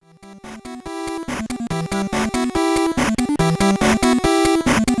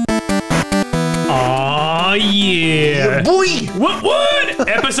What?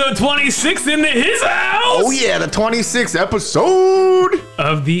 Episode 26 in the his house. Oh yeah, the 26th episode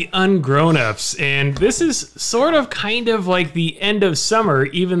Of the Ungrown-Ups. And this is sort of kind of like the end of summer,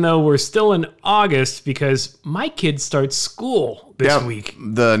 even though we're still in August, because my kids start school this week.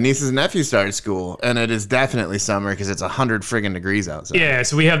 The nieces and nephews started school, and it is definitely summer because it's 100 friggin' degrees outside. Yeah,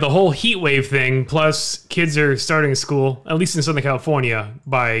 so we have the whole heat wave thing, plus kids are starting school, at least in Southern California,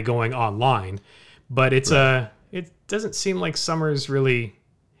 by going online. But it's it doesn't seem like summer's really...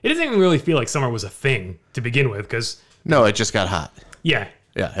 It doesn't even really feel like summer was a thing to begin with, because... No, it just got hot. Yeah.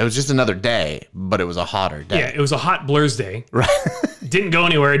 Yeah, it was just another day, but it was a hotter day. Yeah, it was a hot blurs day. Right. Didn't go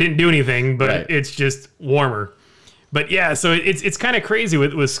anywhere, didn't do anything, but Right. it's just warmer. But yeah, so it's kind of crazy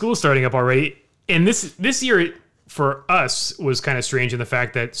with school starting up already. And this year for us was kind of strange in the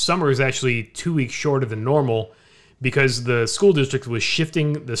fact that summer is actually 2 weeks shorter than normal because the school district was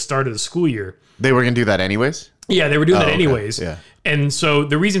shifting the start of the school year. They were going to do that anyways? Yeah, they were doing that okay. anyways. Yeah. And so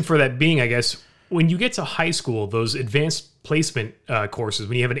the reason for that being, I guess, when you get to high school, those advanced placement courses,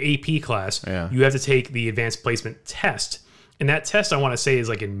 when you have an AP class, you have to take the advanced placement test. And that test, I want to say, is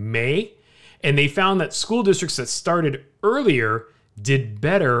like in May. And they found that school districts that started earlier did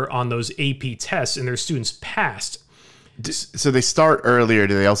better on those AP tests, and their students passed. So they start earlier.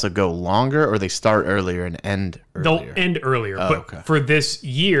 Do they also go longer, or they start earlier and end earlier? They'll end earlier. Oh, but okay. for this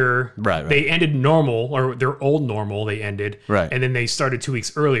year, Right. they ended normal, or their old normal, they ended. Right. And then they started 2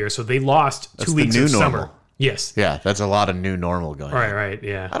 weeks earlier. So they lost That's 2 the weeks new of normal. summer. Yes. Yeah, that's a lot of new normal going on. Right,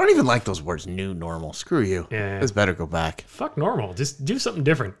 yeah. I don't even like those words, new normal. Screw you. Yeah. This better go back. Fuck normal. Just do something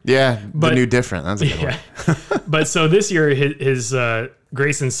different. Yeah, But- the new different. That's a good one. But so this year, his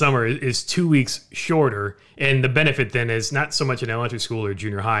Grayson's summer is 2 weeks shorter. And the benefit then is not so much in elementary school or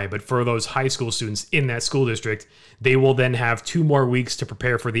junior high, but for those high school students in that school district, they will then have 2 more weeks to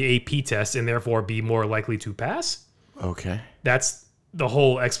prepare for the AP test and therefore be more likely to pass. Okay. That's the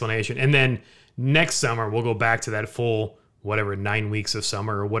whole explanation. And then next summer, we'll go back to that full, 9 weeks of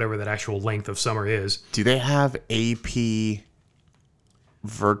summer or whatever that actual length of summer is. Do they have AP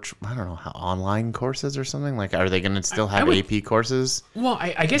virtual, I don't know, online courses or something? Like, are they going to still have AP courses? Well, I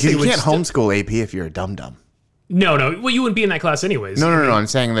guess Because they you would can't homeschool AP if you're a dum-dum. No. Well, you wouldn't be in that class anyways. No. I'm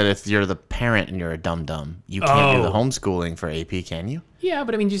saying that if you're the parent and you're a dum-dum, you can't do the homeschooling for AP, can you? Yeah,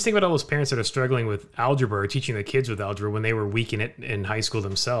 but I mean, just think about all those parents that are struggling with algebra or teaching the kids with algebra when they were weak in it in high school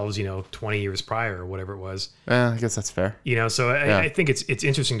themselves, 20 years prior or whatever it was. I guess that's fair. So I think it's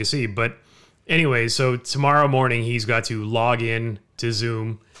interesting to see. But anyway, so tomorrow morning he's got to log in to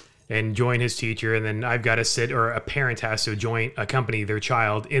Zoom and join his teacher, and then I've got to sit, or a parent has to accompany their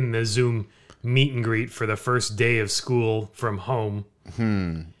child in the Zoom meet and greet for the first day of school from home.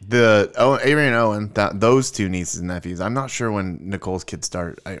 Avery and Owen, those two nieces and nephews. I'm not sure when Nicole's kids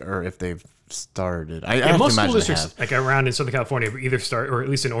start, or if they've started. I have most to school imagine they districts, have. like around in Southern California, have either start, or at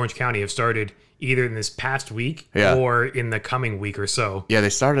least in Orange County, have started either in this past week or in the coming week or so. Yeah,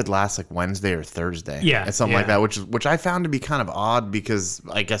 they started last Wednesday or Thursday. Yeah, It's something like that, which I found to be kind of odd because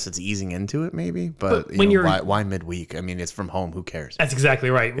I guess it's easing into it maybe. But when why midweek? I mean, it's from home. Who cares? That's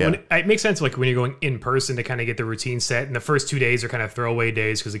exactly right. Yeah. It makes sense when you're going in person to kind of get the routine set. And the first 2 days are kind of throwaway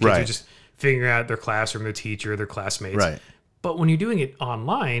days because the kids are just figuring out their classroom, their teacher, their classmates. Right. But when you're doing it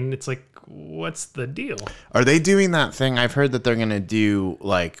online, it's like, what's the deal? Are they doing that thing? I've heard that they're going to do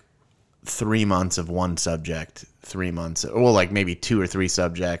 3 months of one subject, 3 months, maybe 2 or 3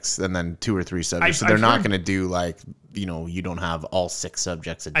 subjects, and then 2 or 3 subjects. So they're not going to do you don't have all 6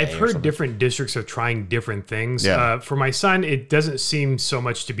 subjects a day. I've heard different districts are trying different things. Yeah. For my son, it doesn't seem so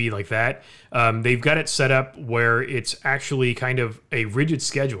much to be like that. They've got it set up where it's actually kind of a rigid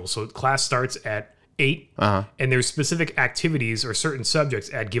schedule. So class starts at 8, and there's specific activities or certain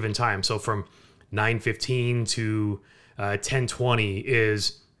subjects at given time. So from 9:15 to 10:20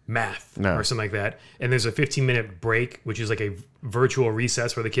 is math or something like that. And there's a 15-minute break, which is like a virtual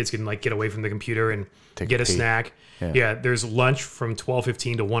recess where the kids can get away from the computer and get a snack. Yeah. There's lunch from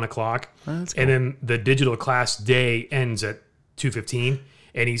 12:15 to 1 o'clock. Oh, that's cool. And then the digital class day ends at 2:15.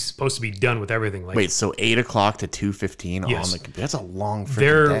 And he's supposed to be done with everything. Wait, so 8 o'clock to 2:15 on the computer? That's a long freaking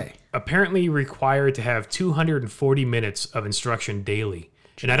They're day. apparently required to have 240 minutes of instruction daily.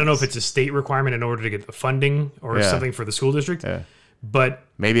 Jeez. And I don't know if it's a state requirement in order to get the funding or something for the school district. Yeah. But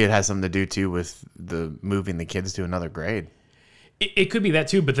maybe it has something to do too with the moving the kids to another grade. It could be that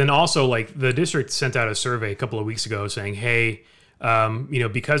too, but then also the district sent out a survey a couple of weeks ago saying, hey,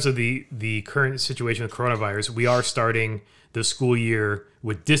 because of the current situation with coronavirus, we are starting the school year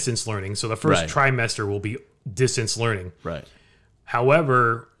with distance learning. So the first trimester will be distance learning. Right.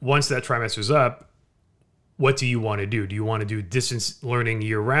 However, once that trimester's up, what do you want to do? Do you want to do distance learning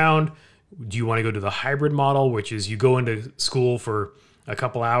year round? Do you want to go to the hybrid model, which is you go into school for a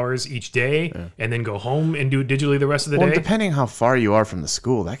couple hours each day and then go home and do it digitally the rest of the day? Depending how far you are from the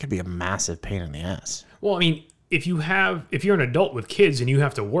school, that could be a massive pain in the ass. Well, I mean, if you're an adult with kids and you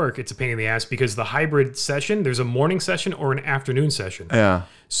have to work, it's a pain in the ass because the hybrid session, there's a morning session or an afternoon session. Yeah.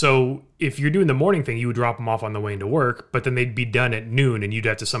 So if you're doing the morning thing, you would drop them off on the way into work, but then they'd be done at noon and you'd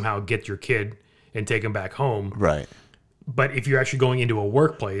have to somehow get your kid and take them back home. Right. But if you're actually going into a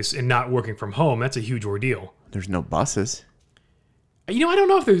workplace and not working from home, that's a huge ordeal. There's no buses. I don't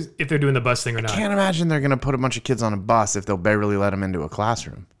know if they're doing the bus thing or not. I can't imagine they're going to put a bunch of kids on a bus if they'll barely let them into a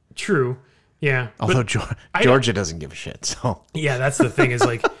classroom. True. Yeah. Although Georgia doesn't give a shit. So yeah, that's the thing is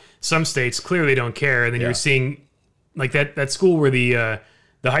like some states clearly don't care. And then you're seeing like that school where the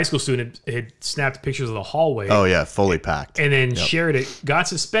high school student had snapped pictures of the hallway. Oh yeah, fully packed. And then shared it, got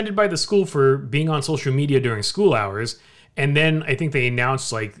suspended by the school for being on social media during school hours. And then I think they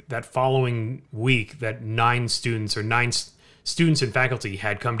announced like that following week that 9 students and faculty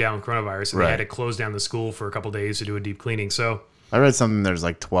had come down with coronavirus and they had to close down the school for a couple of days to do a deep cleaning. So I read something. There's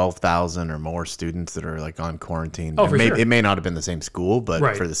like 12,000 or more students that are like on quarantine. Oh, sure. It may not have been the same school,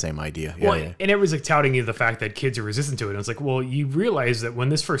 but for the same idea. Yeah, and everyone's like touting you the fact that kids are resistant to it. And it's like, well, you realize that when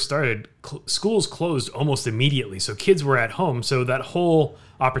this first started, schools closed almost immediately. So kids were at home. So that whole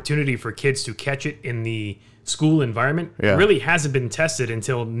opportunity for kids to catch it in the school environment really hasn't been tested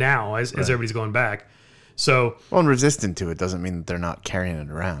until now as everybody's going back. So, and resistant to it doesn't mean that they're not carrying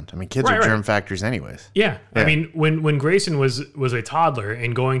it around. I mean, kids are germ factors anyways. Yeah. I mean, when Grayson was a toddler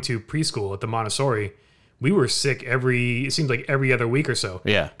and going to preschool at the Montessori, we were sick it seemed like every other week or so.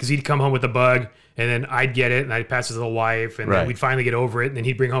 Yeah. Because he'd come home with a bug and then I'd get it and I'd pass it to the wife and then we'd finally get over it and then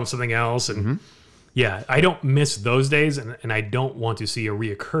he'd bring home something else. And I don't miss those days and I don't want to see a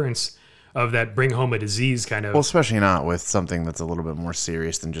reoccurrence of that bring home a disease kind of. Well, especially not with something that's a little bit more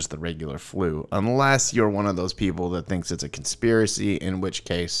serious than just the regular flu, unless you're one of those people that thinks it's a conspiracy, in which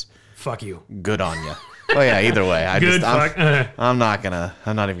case, fuck you. Good on you. Well, yeah, either way. I'm not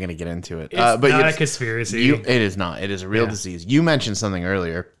even gonna get into it. It's not a conspiracy. It is not. It is a real disease. You mentioned something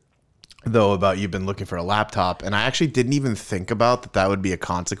earlier, though, about you've been looking for a laptop, and I actually didn't even think about that would be a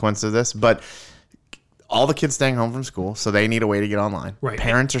consequence of this, but all the kids staying home from school, so they need a way to get online. Right.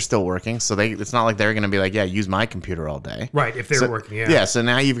 Parents are still working, so it's not like they're going to be like, yeah, use my computer all day. Right, if they're working, Yeah, so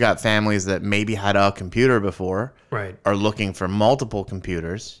now you've got families that maybe had a computer before, right, are looking for multiple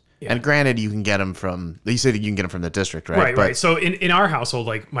computers. Yeah. And granted, you can get them you said you can get them from the district, right? Right. So in our household,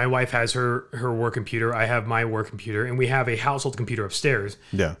 like my wife has her work computer, I have my work computer, and we have a household computer upstairs.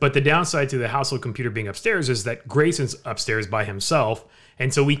 Yeah. But the downside to the household computer being upstairs is that Grayson's upstairs by himself,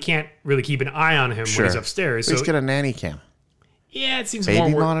 and so we can't really keep an eye on him when he's upstairs. So get a nanny cam. Yeah, it seems baby more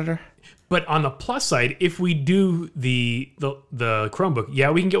work. Monitor. But on the plus side, if we do the Chromebook,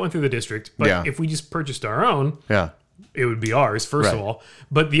 we can get one through the district. But if we just purchased our own, it would be ours, first of all.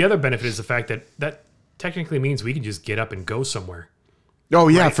 But the other benefit is the fact that technically means we can just get up and go somewhere. Oh,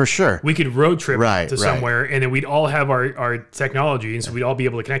 yeah, for sure. We could road trip to somewhere, and then we'd all have our technology, and so we'd all be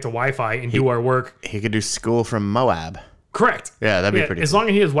able to connect to Wi-Fi and do our work. He could do school from Moab. Correct. Yeah, that'd be pretty as cool. long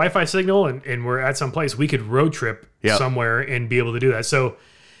as he has Wi-Fi signal and we're at some place, we could road trip somewhere and be able to do that. So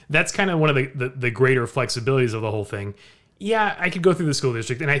that's kind of one of the greater flexibilities of the whole thing. Yeah, I could go through the school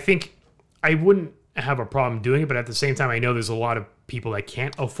district, and I think I wouldn't have a problem doing it, but at the same time, I know there's a lot of people that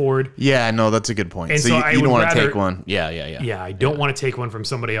can't afford. Yeah, no, that's a good point. And so you don't want to take one. Yeah. Yeah, I don't want to take one from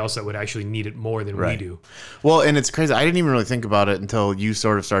somebody else that would actually need it more than we do. Well, and it's crazy. I didn't even really think about it until you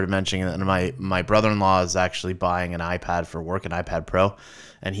sort of started mentioning it. And my brother-in-law is actually buying an iPad for work, an iPad Pro,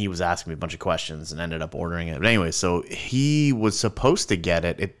 and he was asking me a bunch of questions and ended up ordering it. But anyway, so he was supposed to get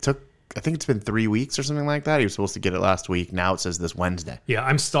it. It took, I think it's been 3 weeks or something like that. He was supposed to get it last week. Now it says this Wednesday. Yeah,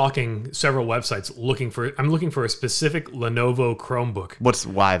 I'm stalking several websites I'm looking for a specific Lenovo Chromebook.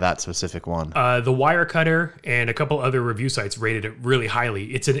 Why that specific one? The Wirecutter and a couple other review sites rated it really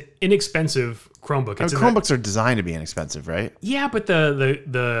highly. It's an inexpensive Chromebook. Chromebooks are designed to be inexpensive, right? Yeah, but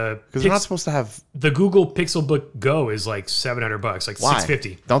the because they're not supposed to have the Google Pixelbook Go is like $700, like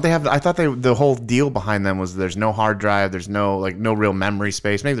 $650. Don't they have? I thought the whole deal behind them was there's no hard drive, there's no real memory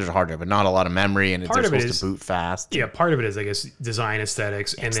space. Maybe there's a hard drive, but not a lot of memory, and they're supposed to boot fast. Yeah, part of it is, I guess, design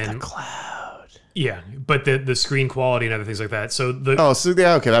aesthetics, and then the cloud. Yeah, but the screen quality and other things like that. So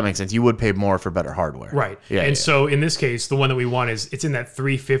okay, that makes sense. You would pay more for better hardware, right? Yeah, so in this case, the one that we want it's in that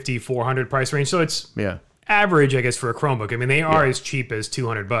 $350, $400 price range. So it's average, I guess, for a Chromebook. I mean, they are as cheap as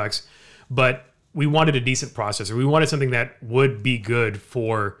 $200, but we wanted a decent processor. We wanted something that would be good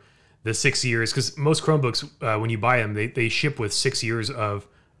for the 6 years, because most Chromebooks, when you buy them, they ship with 6 years of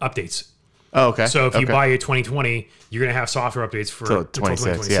updates. Oh, okay. So if you buy a 2020, you're going to have software updates for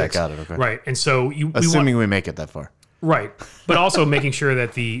 2026. Yeah, got it. Okay. Right. And so assuming we make it that far. Right. But also making sure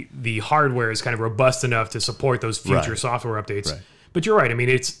that the hardware is kind of robust enough to support those future software updates. Right. But you're right. I mean,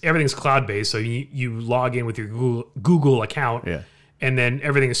 everything's cloud-based. So you log in with your Google account. Yeah. And then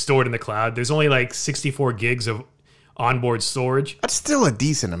everything is stored in the cloud. There's only like 64 gigs of onboard storage. That's still a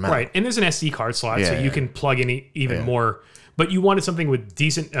decent amount. Right. And there's an SD card slot, so you can plug in even more. But you wanted something with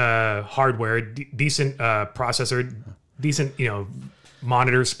decent hardware, decent processor, decent,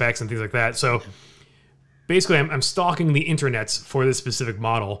 monitor specs and things like that. So basically, I'm stalking the internets for this specific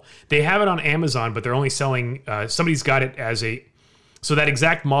model. They have it on Amazon, but they're only selling, somebody's got it as so that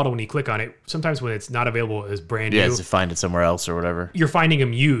exact model, when you click on it, sometimes when it's not available as brand new. Yeah, to find it somewhere else or whatever. You're finding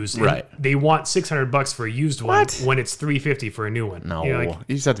them used. Right. They want $600 for a used one when it's $350 for a new one. No, you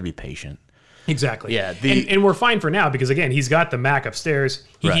just have to be patient. Exactly. Yeah. And we're fine for now because, again, he's got the Mac upstairs.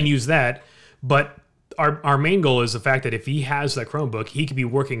 He can use that. But our main goal is the fact that if he has that Chromebook, he could be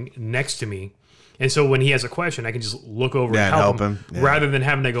working next to me. And so when he has a question, I can just look over and help him. Rather than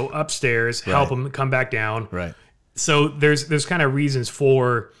having to go upstairs, help him, come back down. Right. So there's kind of reasons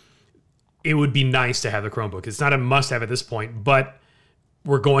for it would be nice to have the Chromebook. It's not a must-have at this point, but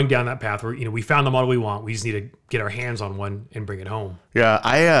we're going down that path where we found the model we want. We just need to get our hands on one and bring it home. Yeah,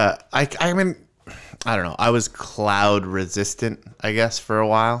 I mean, I don't know. I was cloud resistant, I guess, for a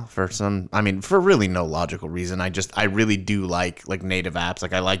while. For really no logical reason. I really do like native apps.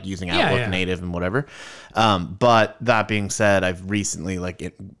 Like I like using Outlook native and whatever. But that being said, I've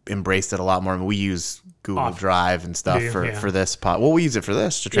recently embraced it a lot more. I mean, we use Google Drive and stuff for this pod. Well, we use it for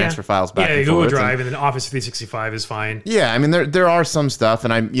this to transfer files back and forth. Google Drive and then Office 365 is fine. Yeah, I mean there are some stuff,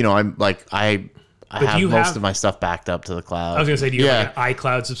 and I have most of my stuff backed up to the cloud. I was going to say, do you have an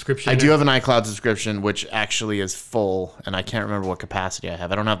iCloud subscription? I do have an iCloud subscription, which actually is full, and I can't remember what capacity I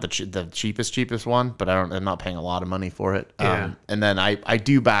have. I don't have the cheapest one, but I'm not paying a lot of money for it. Yeah. And then I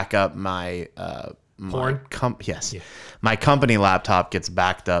do back up my porn? My company laptop gets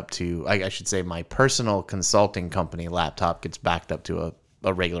backed up to, I should say my personal consulting company laptop gets backed up to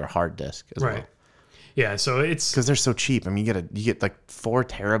a regular hard disk as well. Yeah, so it's because they're so cheap. I mean, you get like 4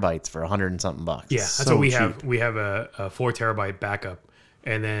 terabytes for $100 and something bucks. Yeah, that's what we have. We have a 4 terabyte backup,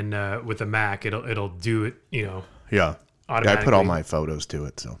 and then with the Mac, it'll do it. Yeah, I put all my photos to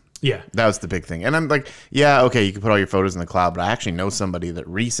it. So yeah, that was the big thing. And I'm like, yeah, okay, you can put all your photos in the cloud, but I actually know somebody that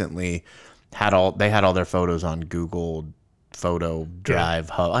recently had all their photos on Google Photo Drive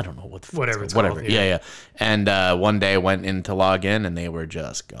Hub. I don't know whatever it's whatever. Called. Yeah. And one day I went in to log in, and they were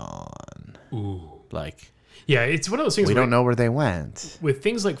just gone. Ooh. Yeah, it's one of those things we don't know where they went. With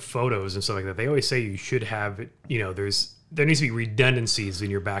things like photos and stuff like that. They always say you should have it. There needs to be redundancies in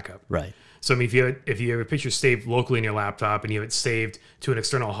your backup. Right. So I mean, if you have a picture saved locally in your laptop and you have it saved to an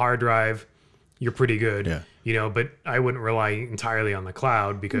external hard drive, you're pretty good. Yeah. But I wouldn't rely entirely on the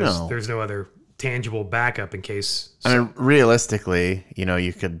cloud because there's no other tangible backup in case. I mean, realistically,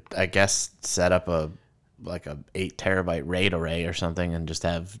 you could, I guess, set up a 8 terabyte RAID array or something and just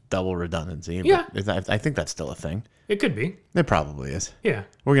have double redundancy. Yeah. But I think that's still a thing. It could be. It probably is. Yeah.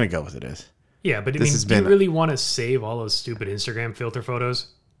 We're going to go with it is. Yeah, but do you really want to save all those stupid Instagram filter photos?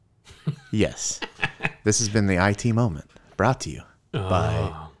 Yes. This has been the IT moment brought to you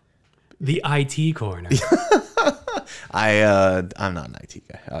by the IT corner. I'm not an IT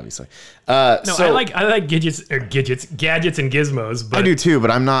guy, obviously. I like gadgets and gizmos. But I do too, but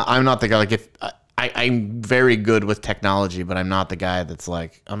I'm not the guy. I'm very good with technology, but I'm not the guy that's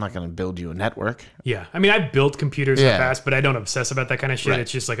like, I'm not going to build you a network. Yeah. I mean, I've built computers in the past, but I don't obsess about that kind of shit. Right.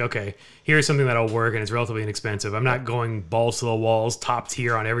 It's just like, okay, here's something that'll work and it's relatively inexpensive. I'm not going balls to the walls, top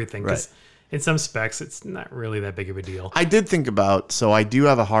tier on everything. Because in some specs, it's not really that big of a deal. I did think about, so I do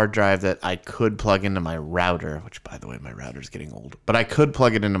have a hard drive that I could plug into my router, which by the way, my router's getting old, but I could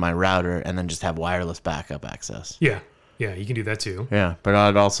plug it into my router and then just have wireless backup access. Yeah. Yeah. You can do that too. Yeah. But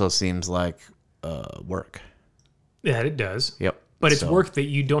it also seems like work. Yeah, it does. Yep. But it's work that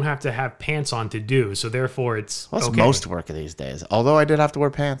you don't have to have pants on to do, so therefore it's okay. Most work these days. Although I did have to wear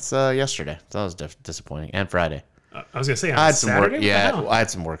pants yesterday. So that was disappointing. And Friday. I was gonna say I had some Saturday? work. Yeah, I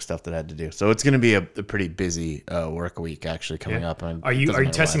had some work stuff that I had to do. So it's gonna be a pretty busy work week actually coming up. And are you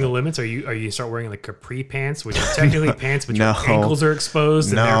testing the limits? Are you start wearing like capri pants, which are technically pants, but your ankles are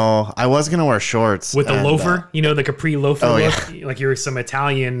exposed? No, I was gonna wear shorts with a loafer. The capri loafer look, like you're some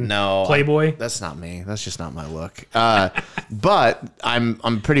Italian playboy. That's not me. That's just not my look. But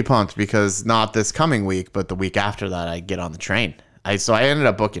I'm pretty pumped because not this coming week, but the week after that, I get on the train. So I ended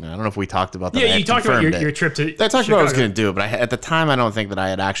up booking it. I don't know if we talked about that. Yeah, you talked about your trip to I talked about what I was going to do, but at the time, I don't think that I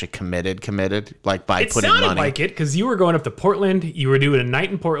had actually committed, like by putting money. It sounded like it, because you were going up to Portland. You were doing a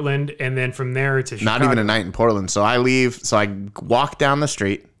night in Portland, and then from there to Chicago. Not even a night in Portland. So I leave. So I walk down the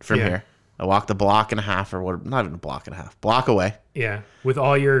street from here. I walked a block and a half, or what? Not even a block and a half. Block away. Yeah, with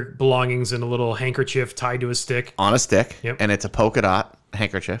all your belongings in a little handkerchief tied to a stick. On a stick. Yep. And it's a polka dot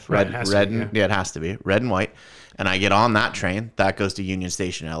handkerchief. Red, it has to be. Red and white. And I get on that train. That goes to Union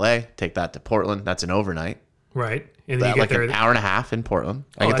Station, LA. Take that to Portland. That's an overnight. Right. And then you get there. An hour and a half in Portland.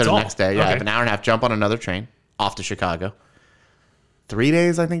 I get there the next day. Yeah, I have an hour and a half, jump on another train, off to Chicago. 3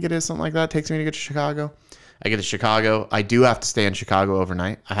 days, I think it is, something like that. It takes me to get to Chicago. I get to Chicago. I do have to stay in Chicago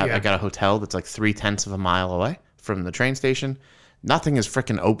overnight. I got a hotel that's like 0.3 of a mile away from the train station. Nothing is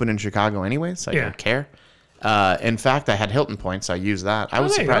freaking open in Chicago anyways, so I don't care. In fact, I had Hilton points. So I used that. I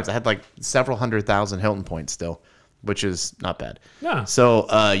was surprised. I had like several 100,000 Hilton points still, which is not bad. Yeah.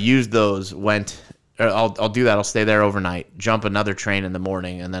 So used those. I'll do that. I'll stay there overnight. Jump another train in the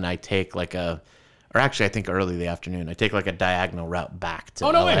morning, and then I take like I think early the afternoon. I take like a diagonal route back to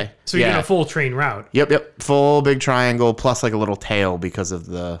LA. Way. So you get a full train route. Yep. Full big triangle plus like a little tail because of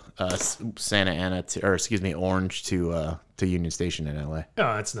the Santa Ana Orange to Union Station in LA.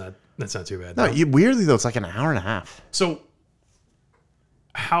 Oh, that's not too bad. No, weirdly though, it's like an hour and a half. So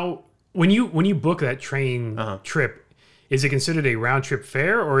when you book that train trip, is it considered a round trip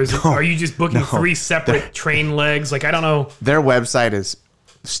fare, or are you just booking 3 separate train legs? Like, I don't know. Their website is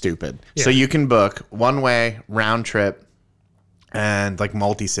stupid. Yeah. So you can book one way, round trip, and like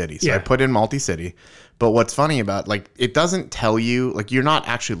multi-city. So I put in multi-city. But what's funny about, like, it doesn't tell you, like, you're not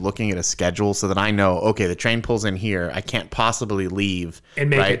actually looking at a schedule so that I know, okay, the train pulls in here. I can't possibly leave. And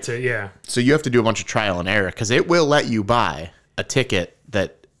make it to, So you have to do a bunch of trial and error because it will let you buy a ticket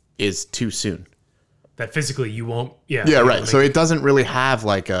that is too soon. That physically you won't. Yeah, right. So it doesn't really have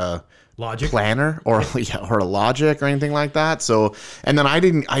like a logic planner or a logic or anything like that. So, and then I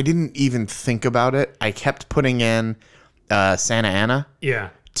didn't even think about it. I kept putting in Santa Ana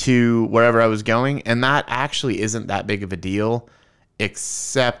to wherever I was going, and that actually isn't that big of a deal,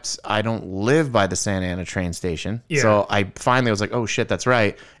 except I don't live by the Santa Ana train station. So I finally was like, oh shit, that's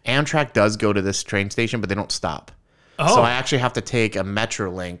right. Amtrak does go to this train station, but they don't stop. So I actually have to take a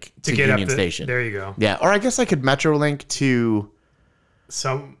Metrolink to get Union Station. There you go. Yeah, or I guess I could Metrolink to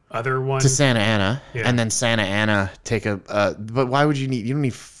some other one to Santa Ana, and then Santa Ana take but why would you need? You don't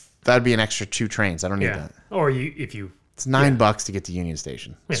need. That'd be an extra 2 trains. I don't need that. Or it's $9 to get to Union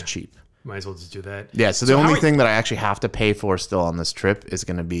Station. It's cheap. Might as well just do that. Yeah. So the only thing that I actually have to pay for still on this trip is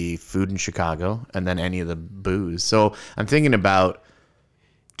going to be food in Chicago, and then any of the booze. So I'm thinking about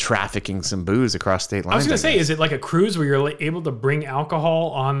trafficking some booze across state lines. I was going to say, is it like a cruise where you're able to bring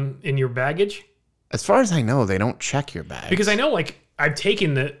alcohol in your baggage? As far as I know, they don't check your bag. Because I know, like, I've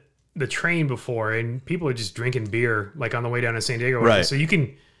taken the train before, and people are just drinking beer, like, on the way down to San Diego. Right. So you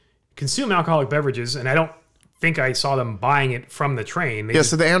can consume alcoholic beverages, and I don't think I saw them buying it from the train.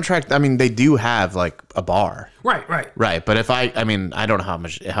 So the Amtrak, I mean, they do have, like, a bar. Right. But if I don't know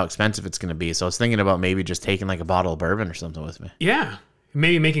how expensive it's going to be, so I was thinking about maybe just taking, like, a bottle of bourbon or something with me. Yeah.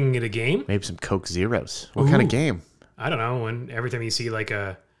 Maybe making it a game. Maybe some Coke Zeros. What kind of game? I don't know. When every time you see like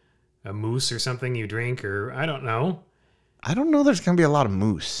a moose or something you drink, or I don't know. I don't know. There's gonna be a lot of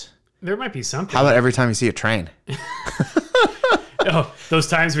moose. There might be something. How about every time you see a train? Those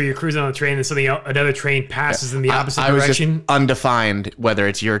times where you're cruising on a train and another train passes in the opposite direction. Was just undefined whether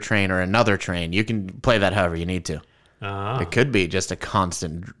it's your train or another train. You can play that however you need to. It could be just a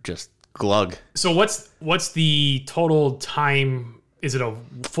constant glug. So what's the total time? Is it a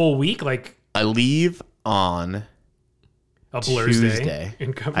full week? Like, I leave on a Tuesday.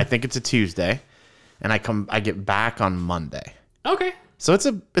 I think it's a Tuesday, and I get back on Monday. Okay. So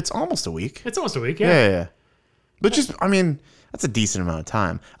it's almost a week. It's almost a week. Yeah. Yeah. But that's a decent amount of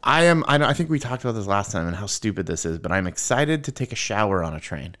time. I think we talked about this last time and how stupid this is, but I'm excited to take a shower on a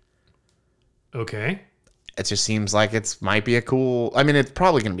train. Okay. It just seems like might be a cool. I mean, it's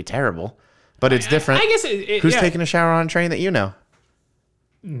probably going to be terrible, but it's different. I guess who's taking a shower on a train that you know?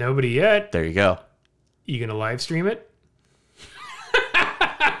 Nobody yet. There you go. You gonna live stream it?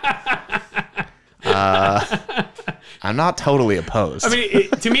 I'm not totally opposed. I mean,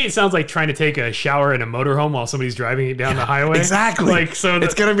 to me, it sounds like trying to take a shower in a motorhome while somebody's driving it down the highway. Exactly. It's going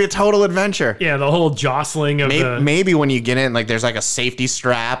to be a total adventure. Yeah, the whole jostling of maybe when you get in, like, there's like a safety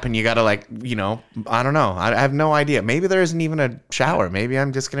strap, and you got to, like, I don't know. I have no idea. Maybe there isn't even a shower. Maybe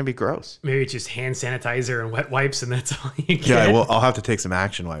I'm just going to be gross. Maybe it's just hand sanitizer and wet wipes, and that's all you get. Yeah, well, I'll have to take some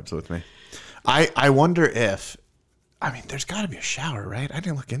Action wipes with me. I wonder if, there's got to be a shower, right? I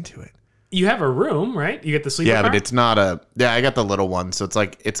didn't look into it. You have a room, right? You get the sleeper car? But it's not I got the little one. So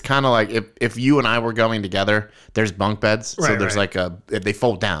it's kind of like if you and I were going together, there's bunk beds. So there's they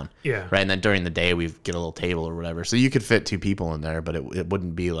fold down. Yeah. Right. And then during the day, we get a little table or whatever. So you could fit 2 people in there, but it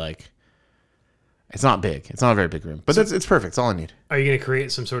wouldn't be like, it's not big. It's not a very big room, but it's perfect. It's all I need. Are you going to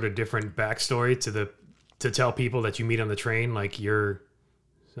create some sort of different backstory to tell people that you meet on the train? Like you're,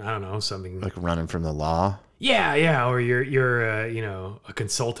 I don't know, something like running from the law. Yeah, or you're a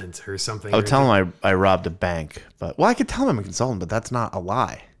consultant or something. I'll tell him I robbed a bank, but I could tell him I'm a consultant, but that's not a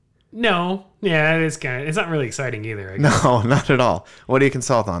lie. No, yeah, it's not really exciting either. I guess. No, not at all. What do you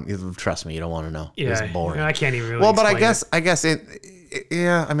consult on? Trust me, you don't want to know. Yeah, it's boring. I can't even really. Well, but I guess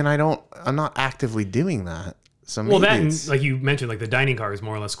yeah. I mean, I'm not actively doing that. So well, that like you mentioned, like the dining car is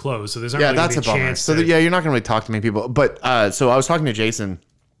more or less closed, so there's not really that's a bummer. chance. So you're not gonna really talk to many people. But so I was talking to Jason.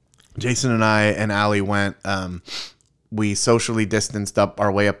 Jason and I and Allie went, we socially distanced up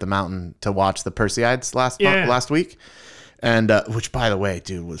our way up the mountain to watch the Perseids last week. And, which by the way,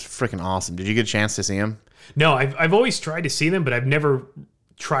 dude, was freaking awesome. Did you get a chance to see them? No, I've always tried to see them, but I've never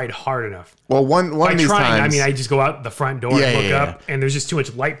tried hard enough. Well, one of these times, I mean, I just go out the front door and look up, and there's just too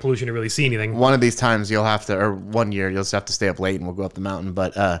much light pollution to really see anything. One of these times you'll have to, or one year you'll just have to stay up late and we'll go up the mountain.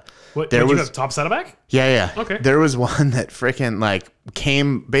 But did you have top saddleback? Yeah. Okay. There was one that freaking like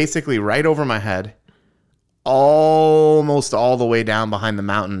came basically right over my head, almost all the way down behind the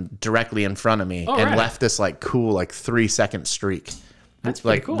mountain, directly in front of me, and left this like cool 3-second streak. That's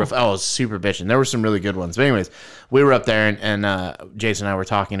pretty cool. Oh, it was super bitching. There were some really good ones. But anyways, we were up there and Jason and I were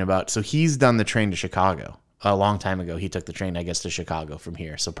talking about, so he's done the train to Chicago a long time ago. He took the train, I guess, to Chicago from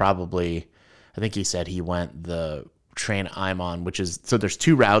here. So probably, I think he said he went the train I'm on, which is, so there's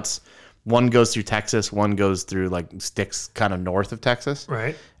 2 routes. One goes through Texas. One goes through like sticks kind of north of Texas.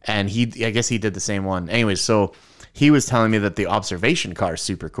 Right. And I guess he did the same one. Anyways, so he was telling me that the observation car is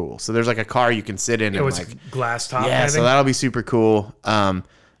super cool. So there's like a car you can sit in. It's like glass top. Yeah, so that'll be super cool.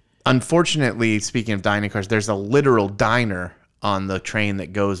 Unfortunately, speaking of dining cars, there's a literal diner on the train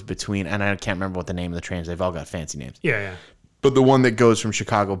that goes between, and I can't remember what the name of the train is. They've all got fancy names. Yeah. But the one that goes from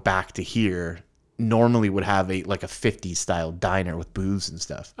Chicago back to here normally would have a 50s style diner with booths and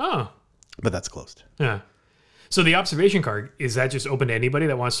stuff. Oh. But that's closed. Yeah. So the observation car, is that just open to anybody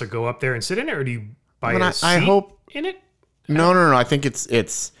that wants to go up there and sit in it, or do you buy a seat in it? No. I think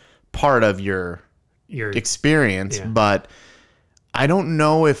it's part of your experience, but I don't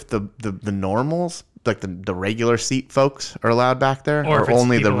know if the normals, like the regular seat folks, are allowed back there, or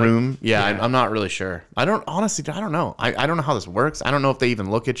only the room. I'm not really sure. I don't know. I don't know how this works. I don't know if they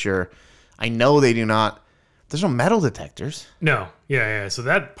even look at your. I know they do not. There's no metal detectors. No. Yeah. So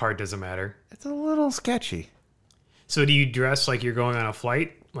that part doesn't matter. It's a little sketchy. So do you dress like you're going on a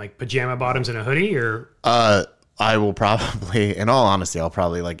flight, like pajama bottoms and a hoodie, or? I will probably, in all honesty, I'll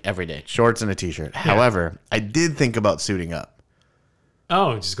probably like every day, shorts and a t-shirt. Yeah. However, I did think about suiting up.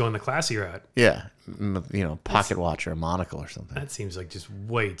 Oh, just going the classy route. Yeah. Pocket watch or a monocle or something. That seems like just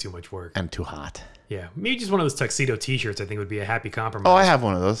way too much work. And too hot. Yeah. Maybe just one of those tuxedo t-shirts I think would be a happy compromise. Oh, I have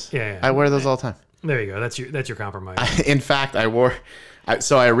one of those. Yeah. I wear those all the time. There you go. That's your compromise. In fact, I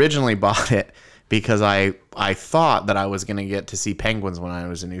originally bought it because I thought that I was going to get to see penguins when I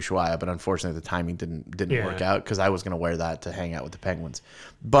was in Ushuaia, but unfortunately the timing didn't work out because I was going to wear that to hang out with the penguins.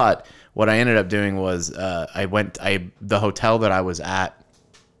 But what I ended up doing was the hotel that I was at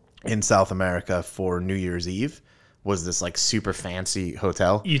in South America for New Year's Eve was this like super fancy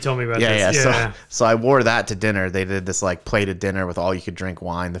hotel. You told me about this. Yeah. So I wore that to dinner. They did this like plated dinner with all you could drink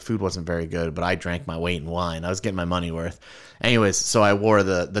wine. The food wasn't very good, but I drank my weight in wine. I was getting my money worth. Anyways, so I wore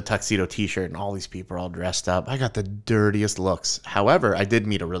the tuxedo t-shirt and all these people are all dressed up. I got the dirtiest looks. However, I did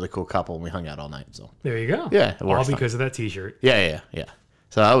meet a really cool couple and we hung out all night. So there you go. Yeah. All because of that t-shirt. Yeah.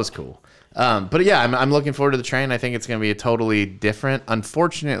 So that was cool. But yeah, I'm looking forward to the train. I think it's going to be a totally different.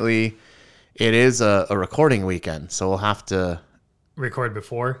 Unfortunately, it is a recording weekend, so we'll have to record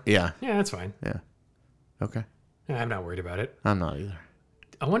before. Yeah. Yeah, that's fine. Yeah. Okay. I'm not worried about it. I'm not either.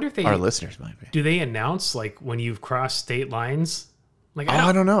 I wonder if our listeners might be. Do they announce like when you've crossed state lines? Like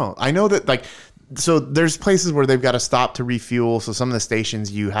I don't know. I know that like so there's places where they've got to stop to refuel. So some of the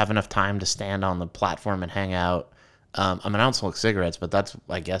stations you have enough time to stand on the platform and hang out. I'm not smoking cigarettes, but that's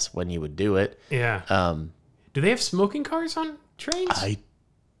I guess when you would do it. Yeah. Do they have smoking cars on trains? I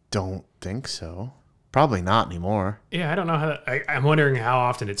don't think so. Probably not anymore. Yeah, I don't know how. I'm wondering how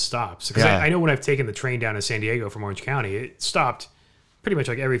often it stops because I know when I've taken the train down to San Diego from Orange County, it stopped pretty much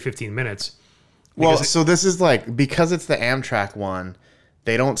like every 15 minutes. Well, so this is like because it's the Amtrak one,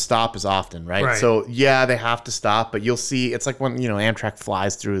 they don't stop as often, right? So yeah, they have to stop, but you'll see it's like when Amtrak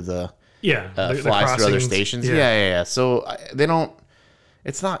flies through the flies through other stations. Yeah. So they don't.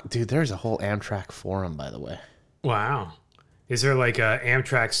 It's not, dude. There's a whole Amtrak forum, by the way. Wow. Is there like a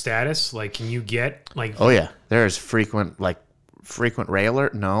Amtrak status? Like, can you get like? Oh yeah, there's frequent railer.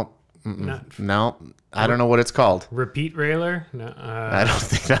 No, no. I don't know what it's called. Repeat railer? No. I don't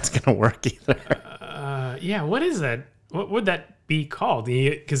think that's gonna work either. Yeah. What is that? What would that be called?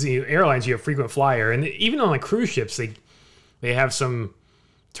 Because the airlines, you have frequent flyer, and even on like cruise ships, they have some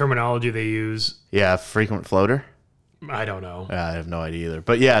terminology they use. Yeah, frequent floater. I don't know. I have no idea either.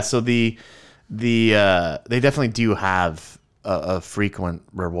 But yeah, so they definitely do have a frequent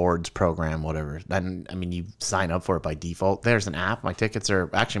rewards program, whatever. And I mean, you sign up for it by default. There's an app. My tickets are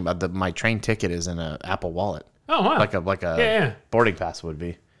actually my train ticket is in an Apple Wallet. Oh wow! Like a boarding pass would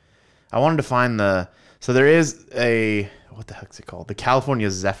be. I wanted to find so there is what the heck's it called? The California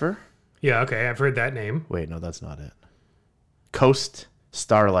Zephyr. Yeah. Okay, I've heard that name. Wait, no, that's not it. Coast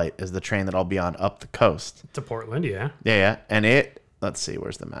Starlight is the train that I'll be on up the coast. To Portland, yeah. Yeah. And let's see,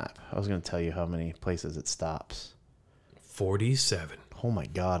 where's the map? I was going to tell you how many places it stops. 47. Oh my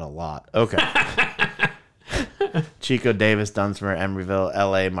God, a lot. Okay. Chico, Davis, Dunsmere, Emeryville,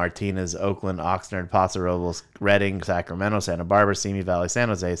 LA, Martinez, Oakland, Oxnard, Paso Robles, Redding, Sacramento, Santa Barbara, Simi Valley, San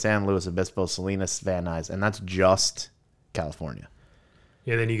Jose, San Luis Obispo, Salinas, Van Nuys, and that's just California.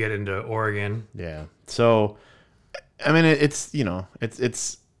 Yeah, then you get into Oregon. Yeah. So, I mean, it's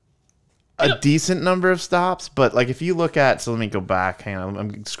a decent number of stops, but like if you look at, so let me go back. Hang on,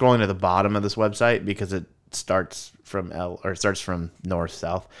 I'm scrolling to the bottom of this website because it starts from north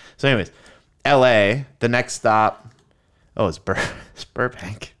south. So, anyways, LA, the next stop. Oh, it's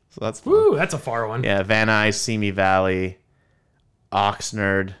Burbank. So that's fun. Woo, that's a far one. Yeah, Van Nuys, Simi Valley,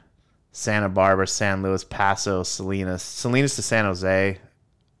 Oxnard, Santa Barbara, San Luis, Paso, Salinas to San Jose.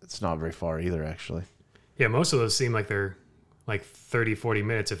 It's not very far either, actually. Yeah, most of those seem like they're like 30, 40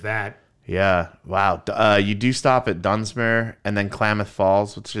 minutes, if that. Yeah. Wow. You do stop at Dunsmere and then Klamath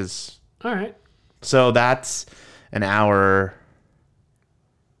Falls, which is... All right. So that's an hour...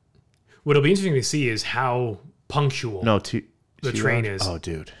 What'll be interesting to see is how punctual the train is. Oh,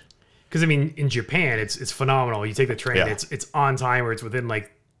 dude. Because, I mean, in Japan, it's phenomenal. You take the train, it's on time, or it's within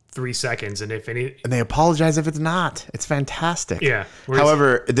like 3 seconds, and and they apologize if it's not. It's fantastic. Yeah.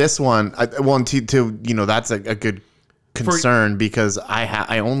 However, this one, that's a good concern because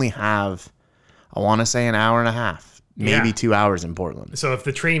I only have, I want to say an hour and a half, maybe 2 hours in Portland. So if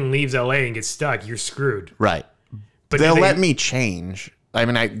the train leaves LA and gets stuck, you're screwed. Right. But they'll let me change. I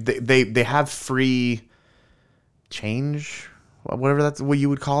mean, they have free change, whatever that's what you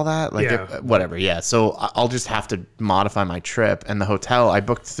would call that. Like whatever. Yeah. So I'll just have to modify my trip, and the hotel I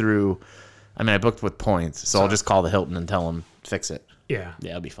booked with points. So I'll just call the Hilton and tell them fix it. Yeah. Yeah,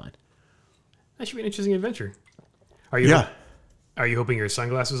 it'll be fine. That should be an interesting adventure. Are you hoping your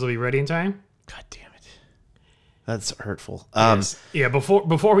sunglasses will be ready in time? God damn it. That's hurtful. Yes. Yeah,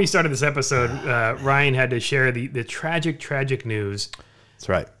 before we started this episode, Ryan had to share the tragic news. That's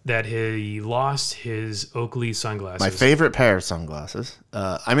right. That he lost his Oakley sunglasses. My favorite pair of sunglasses.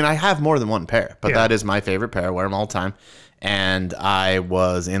 I mean, I have more than one pair, but that is my favorite pair. I wear them all the time. And I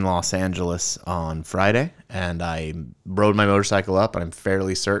was in Los Angeles on Friday, and I rode my motorcycle up, and I'm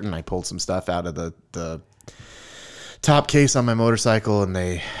fairly certain I pulled some stuff out of the top case on my motorcycle, and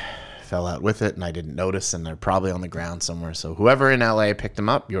they fell out with it, and I didn't notice, and they're probably on the ground somewhere. So whoever in LA picked them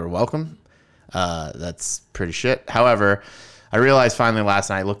up, you're welcome. That's pretty shit. However, I realized finally last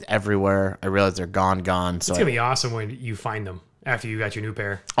night, I looked everywhere. I realized they're gone. So it's going to be awesome when you find them after you got your new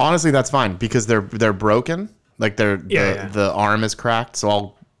pair. Honestly, that's fine because they're broken. Like the arm is cracked. So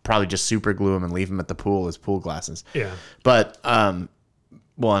I'll probably just super glue them and leave them at the pool as pool glasses. Yeah. But, and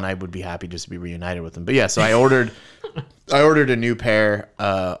I would be happy just to be reunited with them. But yeah, so I ordered a new pair.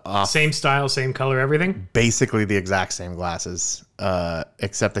 Same style, same color, everything? Basically the exact same glasses.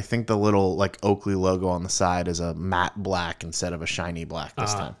 Except I think the little like Oakley logo on the side is a matte black instead of a shiny black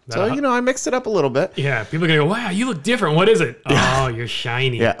this time. So, I mixed it up a little bit. Yeah. People are going to go, wow, you look different. What is it? Oh, you're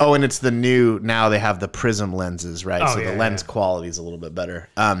shiny. Yeah. Oh, and it's the new, now they have the prism lenses, right? So the lens quality is a little bit better.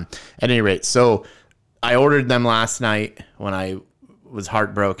 At any rate, so I ordered them last night when I was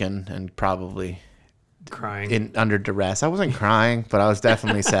heartbroken and probably crying under duress. I wasn't crying, but I was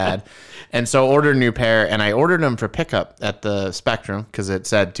definitely sad. And so ordered a new pair, and I ordered them for pickup at the Spectrum because it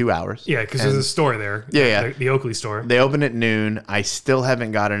said 2 hours. Yeah, because there's a store there. Yeah. The Oakley store. They open at noon. I still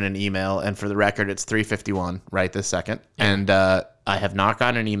haven't gotten an email, and for the record, it's 3:51 right this second. Yeah. And I have not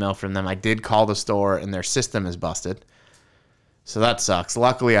gotten an email from them. I did call the store, and their system is busted. So that sucks.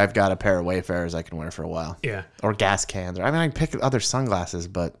 Luckily, I've got a pair of Wayfarers I can wear for a while. Yeah. Or gas cans. I can pick other sunglasses,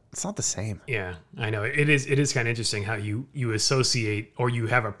 but it's not the same. Yeah, I know. It is kind of interesting how you associate or you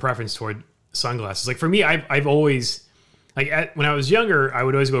have a preference toward sunglasses. Like for me, I've always Like when I was younger, I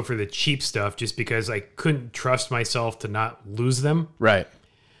would always go for the cheap stuff just because I couldn't trust myself to not lose them. Right.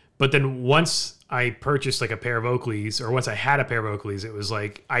 But then once I purchased like a pair of Oakleys, or once I had a pair of Oakleys, it was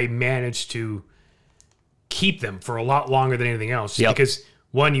like I managed to keep them for a lot longer than anything else. Just because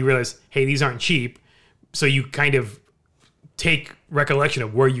one, you realize, hey, these aren't cheap. So you kind of take recollection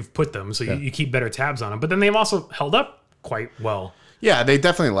of where you've put them. So you keep better tabs on them. But then they've also held up quite well. Yeah, they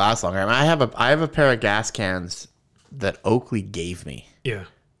definitely last longer. I mean, I have a pair of gas cans that Oakley gave me. Yeah.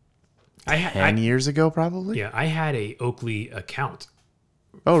 10 years ago, probably? Yeah, I had a Oakley account.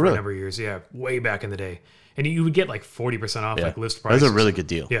 Oh, for really? a number of years, yeah, way back in the day. And you would get like 40% off like list prices. That was a really good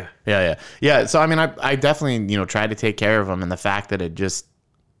deal. Yeah. So, I mean, I definitely, try to take care of them. And the fact that it just,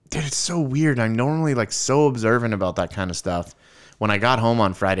 dude, it's so weird. I'm normally like so observant about that kind of stuff. When I got home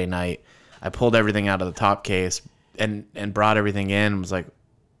on Friday night, I pulled everything out of the top case and brought everything in. Was like,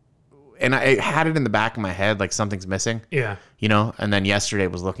 and I had it in the back of my head like something's missing. Yeah. And then yesterday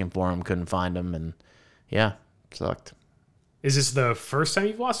was looking for them, couldn't find them, and sucked. Is this the first time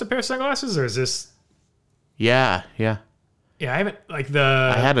you've lost a pair of sunglasses, or is this? Yeah. Yeah, I haven't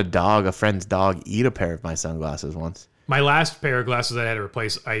I had a friend's dog, eat a pair of my sunglasses once. My last pair of glasses I had to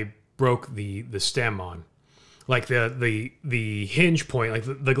replace, I broke the stem on, like the hinge point. Like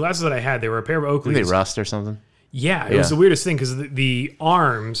the glasses that I had, they were a pair of Oakleys. Did they rust or something? Yeah, it was the weirdest thing because the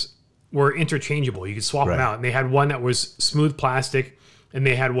arms were interchangeable. You could swap them out, and they had one that was smooth plastic. And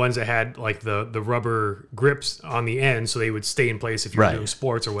they had ones that had like the rubber grips on the end, so they would stay in place if you were doing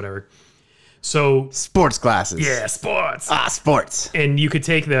sports or whatever. So sports glasses. Yeah, sports. Sports. And you could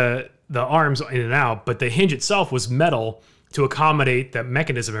take the arms in and out, but the hinge itself was metal to accommodate that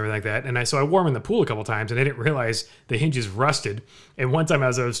mechanism and everything like that. And I wore them in the pool a couple times, and I didn't realize the hinges rusted. And one time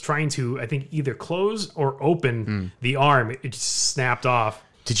as I was trying to, I think, either close or open the arm, it just snapped off.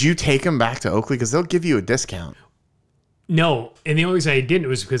 Did you take them back to Oakley? Because they'll give you a discount. No, and the only reason I didn't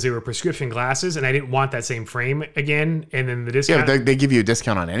was because they were prescription glasses, and I didn't want that same frame again. And then the discount. Yeah, they give you a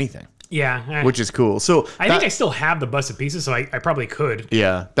discount on anything. Yeah, which is cool. So I think I still have the busted pieces, so I probably could.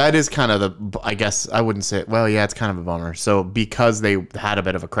 Yeah, that is kind of I guess I wouldn't say. Well, yeah, it's kind of a bummer. So because they had a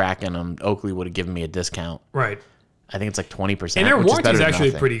bit of a crack in them, Oakley would have given me a discount. Right. I think it's like 20%. And their warranty is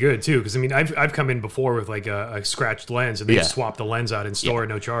actually pretty good too, because I mean, I've come in before with like a scratched lens, and they just swap the lens out in store,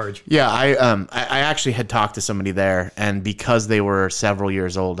 no charge. Yeah, I actually had talked to somebody there, and because they were several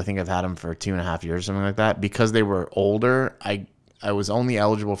years old, I think I've had them for 2.5 years, something like that. Because they were older, I was only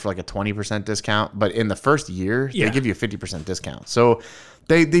eligible for like a 20% discount, but in the first year, they give you a 50% discount. So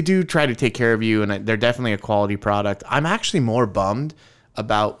they do try to take care of you, and they're definitely a quality product. I'm actually more bummed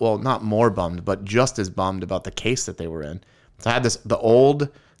about, well, not more bummed, but just as bummed about the case that they were in. So I had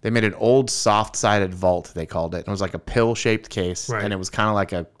they made an old soft-sided vault, they called it. It was like a pill-shaped case, and it was kind of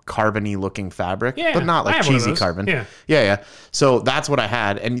like a carbon-y looking fabric, but not like cheesy carbon. Yeah. So that's what I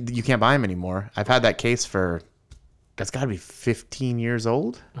had, and you can't buy them anymore. I've had that case for, that's got to be 15 years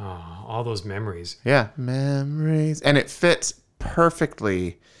old. Oh, all those memories. Yeah, memories. And it fits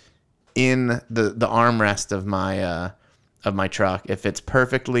perfectly in the armrest of my truck. It fits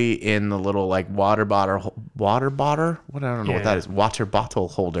perfectly in the little like water bottle. What I don't know what that is. Water bottle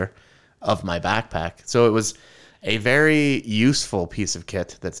holder of my backpack. So it was a very useful piece of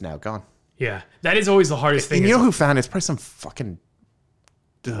kit that's now gone. Yeah, that is always the hardest thing. And you know who found it? It's probably some fucking.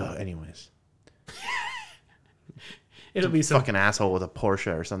 Anyways. It'll be some fucking asshole with a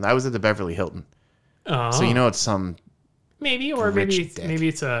Porsche or something. I was at the Beverly Hilton. Oh. So it's some. Maybe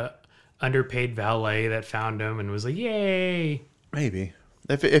it's a underpaid valet that found him and was like, "Yay!" Maybe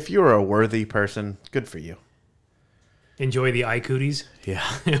if you're a worthy person, good for you. Enjoy the eye cooties. Yeah.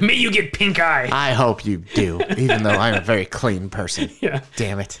 May you get pink eye. I hope you do, even though I'm a very clean person. Yeah.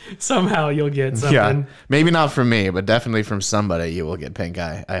 Damn it. Somehow you'll get something. Yeah. Maybe not from me, but definitely from somebody you will get pink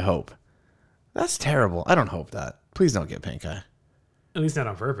eye. I hope. That's terrible. I don't hope that. Please don't get pink eye. At least not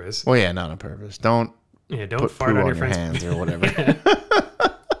on purpose. Well, yeah, not on purpose. Don't put fart on your hands or whatever.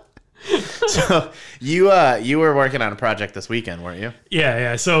 So you were working on a project this weekend, weren't you?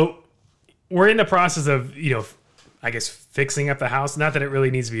 Yeah. So we're in the process of, I guess fixing up the house. Not that it really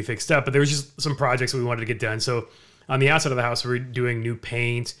needs to be fixed up, but there was just some projects that we wanted to get done. So on the outside of the house, we're doing new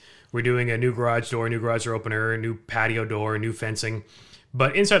paint. We're doing a new garage door opener, a new patio door, new fencing.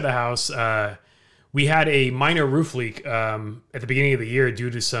 But inside the house, we had a minor roof leak at the beginning of the year due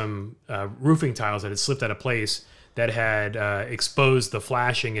to some roofing tiles that had slipped out of place that had exposed the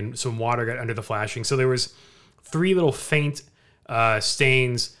flashing, and some water got under the flashing. So there was 3 little faint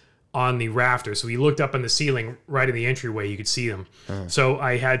stains on the rafters. So we looked up on the ceiling right in the entryway. You could see them. So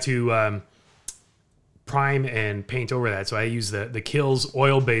I had to prime and paint over that. So I used the Kills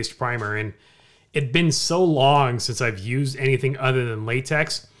oil-based primer, and it'd been so long since I've used anything other than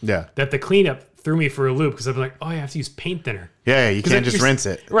latex that the cleanup threw me for a loop because I've been like, oh, I have to use paint thinner. Yeah, you can't just rinse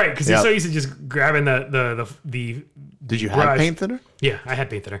it. Right, because you're so used to just grabbing the Did you have paint thinner? Yeah, I had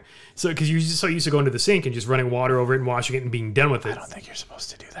paint thinner. So because you're just so used to going to the sink and just running water over it and washing it and being done with it. I don't think you're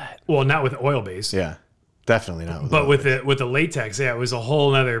supposed to do that. Well, not with oil base. Yeah, definitely not. But with the latex, it was a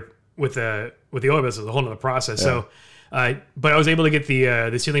whole other with the oil base, it was a whole other process. Yeah. So, but I was able to get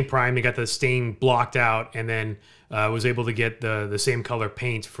the ceiling primed and got the stain blocked out, and then was able to get the same color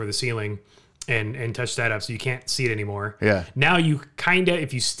paint for the ceiling. And touch that up so you can't see it anymore. Yeah. Now you kind of,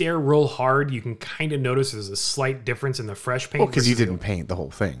 if you stare real hard, you can kind of notice there's a slight difference in the fresh paint. Well, because you didn't paint the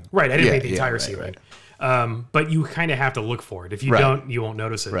whole thing. Right. I didn't paint the entire ceiling. Right. But you kind of have to look for it. If you don't, you won't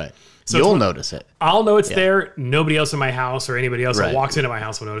notice it. Right. So you'll notice it. I'll know it's there. Nobody else in my house or anybody else that walks into my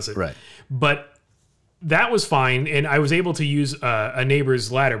house will notice it. Right. But that was fine. And I was able to use a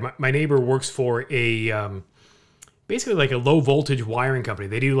neighbor's ladder. My neighbor works for basically like a low voltage wiring company.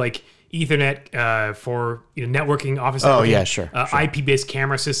 They do like Ethernet for networking, office networking. Oh, yeah, sure. IP-based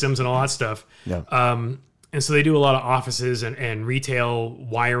camera systems and all that stuff. Yeah. And so they do a lot of offices and retail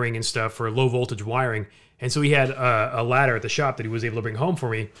wiring and stuff for low voltage wiring. And so he had a ladder at the shop that he was able to bring home for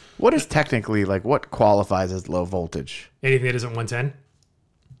me. What is technically, like, what qualifies as low voltage? Anything that isn't 110.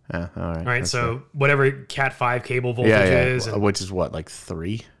 Yeah, all right. All right, so fair. Whatever Cat 5 cable voltage is. And which is what, like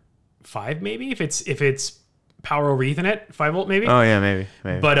 3? 5 maybe? If it's power over Ethernet, 5 volt maybe. Oh yeah, maybe.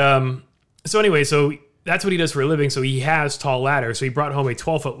 But so anyway, so that's what he does for a living. So he has tall ladders. So he brought home a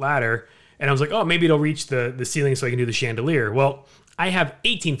 12-foot ladder, and I was like, oh, maybe it'll reach the ceiling so I can do the chandelier. Well, I have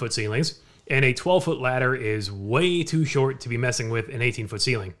 18-foot ceilings, and a 12-foot ladder is way too short to be messing with an 18-foot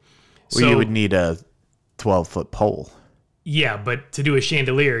ceiling. Well, you would need a 12-foot pole. Yeah, but to do a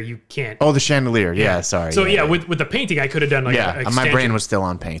chandelier, you can't. Oh, the chandelier. Yeah, sorry. So with the painting, I could have done like my brain was still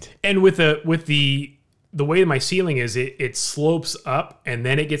on paint. And with the way my ceiling is, it slopes up and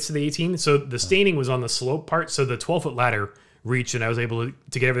then it gets to the 18. So the staining was on the slope part. So the 12-foot ladder reached and I was able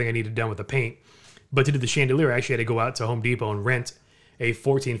to get everything I needed done with the paint. But to do the chandelier, I actually had to go out to Home Depot and rent a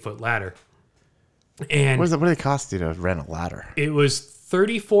 14-foot ladder. And what did it cost you to rent a ladder? It was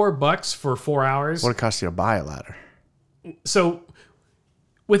 $34 for 4 hours. What did it cost you to buy a ladder? So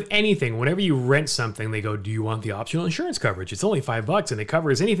with anything, whenever you rent something, they go, do you want the optional insurance coverage? It's only $5 and it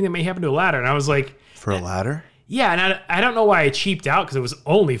covers anything that may happen to a ladder. And I was like, for a ladder? Yeah. And I don't know why I cheaped out because it was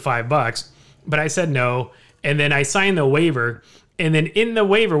only $5, but I said no. And then I signed the waiver. And then in the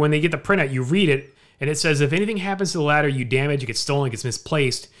waiver, when they get the printout, you read it and it says, if anything happens to the ladder, you damage, it gets stolen, it gets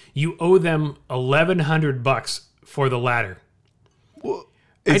misplaced, you owe them $1,100 for the ladder.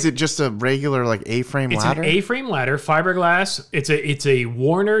 Is it just a regular like A-frame ladder? It's an A-frame ladder, fiberglass. It's a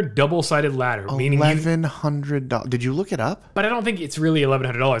Warner double-sided ladder. $1,100. Did you look it up? But I don't think it's really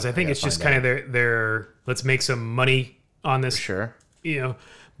 $1,100. I think it's just kind of their let's make some money on this. Sure.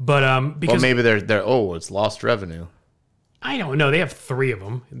 But because maybe they're it's lost revenue. I don't know. They have 3 of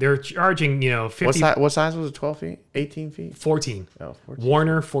them. They're charging 50. What size was it? 12 feet? 18 feet? 14. Oh, 14.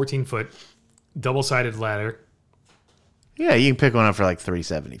 Warner 14-foot double-sided ladder. Yeah, you can pick one up for like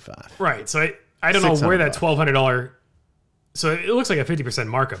 $375. Right. So I don't know where that $1,200. So it looks like a 50%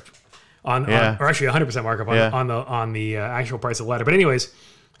 markup on or actually 100% markup on the actual price of the ladder. But anyways,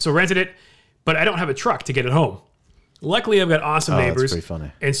 so rented it, but I don't have a truck to get it home. Luckily, I've got awesome neighbors. That's pretty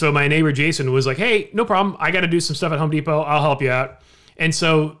funny. And so my neighbor Jason was like, "Hey, no problem. I got to do some stuff at Home Depot. I'll help you out." And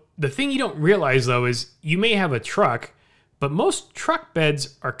so the thing you don't realize though is you may have a truck, but most truck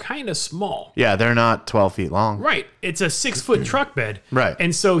beds are kind of small. Yeah, they're not 12 feet long. Right. It's a 6-foot truck bed. Right.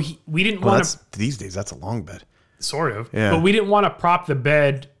 And so we didn't want to... These days, that's a long bed. Sort of. Yeah. But we didn't want to prop the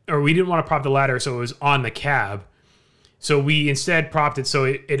bed, or we didn't want to prop the ladder so it was on the cab. So we instead propped it so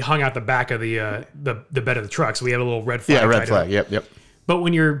it hung out the back of the bed of the truck. So we had a little red flag. Yeah, red flag. Yep. But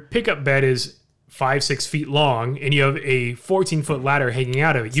when your pickup bed is 5-6 feet long and you have a 14-foot ladder hanging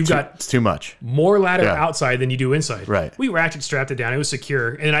out of it, it's too much. More ladder outside than you do inside. Right. We ratchet strapped it down. It was secure.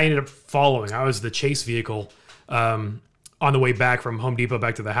 And then I ended up following. I was the chase vehicle on the way back from Home Depot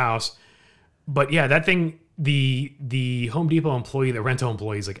back to the house. But yeah, that thing, the Home Depot employee, the rental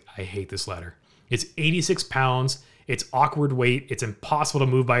employee is like, I hate this ladder. It's 86 pounds. It's awkward weight. It's impossible to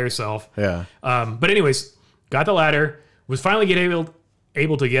move by yourself. Yeah. But anyways, got the ladder, was finally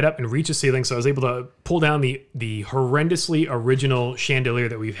able to get up and reach the ceiling, so I was able to pull down the horrendously original chandelier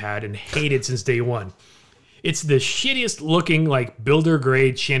that we've had and hated since day one. It's the shittiest looking like builder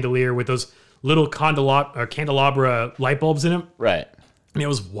grade chandelier with those little candelabra light bulbs in them. Right. And it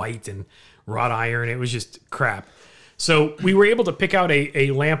was white and wrought iron. It was just crap. So we were able to pick out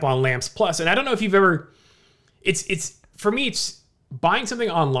a lamp on Lamps Plus, and I don't know if you've ever. It's for me. buying something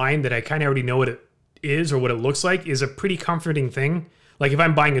online that I kind of already know what it is or what it looks like is a pretty comforting thing. Like if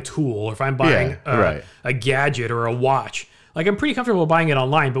I'm buying a tool or if I'm buying a gadget or a watch, like I'm pretty comfortable buying it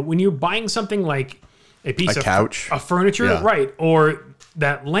online. But when you're buying something like a piece of couch, a furniture, right, or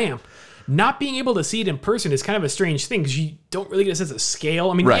that lamp, not being able to see it in person is kind of a strange thing because you don't really get a sense of scale.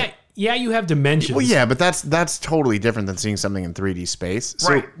 I mean, yeah, you have dimensions. Well, yeah, but that's totally different than seeing something in 3D space.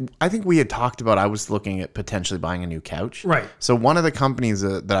 So I think we had talked about, I was looking at potentially buying a new couch. Right. So one of the companies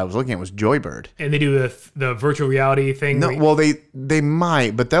that I was looking at was Joybird. And they do the virtual reality thing? No, well, they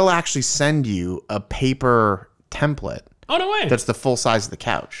might, but they'll actually send you a paper template. Oh, no way. That's the full size of the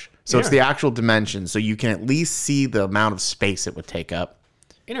couch. So it's the actual dimensions, so you can at least see the amount of space it would take up.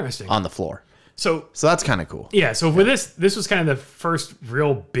 Interesting. On the floor. So that's kind of cool. Yeah. So for this was kind of the first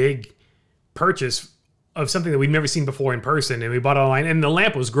real big purchase of something that we've never seen before in person, and we bought it online. And the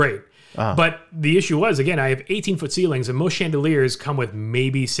lamp was great, but the issue was, again, I have 18-foot ceilings, and most chandeliers come with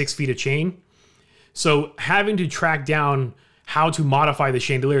maybe 6 feet of chain. So having to track down how to modify the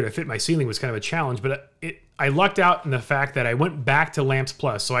chandelier to fit my ceiling was kind of a challenge. But I lucked out in the fact that I went back to Lamps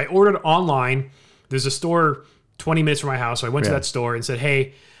Plus. So I ordered online. There's a store 20 minutes from my house. So I went to that store and said,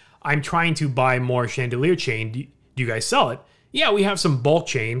 hey, I'm trying to buy more chandelier chain. Do you guys sell it? Yeah, we have some bulk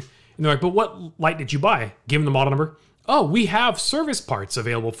chain. And they're like, but what light did you buy? Give them the model number. Oh, we have service parts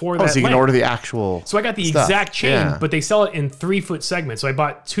available for that. So you can order the actual So I got the exact chain, but they sell it in 3-foot segments. So I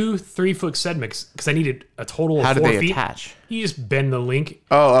bought 2 3-foot segments because I needed a total of 4 feet. How do they attach? You just bend the link.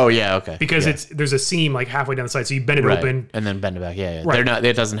 Oh, yeah, okay. Because there's a seam like halfway down the side, so you bend it open. And then bend it back, yeah. Right.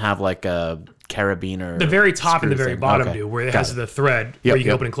 It doesn't have like a carabiner. The very top and the very bottom do, where it has the thread where you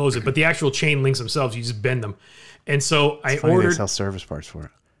can open and close it. But the actual chain links themselves, you just bend them. And so I ordered. They sell service parts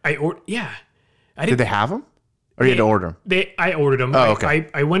for it. Did they have them? Or you had to order them? I ordered them. Oh, okay.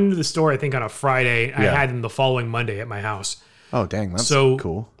 I went into the store, I think, on a Friday. I had them the following Monday at my house. Oh, dang. That's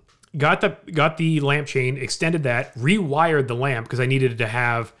cool. Got the lamp chain, extended that, rewired the lamp because I needed to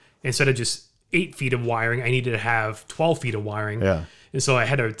have, instead of just 8 feet of wiring, I needed to have 12 feet of wiring. Yeah. And so I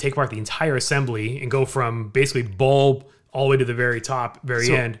had to take apart the entire assembly and go from basically bulb all the way to the very top,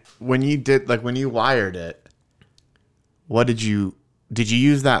 end. When you wired it, what did you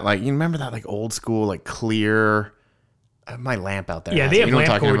use that, like, you remember that like old school, like clear, my lamp out there. Yeah, they have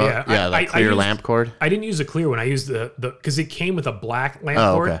lamp cord, clear lamp cord. I didn't use a clear one. I used the because it came with a black lamp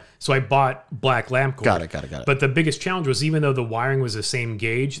cord. Okay. So I bought black lamp cord. Got it. But the biggest challenge was, even though the wiring was the same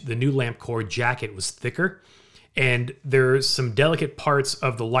gauge, the new lamp cord jacket was thicker. And there's some delicate parts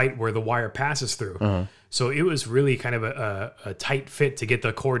of the light where the wire passes through. So it was really kind of a tight fit to get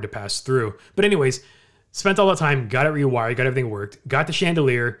the cord to pass through. But anyways, spent all the time, got it rewired, got everything worked, got the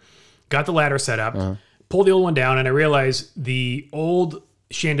chandelier, got the ladder set up, pulled the old one down, and I realized the old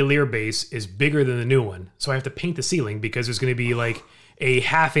chandelier base is bigger than the new one. So I have to paint the ceiling because there's going to be like a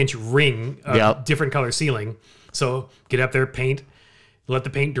 1/2-inch ring of different color ceiling. So get up there, paint, let the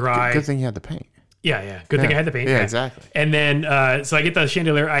paint dry. Good thing you had the paint. Yeah. Good thing I had the paint. Yeah, exactly. And then, so I get the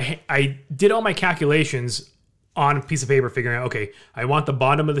chandelier. I did all my calculations on a piece of paper, figuring out, okay, I want the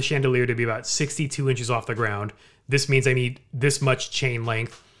bottom of the chandelier to be about 62 inches off the ground. This means I need this much chain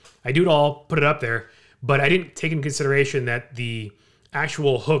length. I do it all, put it up there, but I didn't take into consideration that the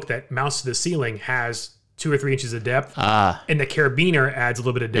actual hook that mounts to the ceiling has 2 or 3 inches of depth, and the carabiner adds a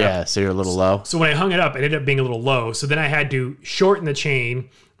little bit of depth. Yeah, so you're a little low. So when I hung it up, it ended up being a little low. So then I had to shorten the chain,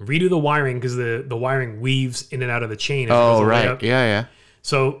 redo the wiring because the wiring weaves in and out of the chain. Oh, right. Yeah.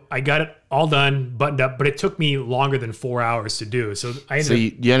 So I got it all done, buttoned up, but it took me longer than 4 hours to do. So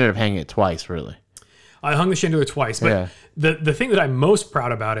you ended up hanging it twice, really. I hung the chandelier twice. But the thing that I'm most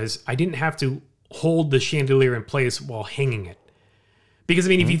proud about is I didn't have to hold the chandelier in place while hanging it. Because, I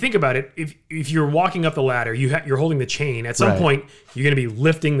mean, if you think about it, if you're walking up the ladder, you're holding the chain. At some point, you're going to be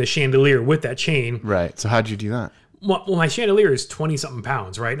lifting the chandelier with that chain. Right. So how'd you do that? Well, my chandelier is 20-something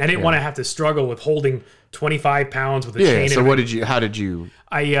pounds, right? And I didn't want to have to struggle with holding 25 pounds with a chain. So how did you?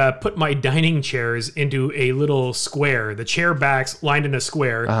 I put my dining chairs into a little square. The chair backs lined in a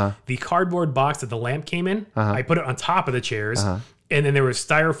square. The cardboard box that the lamp came in, I put it on top of the chairs. And then there was a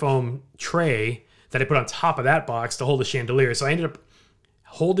styrofoam tray that I put on top of that box to hold the chandelier. So I ended up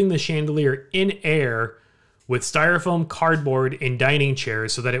holding the chandelier in air with styrofoam, cardboard, and dining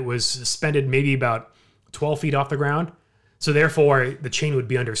chairs so that it was suspended maybe about 12 feet off the ground. So therefore, the chain would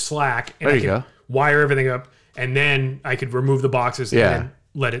be under slack, and I could wire everything up, and then I could remove the boxes and then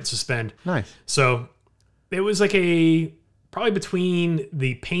let it suspend. Nice. So it was like a probably between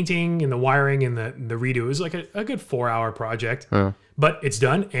the painting and the wiring and the redo, it was like a good 4-hour project. But it's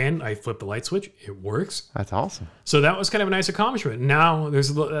done, and I flipped the light switch. It works. That's awesome. So that was kind of a nice accomplishment. Now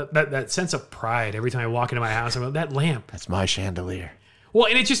there's that sense of pride every time I walk into my house. I'm like, that lamp. That's my chandelier. Well,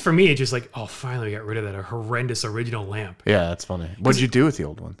 and it's just, for me, it's just like, oh, finally we got rid of that horrendous original lamp. Yeah, that's funny. What'd you do with the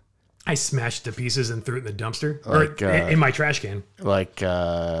old one? I smashed it to pieces and threw it in the dumpster. Or in my trash can. Like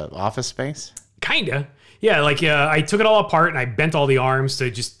Office Space? Kinda. Yeah, like I took it all apart and I bent all the arms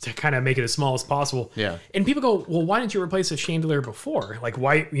to kind of make it as small as possible. Yeah. And people go, well, why didn't you replace the chandelier before? Like,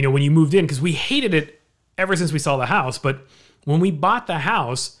 why, when you moved in? Because we hated it ever since we saw the house. But when we bought the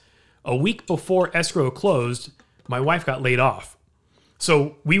house, a week before escrow closed, my wife got laid off.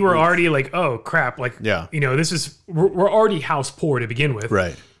 So we were already like, oh, crap. Like, yeah. We're already house poor to begin with.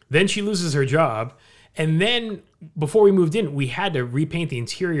 Right. Then she loses her job. And then before we moved in, we had to repaint the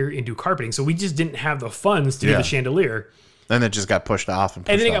interior and do carpeting. So we just didn't have the funds to do the chandelier. And it just got pushed off. And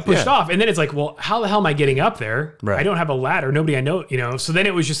then it got pushed off. And then it's like, well, how the hell am I getting up there? Right. I don't have a ladder. Nobody I know, So then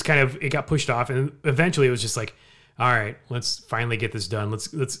it was just it got pushed off. And eventually it was just like, all right, let's finally get this done. Let's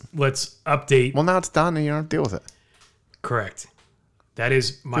update. Well, now it's done and you don't have to deal with it. Correct. That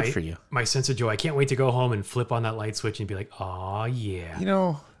is Good for you. My sense of joy. I can't wait to go home and flip on that light switch and be like, oh,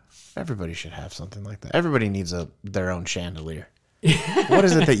 yeah. Everybody should have something like that. Everybody needs their own chandelier. What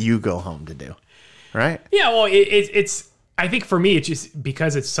is it that you go home to do? Right? Yeah, well, it's. I think for me, it's just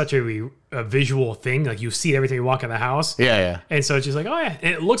because it's such a visual thing. Like, you see it every time you walk in the house. Yeah, yeah. And so it's just like, oh, yeah.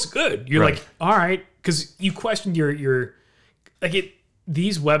 And it looks good. You're like, all right. Because you questioned your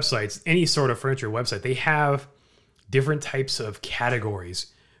these websites, any sort of furniture website, they have different types of categories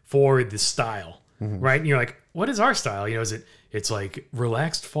for the style, right? And you're like, what is our style? It's like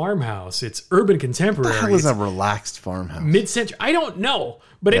relaxed farmhouse. It's urban contemporary. What the hell is a relaxed farmhouse? Mid-century. I don't know.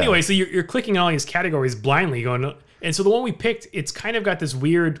 But anyway, so you're clicking on all these categories blindly going, and so the one we picked, it's kind of got this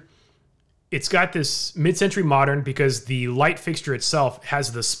weird, it's got this mid-century modern because the light fixture itself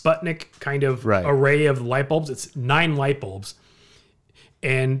has the Sputnik kind of array of light bulbs. It's 9 light bulbs.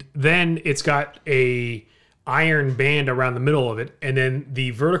 And then it's got a iron band around the middle of it. And then the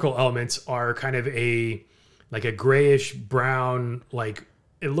vertical elements are kind of like a grayish brown, like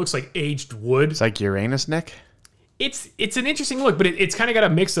it looks like aged wood. It's like Uranus, Nick. It's an interesting look, but it's kind of got a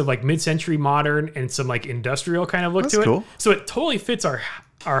mix of like mid-century modern and some like industrial kind of look to it. Cool. So it totally fits our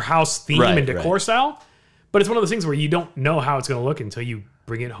house theme and decor style. But it's one of those things where you don't know how it's going to look until you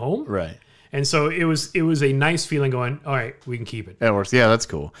bring it home. Right. And so it was a nice feeling going, all right, we can keep it. It works. Yeah, that's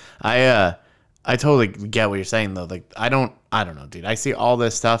cool. I totally get what you're saying though. Like I don't know, dude. I see all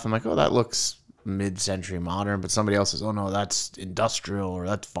this stuff. I'm like, oh, that looks mid-century modern, but somebody else says, oh no, that's industrial or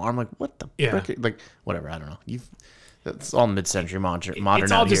that's farm. Like what the frick? Like whatever. I don't know. That's all mid-century modern.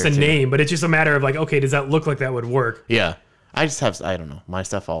 It's all just a name, but it's just a matter of like, okay, does that look like that would work? Yeah. I don't know. My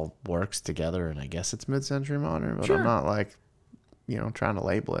stuff all works together, and I guess it's mid-century modern, but I'm not like, trying to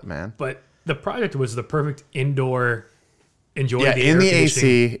label it, man. But the project was the perfect indoor. Enjoy the in air the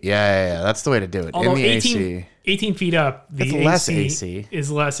AC. Yeah. That's the way to do it. Although in the AC. 18 feet up, the it's AC less AC.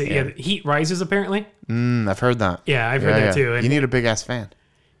 is less. Yeah, the heat rises apparently. I've heard that. Yeah, I've heard that too. And you need a big ass fan.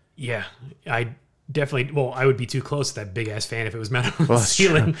 Yeah, I definitely. Well, I would be too close to that big ass fan if it was mounted on the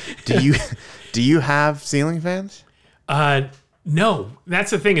ceiling. Do you have ceiling fans? No, that's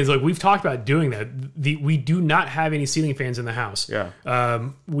the thing is like we've talked about doing that. We do not have any ceiling fans in the house.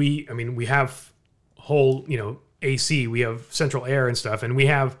 Yeah. We have whole AC. We have central air and stuff, and we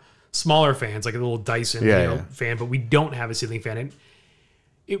have smaller fans like a little Dyson fan, but we don't have a ceiling fan.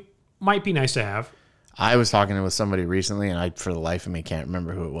 It might be nice to have. I was talking with somebody recently, and I, for the life of me, can't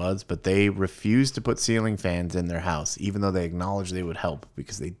remember who it was, but they refused to put ceiling fans in their house, even though they acknowledge they would help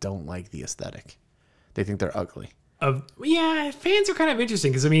because they don't like the aesthetic. They think they're ugly. Fans are kind of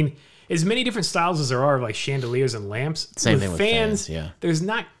interesting because as many different styles as there are of like chandeliers and lamps. Same thing with fans. Yeah, there's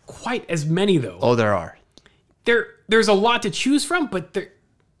not quite as many though. Oh, there are. There's a lot to choose from, but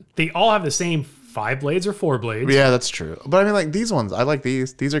they all have the same 5 blades or 4 blades. Yeah, that's true. But like these ones, I like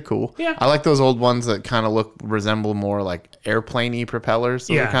these. These are cool. Yeah. I like those old ones that kind of resemble more like airplane-y propellers.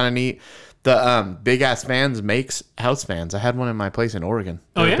 Those are kind of neat. The big ass fans makes house fans. I had one in my place in Oregon.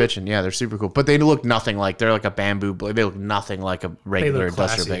 They're bitching. Yeah, they're super cool. But they look nothing like, they're like a bamboo blade. They look nothing like a regular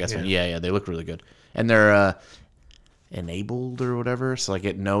industrial big ass fan. Yeah, they look really good. And they're enabled or whatever, so like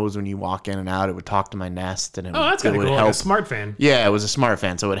it knows when you walk in and out. It would talk to my Nest, and that's kind of cool. Help. Like a smart fan. Yeah, it was a smart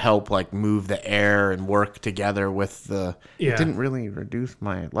fan, so it would help like move the air and work together with the. It didn't really reduce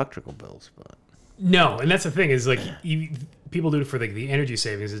my electrical bills, but no, and that's the thing is like people do it for the energy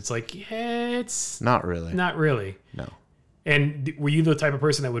savings. It's like it's not really. Not really. No. And were you the type of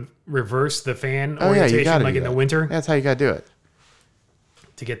person that would reverse the fan you orientation gotta like do in the that. winter That's how you got to do it.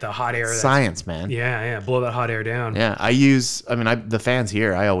 to get the hot air? Science, man. Yeah, blow that hot air down. Yeah, the fans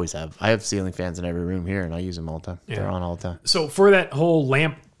here, I have ceiling fans in every room here, and I use them all the time. Yeah. They're on all the time. So for that whole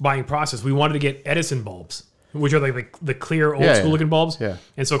lamp buying process, we wanted to get Edison bulbs, which are like the clear old school looking bulbs. Yeah.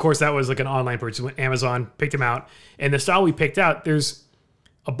 And so of course that was like an online purchase. We went Amazon, picked them out, and the style we picked out, there's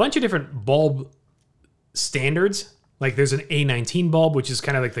a bunch of different bulb standards. Like there's an A19 bulb, which is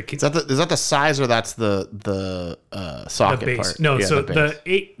kind of like is that the size, or that's the socket the base part? No, yeah,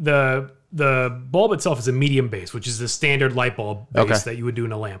 so the bulb itself is a medium base, which is the standard light bulb base that you would do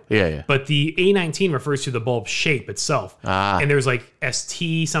in a lamp. Yeah. But the A19 refers to the bulb shape itself. And there's like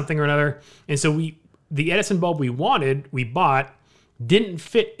ST something or another. And so the Edison bulb we bought didn't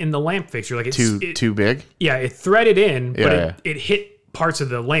fit in the lamp fixture. Like it's too big. Yeah, it threaded in, but it hit parts of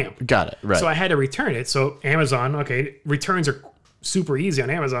the lamp. Got it. Right. So I had to return it. So Amazon, returns are super easy on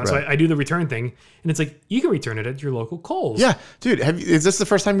Amazon. Right. So I do the return thing, and it's like, you can return it at your local Kohl's. Yeah, dude. Is this the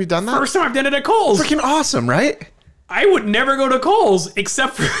first time you've done that? First time I've done it at Kohl's. Freaking awesome, right? I would never go to Kohl's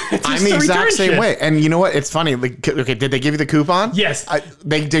except for I'm the exact same way. And you know what? It's funny. Like, okay, did they give you the coupon? Yes.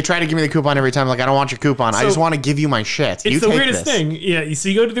 They try to give me the coupon every time. Like, I don't want your coupon. I just want to give you my shit. It's the weirdest thing. Yeah. So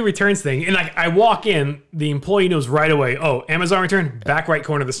you go to the returns thing, and like I walk in, the employee knows right away. Oh, Amazon return, back right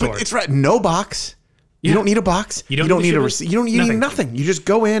corner of the store. It's right. No box. You don't need a box. You don't need a receipt. You need nothing. You just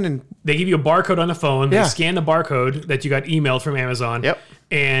go in and they give you a barcode on the phone. They scan the barcode that you got emailed from Amazon. Yep.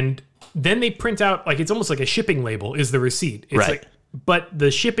 And then they print out, like, it's almost like a shipping label is the receipt. It's right. Like, but the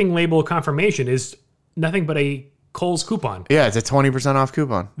shipping label confirmation is nothing but a Kohl's coupon. Yeah, it's a 20% off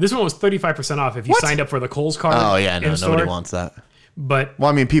coupon. This one was 35% off if you signed up for the Kohl's card. Oh, yeah, no, nobody wants that. But well,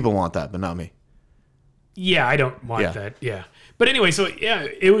 I mean, people want that, but not me. Yeah, I don't want that. Yeah. But anyway, so yeah,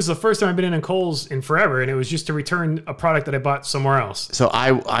 it was the first time I've been in a Kohl's in forever, and it was just to return a product that I bought somewhere else. So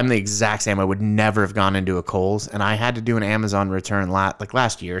I'm the exact same. I would never have gone into a Kohl's, and I had to do an Amazon return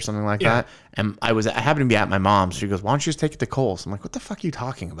last year or something like that. And I happened to be at my mom's. She goes, "Why don't you just take it to Kohl's?" I'm like, "What the fuck are you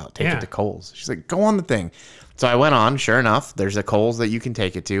talking about? Take it to Kohl's?" She's like, "Go on the thing." So I went on. Sure enough, there's a Kohl's that you can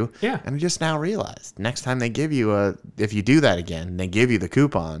take it to. Yeah. And I just now realized next time they give you if you do that again, they give you the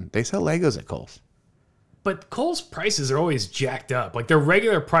coupon. They sell Legos at Kohl's. But Kohl's prices are always jacked up. Like their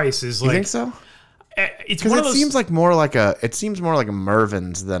regular price is like. You think so? It's because it seems more like a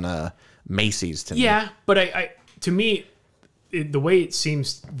Mervyn's than a Macy's to me. Yeah, but to me, the way it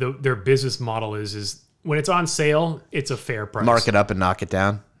seems their business model is when it's on sale, it's a fair price. Mark it up and knock it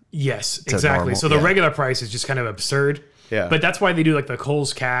down. Yes, exactly. So the regular price is just kind of absurd. Yeah. But that's why they do like the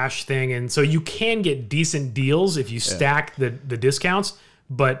Kohl's Cash thing, and so you can get decent deals if you stack the discounts.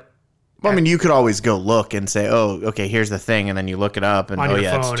 But well, I mean, you could always go look and say, "Oh, okay, here's the thing," and then you look it up, and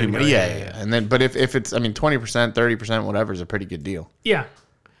it's too much. Yeah. And then, but if it's, 20%, 30%, whatever, is a pretty good deal. Yeah.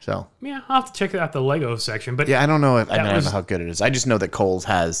 So. Yeah, I'll have to check out the Lego section, but yeah, I don't know I don't know how good it is. I just know that Kohl's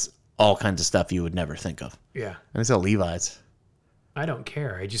has all kinds of stuff you would never think of. Yeah. And it's all Levi's. I don't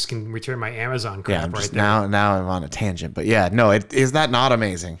care. I just can return my Amazon crap I'm just, right there. Now I'm on a tangent, but yeah, no, is that not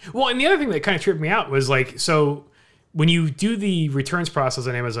amazing? Well, and the other thing that kind of tripped me out was like, so when you do the returns process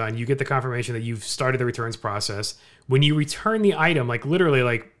on Amazon, you get the confirmation that you've started the returns process. When you return the item, like literally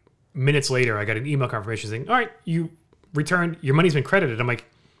like minutes later, I got an email confirmation saying, "All right, you returned, your money's been credited." I'm like,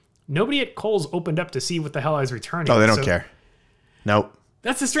 nobody at Kohl's opened up to see what the hell I was returning. Oh, they don't care. Nope.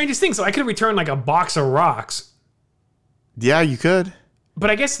 That's the strangest thing. So I could have returned like a box of rocks. Yeah, you could. But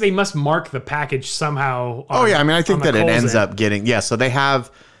I guess they must mark the package somehow. I think that it ends up getting, so they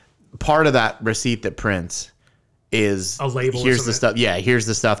have part of that receipt that prints is a label. Here's the stuff. Yeah, here's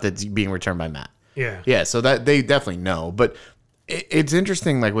the stuff that's being returned by Matt. Yeah. Yeah, so that they definitely know. But it's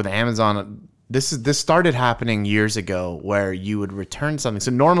interesting, like with Amazon, this started happening years ago where you would return something.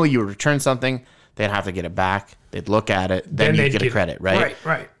 So normally you would return something, they'd have to get it back, they'd look at it, then you'd get a credit, right?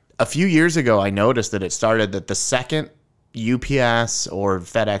 Right. A few years ago, I noticed that it started that the second UPS or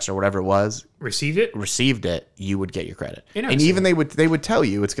FedEx or whatever it was received it, you would get your credit. And even they would tell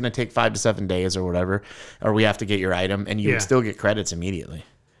you it's going to take 5 to 7 days or whatever, or we have to get your item, and you would still get credits immediately.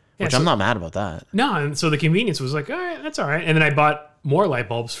 Which I'm not mad about that. No, and so the convenience was like, all right, that's all right. And then I bought more light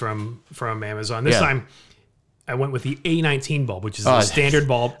bulbs from Amazon. This time I went with the A19 bulb, which is the standard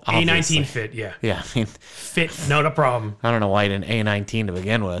bulb. Obviously. A19 fit, yeah. Yeah, I mean, fit, not a problem. I don't know why you didn't A19 to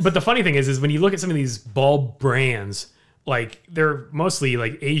begin with. But the funny thing is when you look at some of these bulb brands, like they're mostly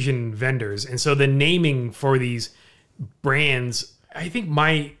like Asian vendors, and so the naming for these brands, I think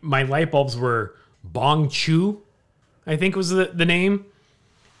my light bulbs were Bong Chu, I think was the name.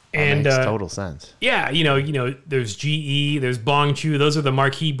 And makes total sense. Yeah, you know, there's GE, there's Bong Chu. Those are the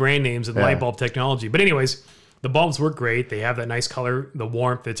marquee brand names of light bulb technology. But anyways, The bulbs work great. They have that nice color, the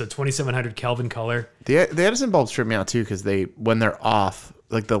warmth. It's a 2700 Kelvin color. The Edison bulbs trip me out too because when they're off,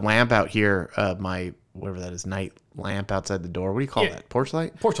 like the lamp out here, my whatever that is, night lamp outside the door. What do you call that? Porch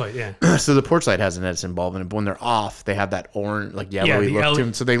light? Porch light, yeah. So the porch light has an Edison bulb, and when they're off, they have that orange, like yellowy look to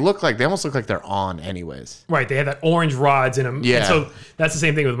them. So they almost look like they're on anyways. Right. They have that orange rods in them. Yeah. And so that's the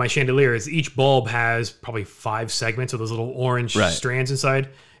same thing with my chandelier. Is each bulb has probably 5 segments of those little orange strands inside,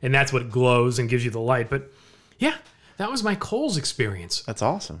 and that's what glows and gives you the light. But yeah, that was my Kohl's experience. That's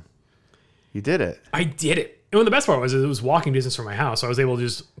awesome. You did it. I did it. And the best part was it was walking distance from my house. So I was able to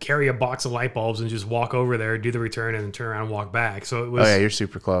just carry a box of light bulbs and just walk over there, do the return, and then turn around and walk back. So it was. Oh yeah, you're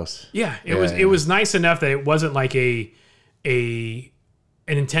super close. Yeah, it was nice enough that it wasn't like an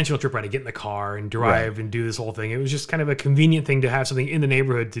intentional trip where I had to get in the car and drive and do this whole thing. It was just kind of a convenient thing to have something in the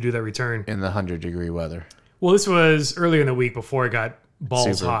neighborhood to do that return. In the 100-degree weather. Well, this was earlier in the week before it got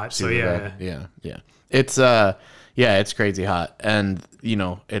balls hot. So yeah. Bad. Yeah. It's it's crazy hot. And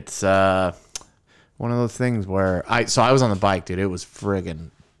it's one of those things where I was on the bike, dude. It was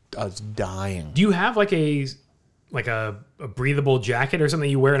I was dying. Do you have like a breathable jacket or something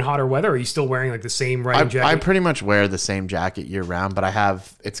you wear in hotter weather, or are you still wearing like the same riding jacket? I pretty much wear the same jacket year round, but I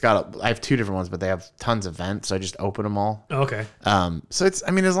have 2 different ones, but they have tons of vents, so I just open them all. Oh, okay. So it's,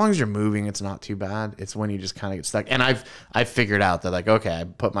 as long as you're moving, it's not too bad. It's when you just kind of get stuck. And I've figured out that like, okay, I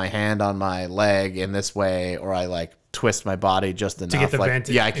put my hand on my leg in this way, or I like twist my body just enough. To get the vent.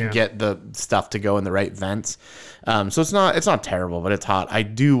 Yeah, I can get the stuff to go in the right vents. So it's not terrible, but it's hot. I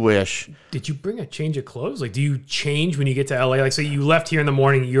do wish. Did you bring a change of clothes? Like, do you change when you get to LA? Like, so you left here in the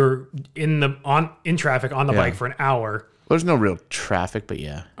morning, you're in traffic on the bike for an hour. There's no real traffic, but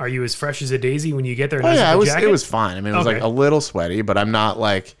yeah. Are you as fresh as a daisy when you get there? Oh yeah, it was fine. It was like a little sweaty, but I'm not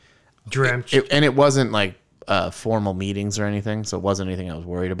like drenched. And it wasn't like formal meetings or anything, so it wasn't anything I was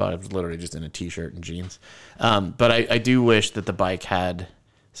worried about. It was literally just in a t-shirt and jeans. But I do wish that the bike had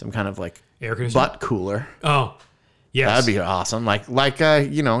some kind of like air conditioning butt cooler. Oh, yes, that'd be awesome. Like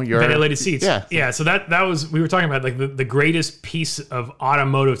your ventilated seats. Yeah. So that was, we were talking about like the greatest piece of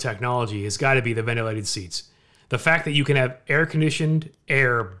automotive technology has got to be the ventilated seats. The fact that you can have air conditioned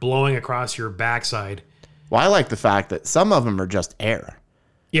air blowing across your backside. Well, I like the fact that some of them are just air.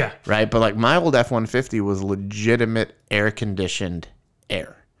 Yeah. Right. But like my old F-150 was legitimate air conditioned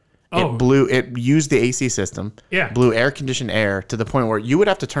air. Oh. It used the AC system. Yeah. Blew air conditioned air to the point where you would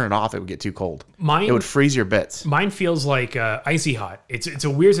have to turn it off. It would get too cold. It would freeze your bits. Mine feels like icy hot. It's a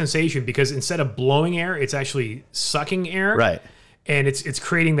weird sensation because instead of blowing air, it's actually sucking air. Right. And it's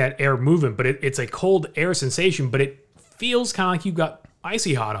creating that air movement, but it's a cold air sensation, but it feels kind of like you've got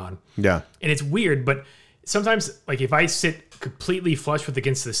icy hot on. Yeah. And it's weird, but sometimes like if I sit completely flush with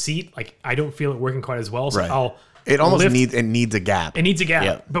against the seat, like I don't feel it working quite as well. So it almost needs a gap. It needs a gap.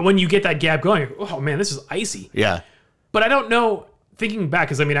 Yeah. But when you get that gap going, oh man, this is icy. Yeah. But I don't know, thinking back,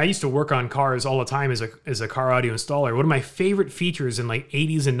 because I used to work on cars all the time as a car audio installer. One of my favorite features in like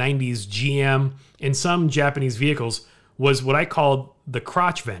 80s and 90s GM and some Japanese vehicles was what I called the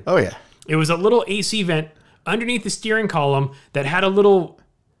crotch vent. Oh yeah. It was a little AC vent underneath the steering column that had a little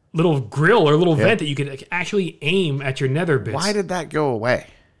grill or little vent that you could actually aim at your nether bits. Why did that go away?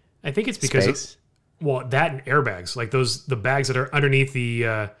 I think it's because that and airbags, like the bags that are underneath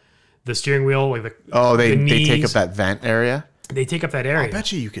the steering wheel, like they take up that vent area. They take up that area. I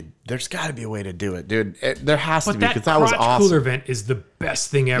bet you could. There's got to be a way to do it, dude. There has to be, because that was crotch awesome. Cooler vent is the best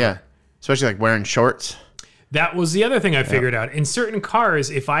thing ever. Yeah, especially like wearing shorts. That was the other thing I figured out. In certain cars,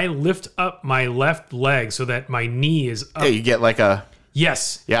 if I lift up my left leg so that my knee is up. Yeah, you get like a...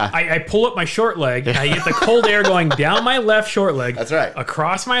 Yes. Yeah. I pull up my short leg. I get the cold air going down my left short leg. That's right.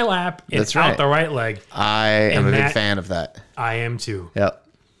 Across my lap and out the right leg. I am a big fan of that. I am too. Yep.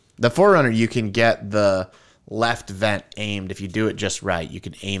 The 4Runner, you can get the left vent aimed. If you do it just right, you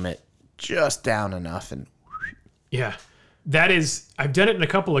can aim it just down enough. And yeah. That is, I've done it in a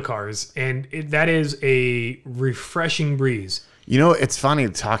couple of cars, and that is a refreshing breeze. You know, it's funny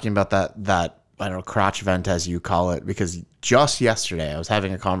talking about that I don't know, crotch vent as you call it, because just yesterday I was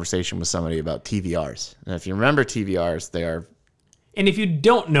having a conversation with somebody about TVRs. And if you remember TVRs, they are... And if you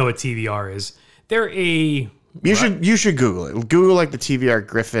don't know what TVR is, they're a... You should Google it. Google like the TVR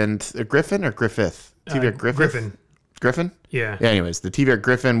Griffin or Griffith? TVR Griffith? Griffin? Yeah. Anyways, the TVR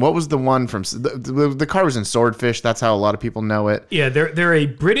Griffin. What was the one from... The car was in Swordfish. That's how a lot of people know it. Yeah, they're a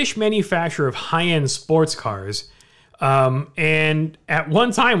British manufacturer of high-end sports cars. And at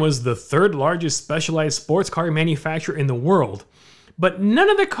one time was the third largest specialized sports car manufacturer in the world. But none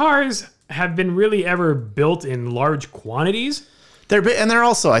of the cars have been really ever built in large quantities. They're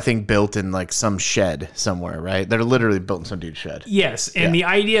also, I think, built in like some shed somewhere, right? They're literally built in some dude's shed. Yes, and the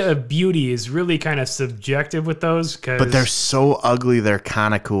idea of beauty is really kind of subjective with those. But they're so ugly, they're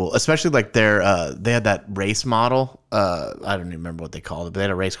kind of cool. Especially like they had that race model. I don't even remember what they called it, but they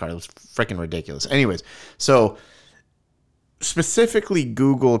had a race car. It was freaking ridiculous. Anyways, so specifically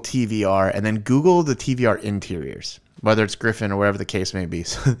Google TVR and then Google the TVR interiors, whether it's Griffin or whatever the case may be.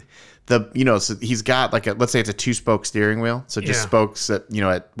 So so he's got like let's say it's a 2-spoke steering wheel. So just spokes at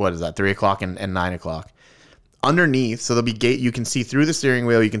what is that, 3 o'clock and 9 o'clock. Underneath, so there'll be gate. You can see through the steering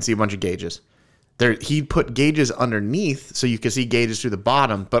wheel. You can see a bunch of gauges. He put gauges underneath, so you can see gauges through the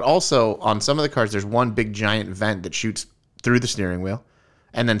bottom. But also on some of the cars, there's one big giant vent that shoots through the steering wheel,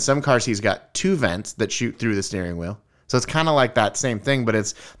 and then some cars he's got 2 vents that shoot through the steering wheel. So it's kind of like that same thing, but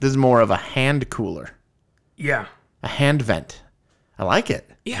this is more of a hand cooler. Yeah, a hand vent. I like it.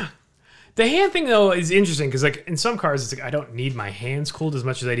 Yeah. The hand thing, though, is interesting because, like, in some cars, it's like I don't need my hands cooled as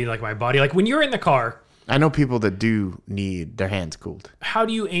much as I need, like, my body. Like, when you're in the car... I know people that do need their hands cooled. How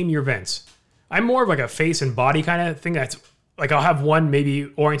do you aim your vents? I'm more of, like, a face and body kind of thing. That's, like, I'll have one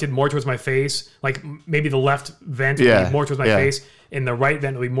maybe oriented more towards my face. Like, maybe the left vent will be more towards my face, and the right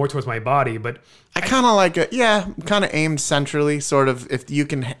vent will be more towards my body. But I kind of like it. Yeah, kind of aimed centrally, sort of. If you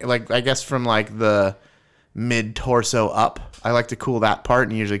can, like, I guess from, like, the... mid-torso up. I like to cool that part,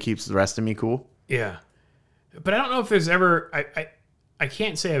 and usually keeps the rest of me cool. Yeah. But I don't know if there's ever... I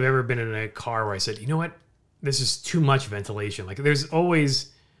can't say I've ever been in a car where I said, you know what? This is too much ventilation. Like, there's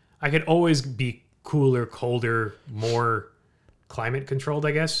always... I could always be cooler, colder, more climate-controlled,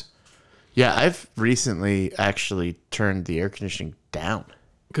 I guess. Yeah, I've recently actually turned the air conditioning down.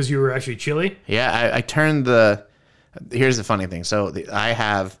 Because you were actually chilly? Yeah, I turned the... Here's the funny thing. So I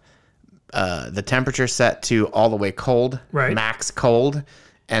have... the temperature set to all the way cold, right. Max cold,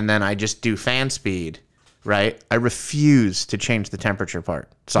 and then I just do fan speed, right? I refuse to change the temperature part.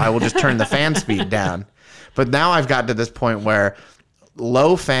 So I will just turn the fan speed down. But now I've got to this point where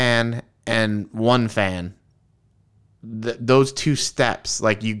low fan and one fan, those 2 steps,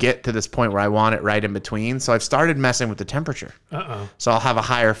 like you get to this point where I want it right in between. So I've started messing with the temperature. Uh-oh. So I'll have a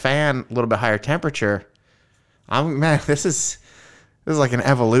higher fan, a little bit higher temperature. This is like an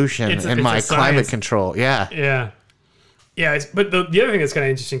evolution in my climate control. Yeah. Yeah. Yeah. But the other thing that's kind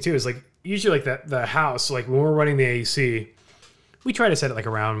of interesting too is like usually like the house, like when we're running the AC, we try to set it like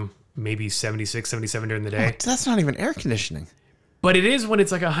around maybe 76, 77 during the day. Oh, that's not even air conditioning. But it is when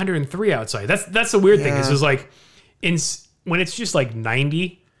it's like 103 outside. That's the weird thing. Is just like when it's just like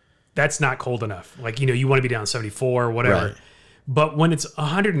 90, that's not cold enough. Like, you want to be down 74 or whatever. Right. But when it's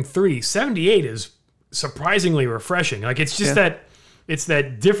 103, 78 is surprisingly refreshing. Like it's just that... It's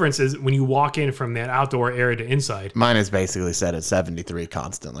that difference is when you walk in from that outdoor area to inside. Mine is basically set at 73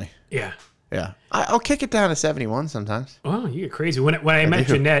 constantly. Yeah. Yeah. I'll kick it down to 71 sometimes. Oh, you get crazy. When I met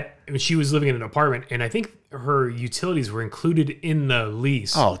Jeanette, she was living in an apartment, and I think her utilities were included in the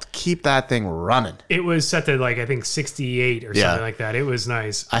lease. Oh, keep that thing running. It was set to like, I think 68 or something like that. It was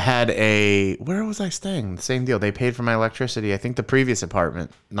nice. I had where was I staying? The same deal. They paid for my electricity. I think the previous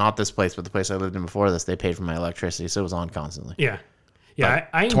apartment, not this place, but the place I lived in before this, they paid for my electricity, so it was on constantly. Yeah. Yeah,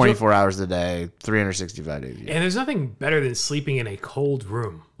 I 24 hours a day, 365 days a year. And there's nothing better than sleeping in a cold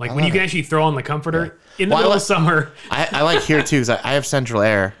room. Like when you can actually throw on the comforter in the middle of summer. I like here too because I have central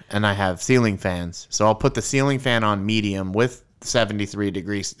air and I have ceiling fans. So I'll put the ceiling fan on medium with 73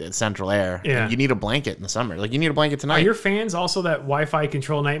 degrees central air. Yeah. And you need a blanket in the summer. Like you need a blanket tonight. Are your fans also that Wi-Fi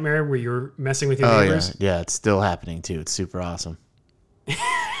control nightmare where you're messing with your neighbors? Yeah, it's still happening too. It's super awesome.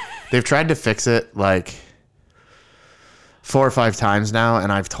 They've tried to fix it like 4 or 5 times now,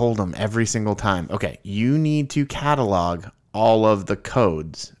 and I've told them every single time, okay, you need to catalog all of the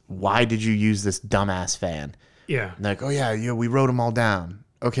codes. Why did you use this dumbass fan? Yeah. And they're like, oh yeah, we wrote them all down.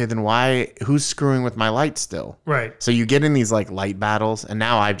 Okay, then who's screwing with my light still? Right. So you get in these like light battles, and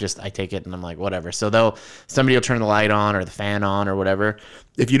now I take it and I'm like, whatever. So somebody will turn the light on or the fan on or whatever.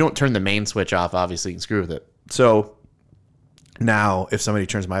 If you don't turn the main switch off, obviously you can screw with it. So now if somebody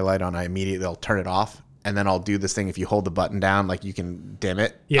turns my light on, I'll turn it off. And then I'll do this thing. If you hold the button down, like you can dim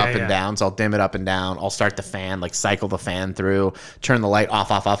it up and down. So I'll dim it up and down. I'll start the fan, like cycle the fan through, turn the light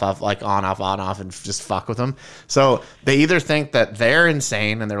off, like on, off, and just fuck with them. So they either think that they're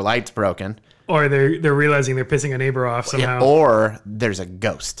insane and their light's broken, or they're realizing they're pissing a neighbor off somehow, or there's a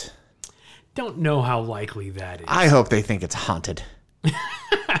ghost. Don't know how likely that is. I hope they think it's haunted.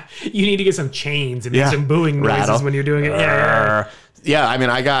 You need to get some chains and make some booing noises when you're doing it. Yeah, I mean,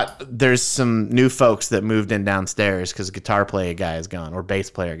 there's some new folks that moved in downstairs because guitar player guy is gone, or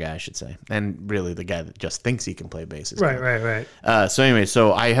bass player guy, I should say. And really the guy that just thinks he can play bass is gone. Right. So anyway,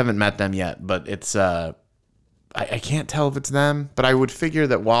 I haven't met them yet, but it's I can't tell if it's them, but I would figure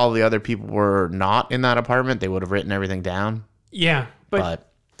that while the other people were not in that apartment, they would have written everything down. Yeah,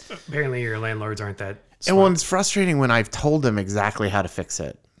 but apparently your landlords aren't that smart. And well, it's frustrating when I've told them exactly how to fix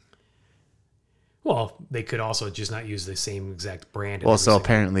it. Well, they could also just not use the same exact brand. Well, so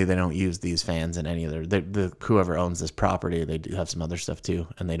apparently they don't use these fans in any other. Whoever owns this property, they do have some other stuff too,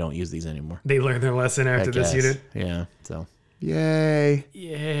 and they don't use these anymore. They learned their lesson after this unit. Yeah. So yay.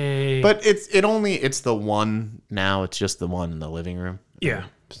 But it's the one now. It's just the one in the living room. Yeah.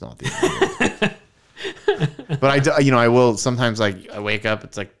 It's not the other. But I will sometimes, like, I wake up,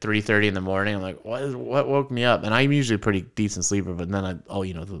 it's like 3:30 in the morning. I'm like, what woke me up? And I'm usually a pretty decent sleeper, but then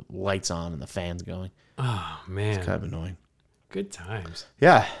the lights on and the fans going. Oh man, it's kind of annoying. Good times.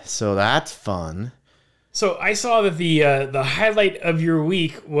 Yeah, so that's fun. So I saw that the highlight of your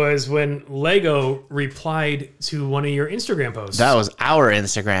week was when Lego replied to one of your Instagram posts. That was our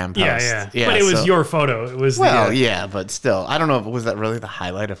Instagram post. Yeah. But it was your photo. It was but still, I don't know if was that really the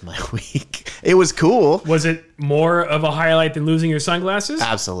highlight of my week. It was cool. Was it more of a highlight than losing your sunglasses?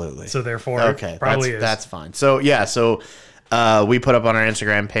 Absolutely. So therefore, that's fine. So we put up on our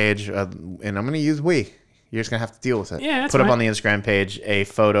Instagram page, and I'm going to use we. You're just going to have to deal with it. Yeah, that's Put up fine. on the Instagram page a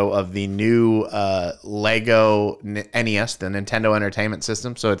photo of the new Lego NES, the Nintendo Entertainment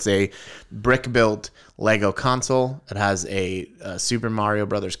System. So it's a brick-built Lego console. It has a Super Mario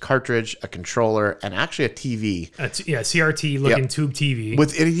Brothers cartridge, a controller, and actually a TV. CRT-looking tube TV.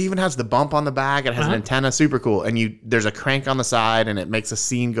 It even has the bump on the back. It has an antenna. Super cool. And there's a crank on the side, and it makes a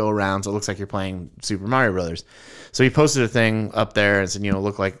scene go around, so it looks like you're playing Super Mario Brothers. So he posted a thing up there and said,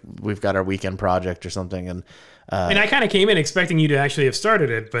 look like we've got our weekend project or something. And I kind of came in expecting you to actually have started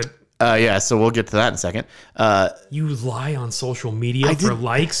it, but... so we'll get to that in a second. You lie on social media for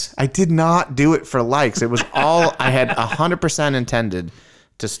likes? I did not do it for likes. It was all... I had 100% intended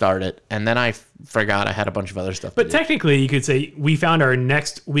to start it, and then I forgot I had a bunch of other stuff to do. Technically, you could say we found our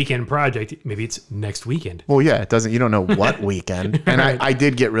next weekend project. Maybe it's next weekend. Well, yeah, it doesn't... You don't know what weekend. And right. I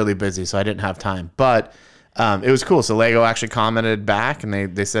did get really busy, so I didn't have time. But... it was cool. So Lego actually commented back, and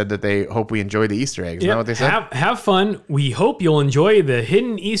they said that they hope we enjoy the Easter egg. Is that what they said? Have fun. We hope you'll enjoy the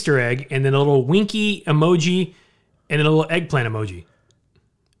hidden Easter egg, and then a little winky emoji, and a little eggplant emoji.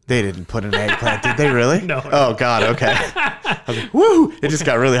 They didn't put an eggplant, did they really? No. Oh, God, okay. I was like, woo! It just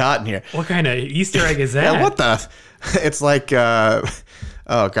got really hot in here. What kind of Easter egg is that? Yeah, what the? It's like, oh,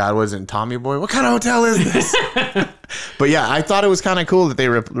 God, what is it, Tommy Boy? What kind of hotel is this? But yeah, I thought it was kind of cool that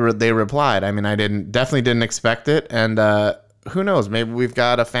they replied. I mean, I definitely didn't expect it, and who knows? Maybe we've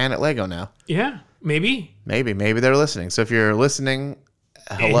got a fan at Lego now. Yeah, maybe. Maybe they're listening. So if you're listening,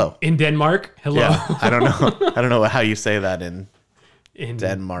 hello. In Denmark, hello. Yeah, I don't know how you say that in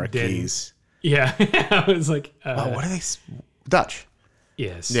Denmarkese. Yeah, I was like, what are they? Dutch.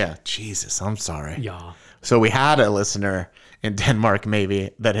 Yes. Yeah. Jesus, I'm sorry. Yeah. So we had a listener in Denmark,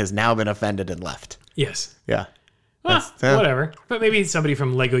 maybe, that has now been offended and left. Yes. Yeah. Whatever. But maybe somebody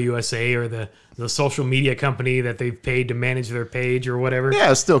from Lego USA or the social media company that they've paid to manage their page or whatever.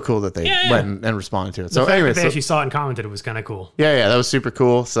 Yeah, it's still cool that they went and responded to it. So anyways, they actually saw it and commented. It was kind of cool. Yeah, that was super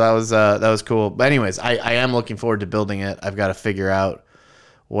cool. So that was cool. But anyways, I am looking forward to building it. I've got to figure out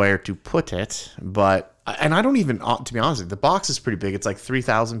where to put it. And I don't even, to be honest with you, the box is pretty big. It's like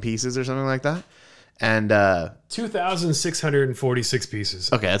 3,000 pieces or something like that. And 2,646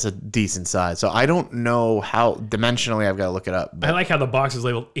 pieces. Okay, that's a decent size. So I don't know how dimensionally. I've got to look it up. I like how the box is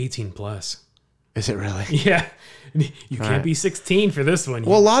labeled 18 plus. Is it really? Yeah. You can't be 16 for this one.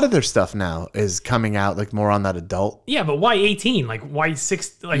 Well, a lot of their stuff now is coming out like more on that adult. Yeah, but why 18? Like why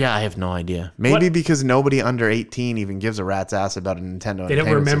 6? Like, yeah, I have no idea. Maybe because nobody under 18 even gives a rat's ass about a Nintendo. They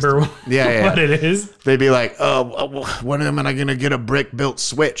don't remember what it is. They'd be like, oh, when am I going to get a brick-built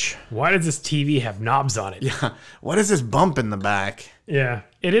Switch? Why does this TV have knobs on it? Yeah. What is this bump in the back? Yeah,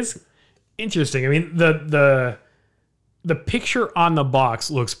 it is interesting. I mean, the picture on the box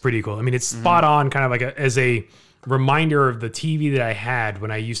looks pretty cool. I mean, it's spot on, kind of like as a reminder of the TV that I had when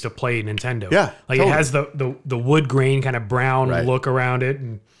I used to play Nintendo. Yeah, like totally. It has the wood grain kind of brown look around it,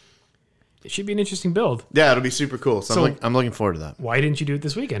 and it should be an interesting build. Yeah, it'll be super cool. So I'm looking forward to that. Why didn't you do it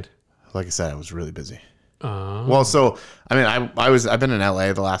this weekend? Like I said, I was really busy. Well, so I mean, I've been in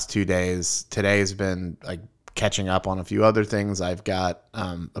LA the last 2 days. Today's been like catching up on a few other things. I've got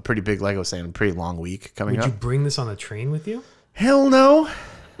a pretty big Lego saying a pretty long week coming up. Would you bring this on the train with you? Hell no.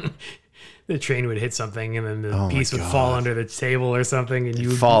 The train would hit something, and then the piece would fall under the table or something, and you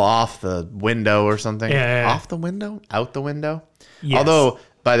would fall off the window or something. Yeah. Off the window? Out the window? Yes. Although,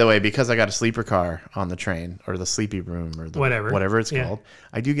 by the way, because I got a sleeper car on the train, or the sleepy room, or whatever it's called,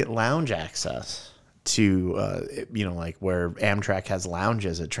 I do get lounge access to, like where Amtrak has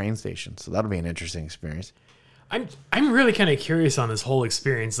lounges at train stations. So that'll be an interesting experience. I'm really kind of curious on this whole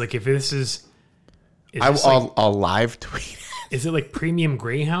experience. Like, if this is I'll live tweet. Is it like premium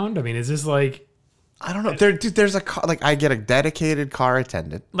Greyhound? I mean, is this like? I don't know. There's a car, like I get a dedicated car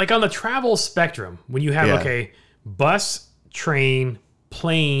attendant. Like on the travel spectrum, when you have bus, train,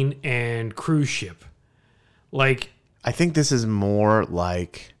 plane, and cruise ship. Like, I think this is more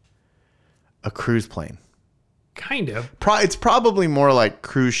like a cruise plane. Kind of. It's probably more like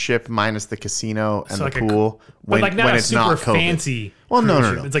cruise ship minus the casino and the pool. But like not a super fancy. Well,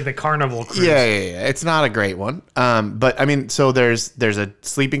 no. It's like the Carnival cruise. Yeah. It's not a great one. But I mean, so there's a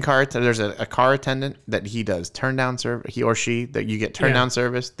sleeping car. There's a car attendant that he does turn down service. He or she that you get turn down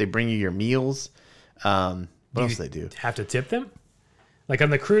service. They bring you your meals. What else do they do? Have to tip them? Like on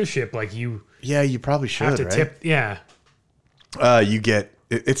the cruise ship, like you. Yeah, you probably should. Have to tip. Yeah. You get.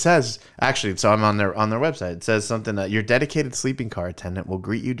 It says actually, so I'm on their website. It says something that your dedicated sleeping car attendant will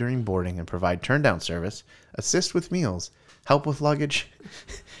greet you during boarding and provide turn down service, assist with meals, help with luggage,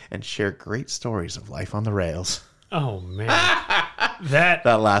 and share great stories of life on the rails. Oh man, that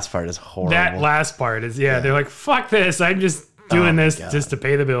last part is horrible. That last part is they're like, fuck this. I'm just doing this just to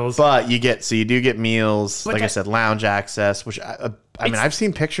pay the bills. But you do get meals, like I said, lounge access. Which I mean, I've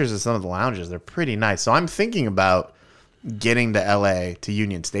seen pictures of some of the lounges. They're pretty nice. So I'm thinking about getting to LA to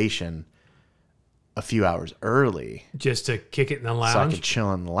Union Station a few hours early just to kick it in the lounge. So I could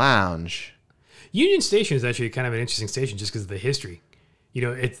chill in the lounge. Union Station is actually kind of an interesting station just because of the history. You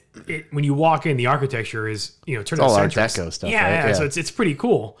know, it when you walk in, the architecture is turns out Art Deco stuff. Yeah, right? so it's pretty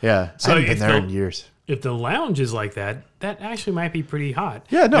cool. Yeah, so I haven't been there in years. If the lounge is like that actually might be pretty hot.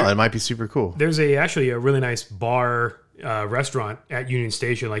 Yeah, no, it might be super cool. There's actually a really nice bar restaurant at Union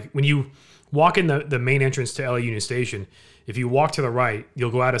Station. Like when you walk in the main entrance to LA Union Station, if you walk to the right,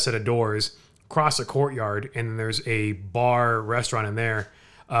 you'll go out a set of doors, cross a courtyard, and then there's a bar restaurant in there.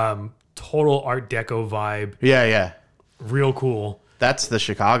 Total Art Deco vibe. Yeah. Real cool. That's the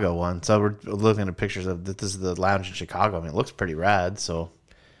Chicago one. So we're looking at pictures of this is the lounge in Chicago. I mean, it looks pretty rad. So,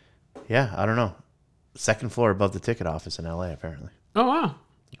 yeah, I don't know. Second floor above the ticket office in LA, apparently. Oh, wow.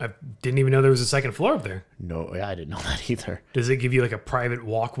 I didn't even know there was a second floor up there. No, I didn't know that either. Does it give you like a private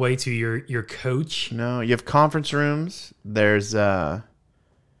walkway to your coach? No, you have conference rooms. There's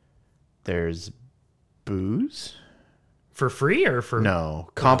booze. For free or for... No,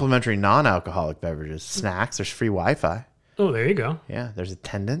 complimentary non-alcoholic beverages. Snacks. There's free Wi-Fi. Oh, there you go. Yeah, there's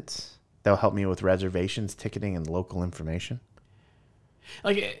attendants. They'll help me with reservations, ticketing, and local information.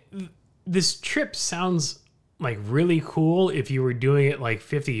 Like, this trip sounds like really cool if you were doing it like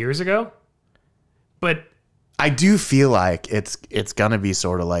 50 years ago. But I do feel like it's gonna be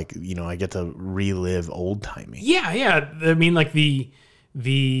sort of like, I get to relive old timey. Yeah. I mean, like the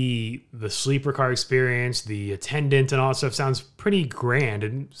sleeper car experience, the attendant and all that stuff sounds pretty grand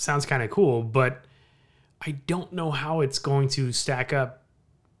and sounds kind of cool, but I don't know how it's going to stack up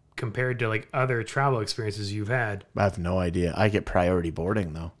compared to like other travel experiences you've had. I have no idea. I get priority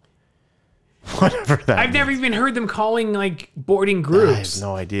boarding though. Whatever that I've never even heard them calling like boarding groups. I have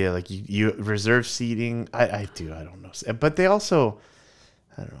no idea. Like you reserve seating. I don't know. But they also,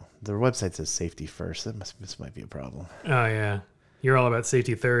 I don't know. Their website says safety first. This might be a problem. Oh yeah. You're all about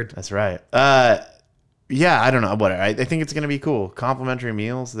safety third. That's right. Yeah, I don't know. Whatever. I think it's going to be cool. Complimentary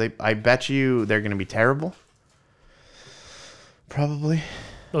meals. I bet you they're going to be terrible. Probably.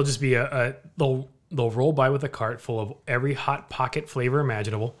 They'll just be they'll roll by with a cart full of every Hot Pocket flavor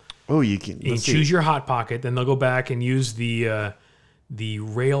imaginable. Oh, you can choose your Hot Pocket. Then they'll go back and use the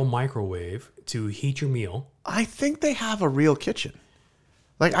rail microwave to heat your meal. I think they have a real kitchen.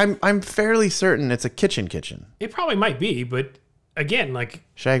 Like I'm fairly certain it's a kitchen. It probably might be, but again, like,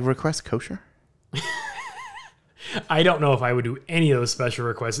 should I request kosher? I don't know if I would do any of those special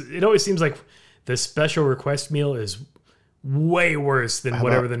requests. It always seems like the special request meal is way worse than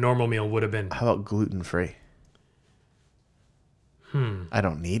whatever the normal meal would have been. How about gluten-free? I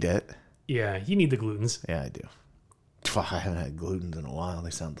don't need it. Yeah, you need the glutens. Yeah, I do. I haven't had glutens in a while. They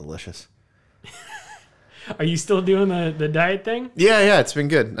sound delicious. Are you still doing the diet thing? Yeah, it's been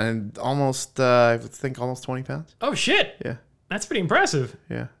good. And almost, I think almost 20 pounds. Oh, shit. Yeah. That's pretty impressive.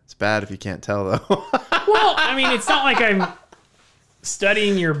 Yeah. It's bad if you can't tell, though. Well, I mean, it's not like I'm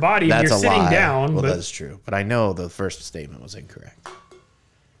studying your body. That's you're sitting lie. down. Well, that's true. But I know the first statement was incorrect.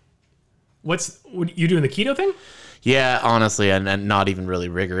 You doing the keto thing? Yeah, honestly, and not even really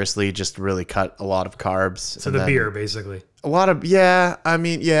rigorously, just really cut a lot of carbs. So the beer, basically. A lot of,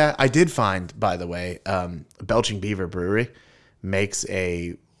 I did find, by the way, Belching Beaver Brewery makes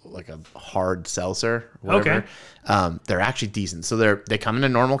a hard seltzer, whatever. Okay. They're actually decent. So they come in a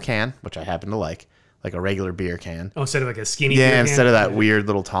normal can, which I happen to like. like a regular beer can. Oh, instead of like a skinny beer Yeah, can? instead of that weird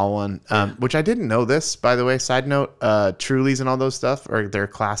little tall one. Which I didn't know this, by the way. Side note, Trulies and all those stuff, they're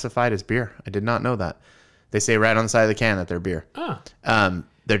classified as beer. I did not know that. They say right on the side of the can that they're beer. Oh.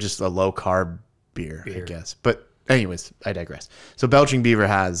 They're just a low carb beer, I guess. But anyways, I digress. So Belching Beaver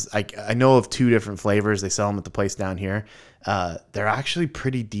has, I know of 2 different flavors. They sell them at the place down here. They're actually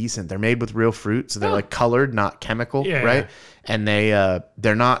pretty decent. They're made with real fruit, so they're like colored, not chemical, right? And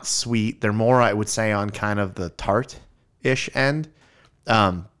they're not sweet. They're more, I would say, on kind of the tart-ish end.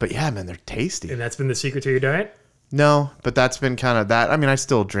 But yeah, man, they're tasty. And that's been the secret to your diet? No, but that's been kind of that. I mean, I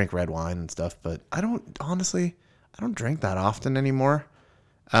still drink red wine and stuff, but I don't drink that often anymore.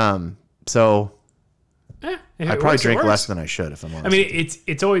 So I probably drink less than I should, if I'm honest. I mean,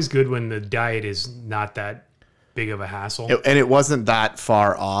 it's always good when the diet is not that big of a hassle. And it wasn't that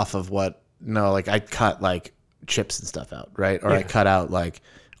far off of like I cut like chips and stuff out, right? Or I cut out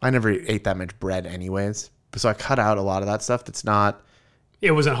I never ate that much bread anyways. So I cut out a lot of that stuff that's not.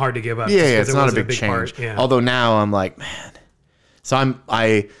 It wasn't hard to give up. Yeah, it's not a big change. Yeah. Although now I'm like, man. So I'm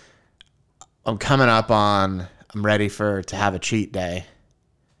coming up on, I'm ready to have a cheat day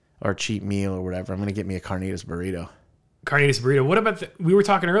or a cheat meal or whatever. I'm going to get me a carnitas burrito. Carnitas burrito. What about we were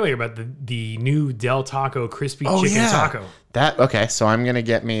talking earlier about the new Del Taco crispy chicken taco. Okay, so I'm going to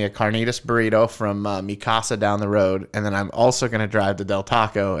get me a carnitas burrito from Mikasa down the road, and then I'm also going to drive to Del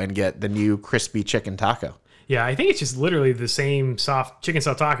Taco and get the new crispy chicken taco. Yeah, I think it's just literally the same chicken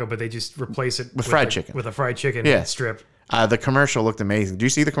soft taco, but they just replace it with fried chicken. With a fried chicken strip. The commercial looked amazing. Do you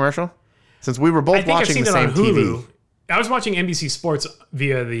see the commercial? Since we were both watching the same TV. I was watching NBC Sports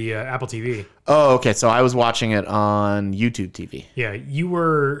via the Apple TV. Oh, okay. So I was watching it on YouTube TV. Yeah, you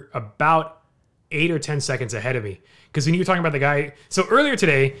were about 8 or 10 seconds ahead of me. Because when you were talking about the guy... So earlier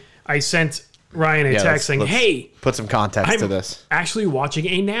today, I sent Ryan a text saying, hey... Put some context to this. I'm actually watching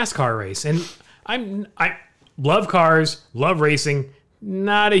a NASCAR race. And I love cars, love racing,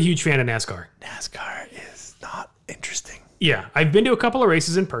 not a huge fan of NASCAR. NASCAR is not interesting. Yeah, I've been to a couple of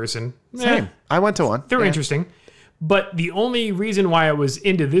races in person. Same. I went to one. They're interesting. But the only reason why I was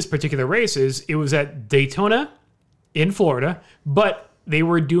into this particular race is it was at Daytona in Florida, but they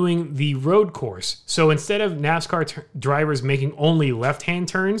were doing the road course. So instead of NASCAR drivers making only left-hand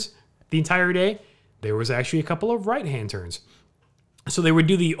turns the entire day, there was actually a couple of right-hand turns. So they would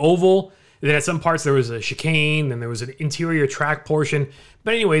do the oval. Then at some parts there was a chicane. Then there was an interior track portion.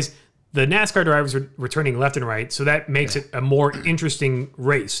 But anyways, the NASCAR drivers were turning left and right, so that makes it a more interesting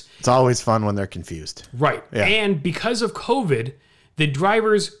race. It's always fun when they're confused. Right. Yeah. And because of COVID, the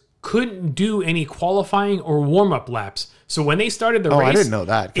drivers couldn't do any qualifying or warm-up laps. So when they started the race... Oh, I didn't know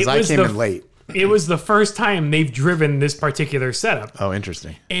that, because I came in late. It was the first time they've driven this particular setup. Oh,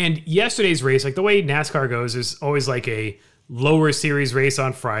 interesting. And yesterday's race, like the way NASCAR goes, is always like a lower series race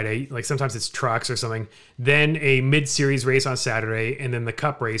on Friday, like sometimes it's trucks or something, then a mid-series race on Saturday, and then the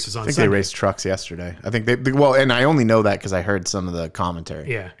cup race is on Sunday. I think they raced trucks yesterday. I think and I only know that because I heard some of the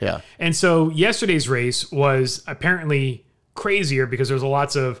commentary. Yeah. And so yesterday's race was apparently crazier because there was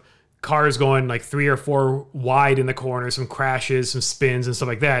lots of cars going like 3 or 4 wide in the corner, some crashes, some spins and stuff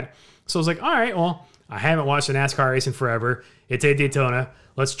like that. So I was like, all right, well, I haven't watched a NASCAR race in forever. It's at Daytona.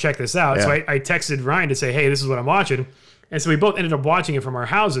 Let's check this out. Yeah. So I texted Ryan to say, hey, this is what I'm watching. And so we both ended up watching it from our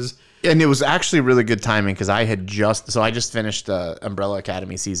houses. And it was actually really good timing because I just finished Umbrella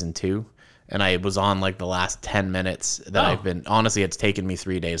Academy season 2, and I was on like the last 10 minutes that I've been. Honestly, it's taken me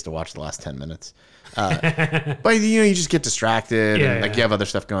 3 days to watch the last 10 minutes. But you just get distracted and like you have other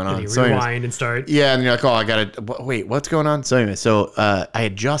stuff going on. And you rewind and start. Yeah, and you're like, oh, I gotta wait. What's going on? So anyway, I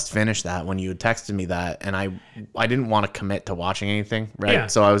had just finished that when you had texted me that, and I didn't want to commit to watching anything, right? Yeah.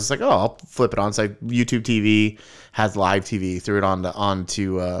 So I was like, oh, I'll flip it on. It's like YouTube TV has live TV. Threw it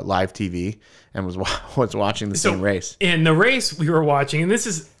onto live TV and was watching the same race. In the race we were watching, and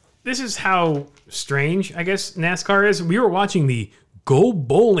this is how strange I guess NASCAR is. We were watching the Go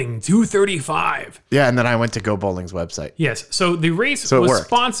Bowling 235. Yeah, and then I went to Go Bowling's website. Yes, so the race was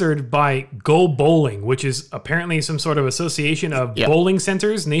sponsored by Go Bowling, which is apparently some sort of association of bowling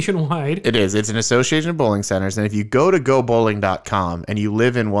centers nationwide. It is. It's an association of bowling centers, and if you go to gobowling.com and you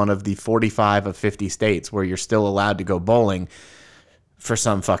live in one of the 45 of 50 states where you're still allowed to go bowling for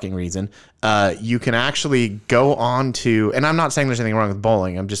some fucking reason, you can actually go on to, and I'm not saying there's anything wrong with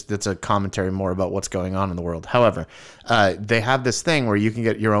bowling, it's a commentary more about what's going on in the world. However, they have this thing where you can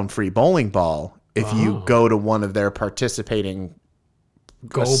get your own free bowling ball if you go to one of their participating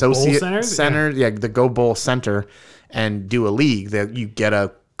Go Bowl centers? The Go Bowl Center, and do a league that you get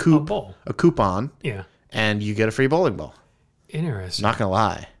a coupon, and you get a free bowling ball. Interesting. Not gonna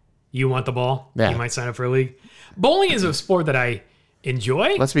lie. You want the ball? Yeah. You might sign up for a league. Bowling is a sport that I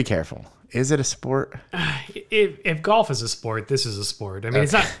Enjoy? Let's be careful. Is it a sport? If golf is a sport, this is a sport. I mean,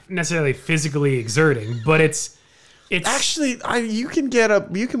 it's not necessarily physically exerting, but it's actually you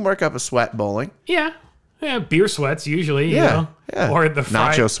can work up a sweat bowling. Yeah, beer sweats usually. Yeah. Or the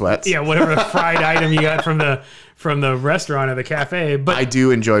nacho sweats. Yeah, whatever the fried item you got from the restaurant or the cafe. But I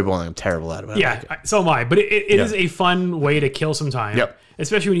do enjoy bowling. I'm terrible at it. Yeah, so am I. But it is a fun way to kill some time. Yep.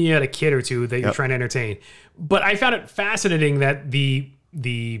 Especially when you had a kid or two that you're trying to entertain. But I found it fascinating that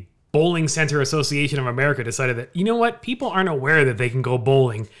the Bowling Center Association of America decided that, you know what, people aren't aware that they can go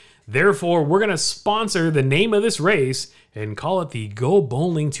bowling. Therefore, we're going to sponsor the name of this race and call it the Go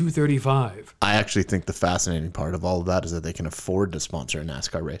Bowling 235. I actually think the fascinating part of all of that is that they can afford to sponsor a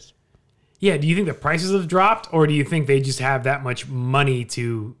NASCAR race. Yeah, do you think the prices have dropped, or do you think they just have that much money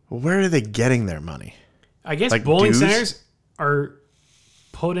to... Well, where are they getting their money? I guess like bowling centers are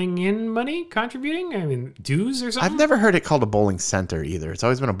putting in money, contributing? I mean, dues or something? I've never heard it called a bowling center either. It's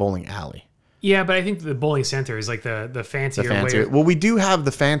always been a bowling alley. Yeah, but I think the bowling center is like the fancier way. Well, we do have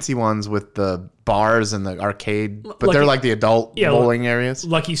the fancy ones with the bars and the arcade, but they're like the adult bowling areas.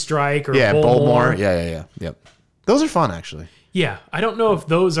 Lucky Strike or Bowlmore. Yeah. Yep. Those are fun, actually. Yeah, I don't know if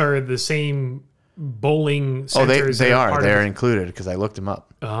those are the same bowling centers. They are. They're included because I looked them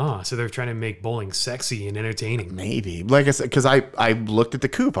up. Ah, so they're trying to make bowling sexy and entertaining. Maybe. Like I said, because I looked at the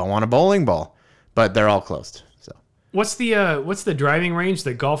coop. I want a bowling ball, but they're all closed. So what's the driving range,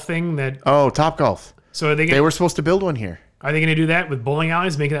 the golf thing that? Oh, Top Golf. So they were supposed to build one here. Are they going to do that with bowling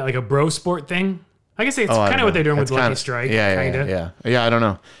alleys, making that like a bro sport thing? I guess it's kind of what they're doing with Lucky Strike. Yeah. I don't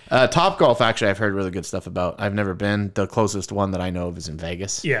know. Top Golf, actually, I've heard really good stuff about. I've never been. The closest one that I know of is in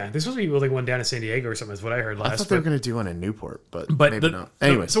Vegas. Yeah, there's supposed to be building one down in San Diego or something. Is what I heard last. I thought they were going to do one in Newport, but maybe not.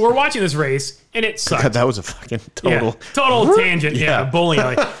 Anyway, so we're watching this race, and it sucks. God, that was a fucking total tangent. Yeah, bowling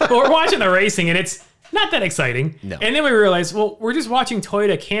alley. But we're watching the racing, and it's not that exciting. No. And then we realized, well, we're just watching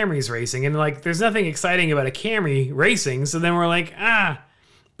Toyota Camrys racing, and like, there's nothing exciting about a Camry racing. So then we're like,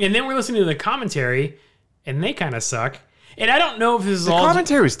 and then we're listening to the commentary. And they kind of suck. And I don't know if this is all... The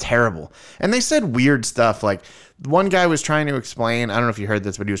commentary was terrible. And they said weird stuff. Like, one guy was trying to explain... I don't know if you heard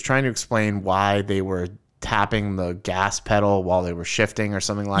this, but he was trying to explain why they were tapping the gas pedal while they were shifting or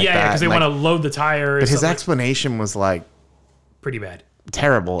something like that. Yeah, because they want to load the tire. But his explanation was, like... pretty bad.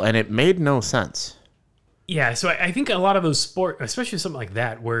 Terrible. And it made no sense. Yeah, so I think a lot of those sports, especially something like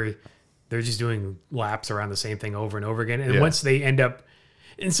that, where they're just doing laps around the same thing over and over again. And once they end up...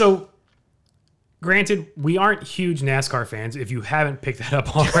 And so... Granted, we aren't huge NASCAR fans if you haven't picked that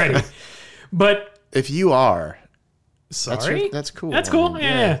up already. But if you are, sorry, that's cool. That's cool.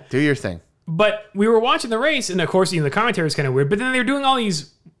 Yeah. Do your thing. But we were watching the race, and of course, the commentary is kind of weird. But then they're doing all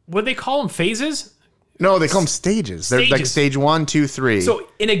these, what do they call them, phases? No, they call them stages. They're like stage 1, 2, 3. So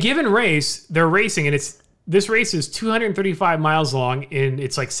in a given race, they're racing, and this race is 235 miles long, and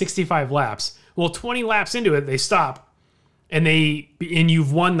it's like 65 laps. Well, 20 laps into it, they stop, and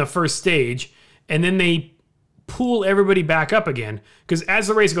you've won the first stage. And then they pull everybody back up again. Because as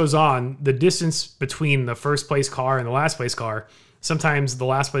the race goes on, the distance between the first place car and the last place car, sometimes the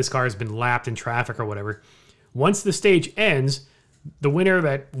last place car has been lapped in traffic or whatever. Once the stage ends, the winner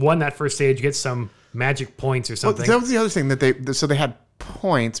that won that first stage gets some magic points or something. Well, that was the other thing that they had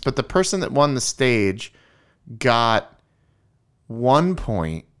points, but the person that won the stage got 1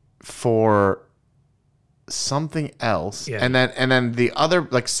 point for something else, and then the other,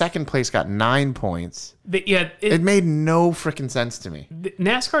 like, second place got 9 points. It made no freaking sense to me.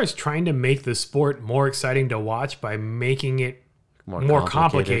 NASCAR is trying to make the sport more exciting to watch by making it more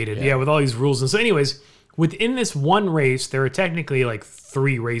complicated. Yeah, with all these rules. And so anyways, within this one race, there are technically like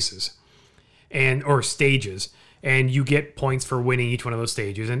 3 races or stages, and you get points for winning each one of those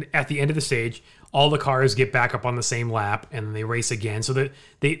stages. And at the end of the stage, all the cars get back up on the same lap, and they race again. So that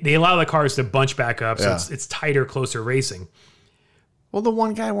they allow the cars to bunch back up, so it's tighter, closer racing. Well, the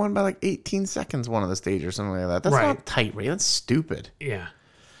one guy won by like 18 seconds one of the stages or something like that. That's not tight race. That's stupid. Yeah.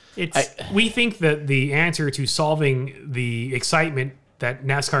 We think that the answer to solving the excitement that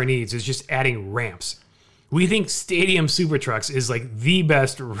NASCAR needs is just adding ramps. We think stadium super trucks is like the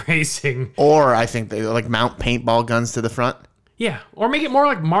best racing. Or I think they like mount paintball guns to the front. Yeah, or make it more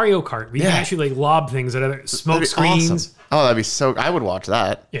like Mario Kart. We can actually like lob things at other smoke screens. Awesome. Oh, that'd be so... I would watch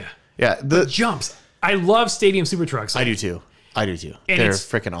that. Yeah. Yeah. The jumps. I love stadium super trucks. I do too. And they're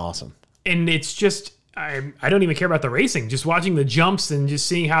freaking awesome. And it's just... I don't even care about the racing. Just watching the jumps and just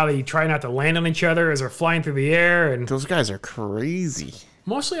seeing how they try not to land on each other as they're flying through the air. And those guys are crazy.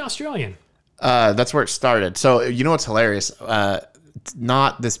 Mostly Australian. That's where it started. So, you know what's hilarious?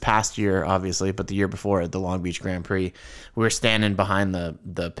 not this past year, obviously, but the year before at the Long Beach Grand Prix, we were standing behind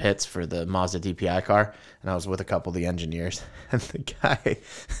the pits for the Mazda DPI car, and I was with a couple of the engineers, and the guy,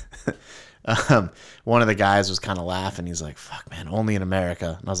 one of the guys was kind of laughing. He's like, "Fuck, man, only in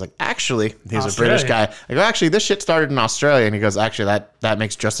America." And I was like, "Actually," he's a British guy. I go, "Actually, this shit started in Australia," and he goes, "Actually, that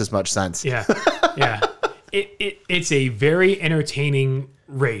makes just as much sense." Yeah, yeah. It's a very entertaining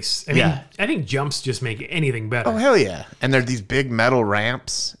race. I mean, I think jumps just make anything better. Oh, hell yeah. And they're these big metal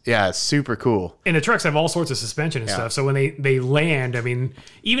ramps. Yeah, it's super cool. And the trucks have all sorts of suspension and stuff. So when they land, I mean,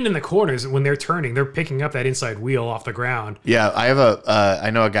 even in the corners, when they're turning, they're picking up that inside wheel off the ground. Yeah, I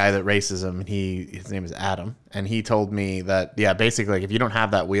know a guy that races them, and his name is Adam. And he told me that, basically, like, if you don't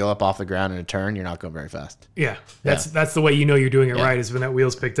have that wheel up off the ground in a turn, you're not going very fast. Yeah, that's the way you know you're doing it right, is when that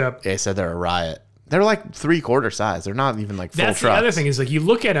wheel's picked up. They said they're a riot. They're like 3/4 size. They're not even like full trucks. That's the other thing is, like, you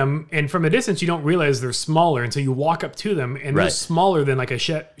look at them, and from a distance, you don't realize they're smaller until you walk up to them, and they're smaller than like a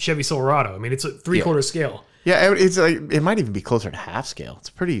Chevy Silverado. I mean, it's a 3/4 scale. Yeah, it's like, it might even be closer to half scale. It's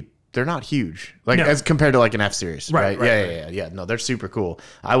pretty. They're not huge, like as compared to like an F Series, right? Yeah. No, they're super cool.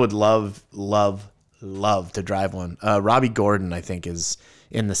 I would love to drive one. Robbie Gordon, I think, is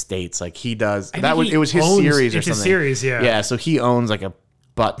in the States. Like, he does. It was his series or something. It's his series, yeah. Yeah, so he owns like a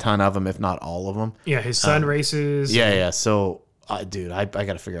butt ton of them, if not all of them. Yeah, his son races. Yeah. So, dude, I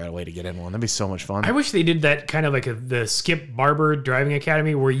got to figure out a way to get in one. That'd be so much fun. I wish they did that kind of like the Skip Barber Driving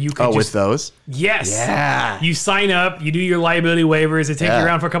Academy, where you could with those? Yes. Yeah. You sign up, you do your liability waivers, it takes you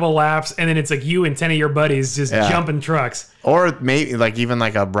around for a couple of laps, and then it's like you and 10 of your buddies just jumping trucks. Or maybe like even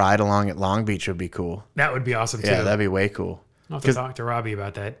like a ride along at Long Beach would be cool. That would be awesome too. Yeah, that'd be way cool. I'll have to talk to Robbie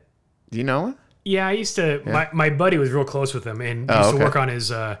about that. Do you know him? Yeah, I used to. Yeah. My buddy was real close with him, and used to work on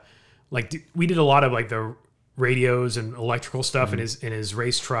his. We did a lot of like the radios and electrical stuff in his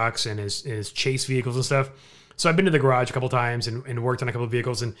race trucks and his chase vehicles and stuff. So I've been to the garage a couple times and worked on a couple of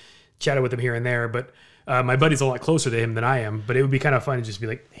vehicles and chatted with him here and there. But my buddy's a lot closer to him than I am. But it would be kind of fun to just be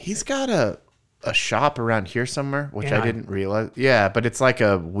like, he's got a shop around here somewhere, which I didn't realize. Yeah, but it's like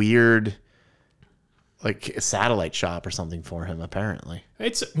a weird, like a satellite shop or something for him, apparently.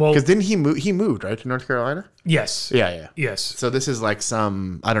 It's because didn't he move? He moved right to North Carolina. Yes. Yeah. Yes. So this is like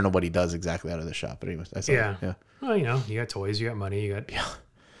I don't know what he does exactly out of the shop, but anyways, I saw it. Yeah. Well, you got toys, you got money, you got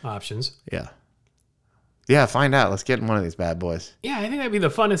options. Yeah. Yeah. Find out. Let's get in one of these bad boys. Yeah, I think that'd be the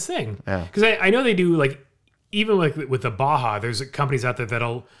funnest thing. Yeah. Because I know they do, like, even like with the Baja, there's companies out there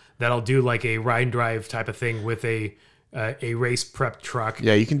that'll do like a ride and drive type of thing with a race prep truck.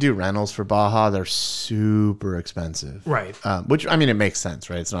 Yeah, you can do rentals for Baja. They're super expensive. Right. Which, I mean, it makes sense,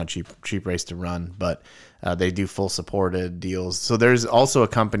 right? It's not a cheap race to run, but they do full supported deals. So there's also a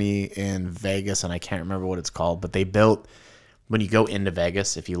company in Vegas, and I can't remember what it's called, but they built, when you go into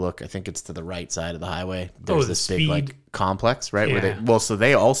Vegas, if you look, I think it's to the right side of the highway. There's this big like complex, right? Yeah. So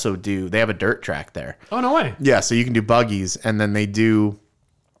they also they have a dirt track there. Oh, no way. Yeah, so you can do buggies, and then they do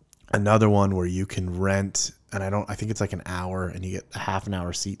another one where you can rent, and I think it's like an hour, and you get a half an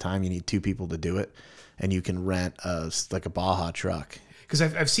hour seat time. You need 2 people to do it, and you can rent a Baja truck. Because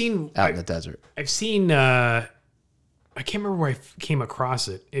I've seen out in the desert. I've seen I can't remember where I came across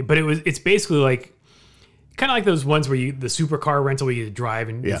it, but it's basically like kind of like those ones where the supercar rental where you drive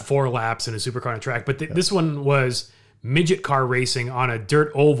and do 4 laps in a supercar on a track. But this one was midget car racing on a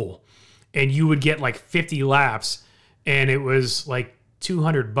dirt oval, and you would get like 50 laps, and it was like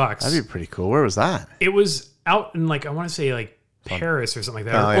 $200. That'd be pretty cool. Where was that? It was out in like, I want to say like Paris or something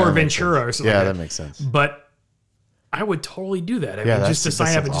like that, or Ventura or something. Yeah, like that makes sense. But I would totally do that. I mean, just to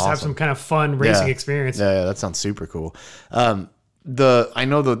sign up and just have some kind of fun racing experience. Yeah, that sounds super cool. I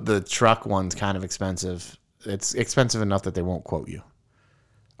know the truck one's kind of expensive. It's expensive enough that they won't quote you.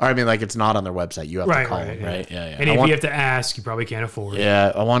 Or I mean, like, it's not on their website. You have to call them, right? Yeah. And if you have to ask, you probably can't afford it.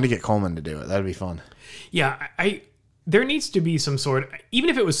 Yeah, I wanted to get Coleman to do it. That'd be fun. Yeah, there needs to be some sort, even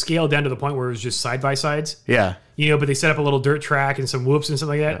if it was scaled down to the point where it was just side-by-sides. Yeah. But they set up a little dirt track and some whoops and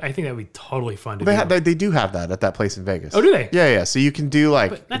something like that. I think that would be totally fun to do. They do have that at that place in Vegas. Oh, do they? Yeah. So you can do like...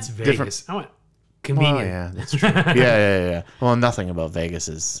 But that's Vegas. I want convenient. Well, yeah, that's true. Yeah. Well, nothing about Vegas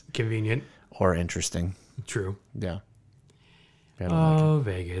is... convenient. Or interesting. True. Yeah.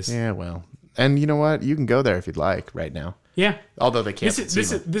 Vegas. Yeah, well. And you know what? You can go there if you'd like right now. Yeah. Although they can't.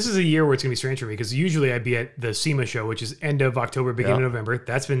 This is a year where it's going to be strange for me because usually I'd be at the SEMA show, which is end of October, beginning of November.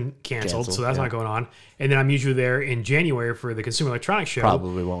 That's been canceled, so that's not going on. And then I'm usually there in January for the Consumer Electronics Show.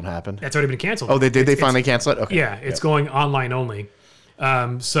 Probably won't happen. That's already been canceled. Oh, they finally cancel it? Okay. Yeah, it's going online only.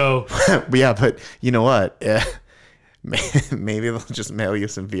 So. Yeah, but you know what? Maybe they'll just mail you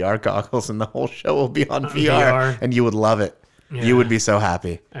some VR goggles and the whole show will be on VR. And you would love it. Yeah. You would be so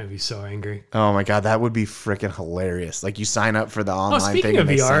happy. I'd be so angry. Oh my god, that would be freaking hilarious. Like you sign up for the online speaking thing of and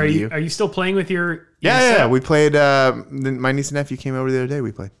they VR, send are you still playing with your Yeah, we played. My niece and nephew came over the other day.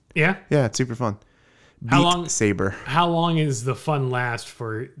 We played. Yeah? Yeah, it's super fun. Saber. How long is the fun last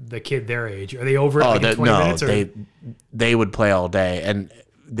for the kid their age? Are they over it like in 20 minutes? Or? They would play all day, and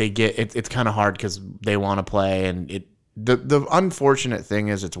they get it's kind of hard because they want to play, and the unfortunate thing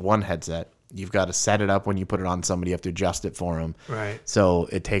is it's one headset. You've got to set it up when you put it on somebody. You have to adjust it for them. Right. So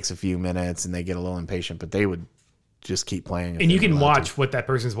it takes a few minutes, and they get a little impatient, but they would just keep playing. And you can watch what that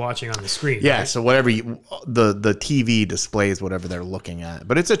person's watching on the screen. Yeah, right? so whatever the TV displays whatever they're looking at.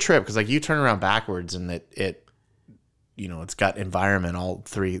 But it's a trip because like you turn around backwards and it it's got environment all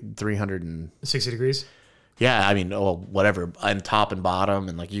 360 degrees. Yeah, I mean, whatever, on top and bottom,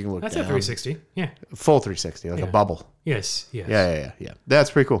 and like you can look. That's down. a 360. Yeah, full 360, like a bubble. Yes. Yeah.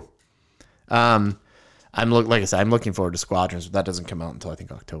 That's pretty cool. Like I said, I'm looking forward to Squadrons, but that doesn't come out until I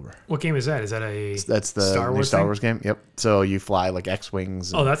think October. What game is that? Is that that's the new Star Wars game? Yep. So you fly like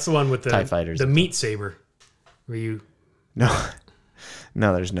X-wings. Oh, that's the one with the TIE fighters, the meat saber. Where you? No,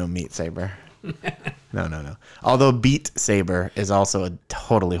 there's no meat saber. No. Although Beat Saber is also a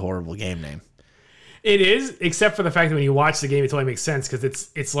totally horrible game name. It is, except for the fact that when you watch the game, it totally makes sense because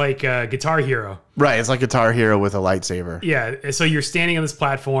it's like Guitar Hero. Right, it's like Guitar Hero with a lightsaber. Yeah, so you're standing on this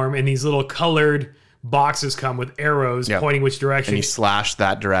platform, and these little colored boxes come with arrows pointing which direction. And you slash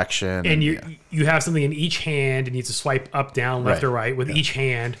that direction. And you have something in each hand, and you need to swipe up, down, left, or right with each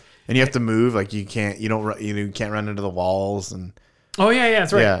hand. And you have to move, like you can't run into the walls and. Oh yeah,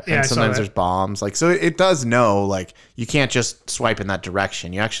 that's right. Yeah, and sometimes there's bombs. Like so, it does know like you can't just swipe in that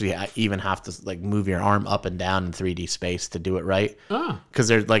direction. You actually even have to like move your arm up and down in 3D space to do it right. Oh, because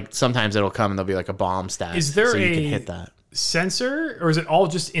there's like sometimes it'll come and there'll be like a bomb stack. Is there you can hit that sensor, or is it all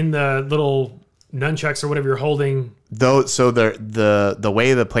just in the little nunchucks or whatever you're holding? So the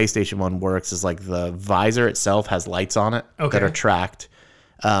way the PlayStation 1 works is like the visor itself has lights on it that are tracked.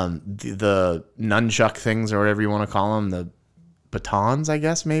 The nunchuck things or whatever you want to call them, the batons, I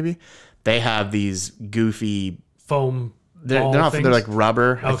guess maybe they have these goofy foam. They're like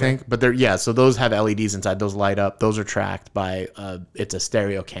rubber, I think, but so those have LEDs inside. Those light up. Those are tracked by it's a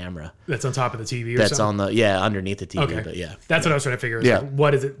stereo camera that's on top of the TV. That's on the underneath the TV. Okay. But that's what I was trying to figure. Like,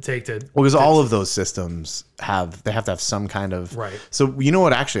 what does it take to? Well, because all of those systems have to have some kind of right. So you know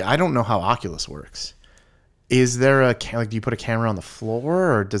what? Actually, I don't know how Oculus do you put a camera on the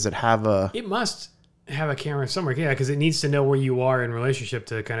floor, or does it have a? It must have a camera somewhere, because it needs to know where you are in relationship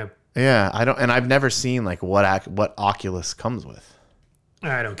to kind of. Yeah, I don't, and I've never seen like what Oculus comes with.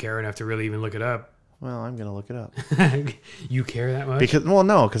 I don't care enough to really even look it up. Well, I'm gonna look it up. You care that much?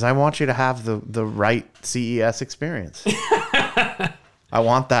 Because I want you to have the right CES experience. I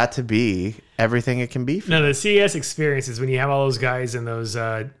want that to be everything it can be. No, the CES experience is when you have all those guys in those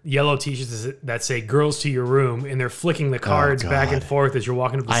yellow t-shirts that say "Girls to Your Room" and they're flicking the cards back and forth as you're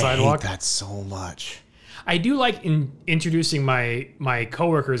walking up the sidewalk. I hate that so much. I do like introducing my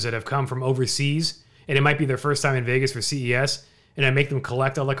coworkers that have come from overseas, and it might be their first time in Vegas for CES, and I make them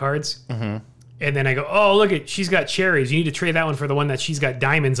collect all the cards. Mm-hmm. And then I go, "Oh, look she's got cherries. You need to trade that one for the one that she's got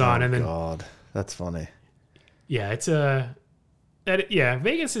diamonds on." And then, God, that's funny. Yeah,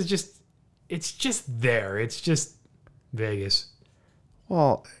 Vegas is just there. It's just Vegas.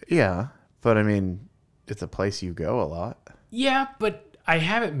 Well, yeah, but I mean, it's a place you go a lot. Yeah, but I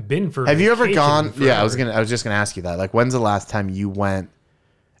haven't been for. Have you ever gone? Forever. Yeah, I was just gonna ask you that. Like, when's the last time you went,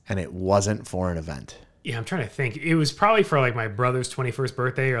 and it wasn't for an event? Yeah, I'm trying to think. It was probably for like my brother's 21st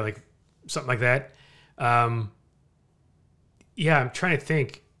birthday or like something like that. Yeah, I'm trying to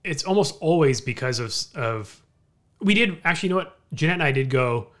think. It's almost always because of. We did actually. You know what? Jeanette and I did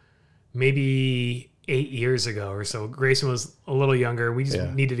go maybe 8 years ago or so. Grayson was a little younger. We just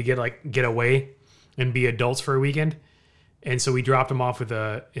needed to get away and be adults for a weekend. And so we dropped him off with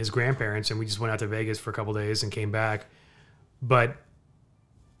his grandparents, and we just went out to Vegas for a couple of days and came back. But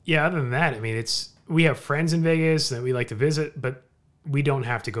yeah, other than that, I mean, we have friends in Vegas that we like to visit, but we don't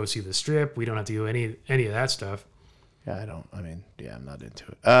have to go see the Strip. We don't have to do any of that stuff. Yeah, I'm not into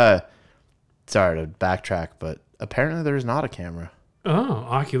it. Sorry to backtrack, but apparently there's not a camera. Oh,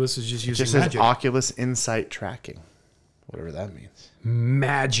 Oculus is just using magic. It just says Oculus Insight Tracking, whatever that means.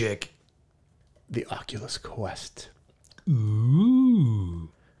 Magic. The Oculus Quest. Ooh.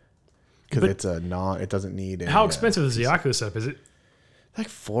 Because it doesn't need. How expensive is the Oculus up? Is it like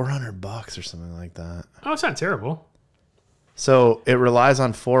 $400 or something like that? Oh, it's not terrible. So it relies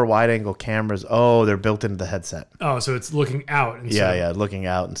on 4 wide-angle cameras. Oh, they're built into the headset. Oh, so it's looking out. Looking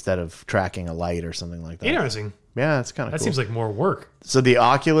out instead of tracking a light or something like that. Interesting. Yeah, it's kind of cool. That seems like more work. So the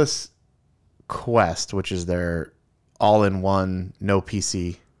Oculus Quest, which is their all-in-one, no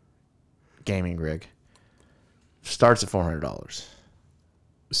PC gaming rig. Starts at $400.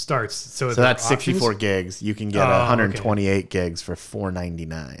 Starts. So that's 64 gigs. You can get 128 gigs for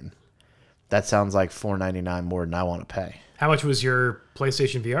 $499. That sounds like $499 more than I want to pay. How much was your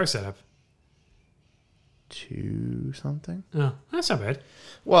PlayStation VR setup? $2 something. Oh, that's not bad.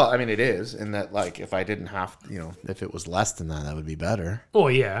 Well, I mean, it is, in that, like, if I didn't have, if it was less than that, that would be better. Oh,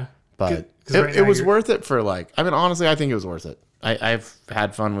 yeah. But it was worth it for, like, I mean, honestly, I think it was worth it. I've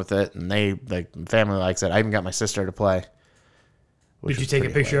had fun with it, and family likes it. I even got my sister to play. Did you take a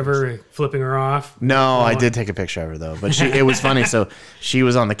picture of her flipping her off? No, I did take a picture of her, though. But it was funny. So she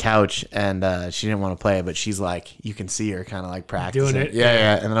was on the couch, and she didn't want to play, but she's like, you can see her kind of like practicing. Doing it.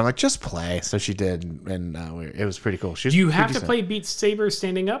 Yeah. And then I'm like, just play. So she did, and it was pretty cool. Do you have to play Beat Saber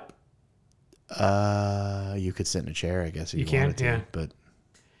standing up? You could sit in a chair, I guess. If you can, wanted to, yeah. But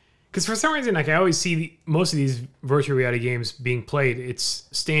because for some reason, like I always see most of these virtual reality games being played, it's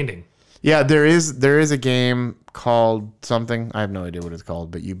standing. Yeah, there is a game called something. I have no idea what it's called,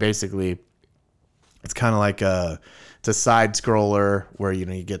 but you basically, it's kind of like it's a side scroller where you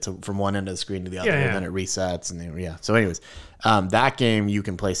get from one end of the screen to the other, and then it resets, and then, So, anyways, that game you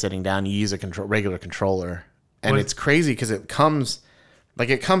can play sitting down. You use a regular controller, and it's crazy because it comes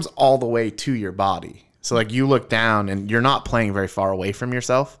all the way to your body. So like you look down, and you're not playing very far away from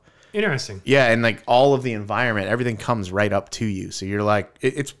yourself. Interesting. Yeah, and like all of the environment, everything comes right up to you. So you're like,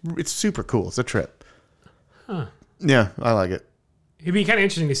 it's super cool. It's a trip. Huh. Yeah, I like it. It'd be kind of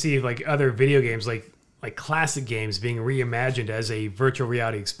interesting to see if like other video games, like classic games, being reimagined as a virtual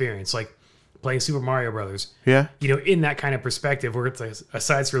reality experience, like playing Super Mario Brothers. Yeah. In that kind of perspective where it's like a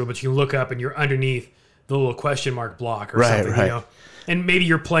side scroller, but you can look up and you're underneath the little question mark block or something. Right. And maybe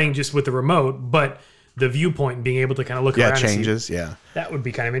you're playing just with the remote, but the viewpoint and being able to kind of look around. Yeah, changes. Yeah, that would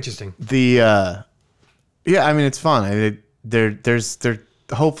be kind of interesting. I mean, it's fun. There's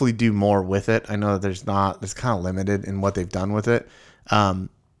hopefully do more with it. I know that it's kind of limited in what they've done with it.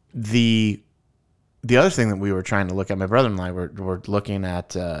 The other thing that we were trying to look at, my brother and I were looking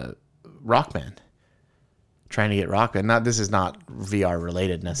at Rock Band. Trying to get Rock Band. This is not VR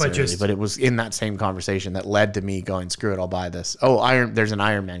related necessarily, but it was in that same conversation that led to me going, screw it, I'll buy this. Oh, there's an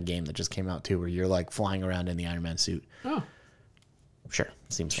Iron Man game that just came out too, where you're like flying around in the Iron Man suit. Oh, sure,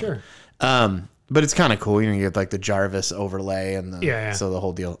 seems sure. Fun. But it's kind of cool. You get like the Jarvis overlay and so the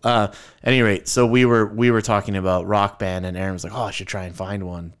whole deal. At any rate, so we were talking about Rock Band, and Aaron was like, "Oh, I should try and find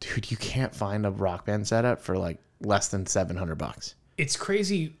one, dude. You can't find a Rock Band setup for like less than $700. It's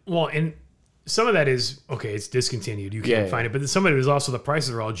crazy. Well, and some of that is, okay, it's discontinued. You can't find it. But some of it is also the prices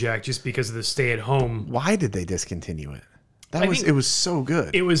are all jacked just because of the stay-at-home. Why did they discontinue it? It was so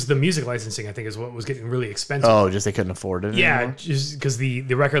good. It was the music licensing, I think, is what was getting really expensive. Oh, just they couldn't afford it anymore? Just because the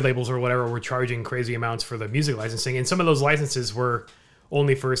record labels or whatever were charging crazy amounts for the music licensing. And some of those licenses were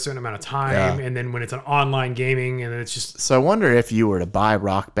only for a certain amount of time. Yeah. And then when it's an online gaming, and then it's just... So I wonder if you were to buy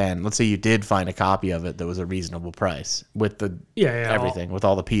Rock Band, let's say you did find a copy of it that was a reasonable price with the everything, with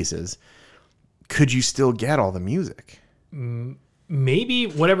all the pieces... Could you still get all the music? Maybe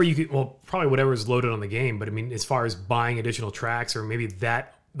whatever you could. Well, probably whatever is loaded on the game. But I mean, as far as buying additional tracks, or maybe the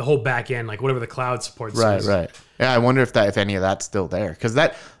whole back end, like whatever the cloud supports. Right. Yeah, I wonder if any of that's still there, because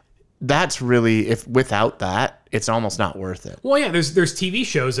that's really, if without that, it's almost not worth it. Well, yeah, there's TV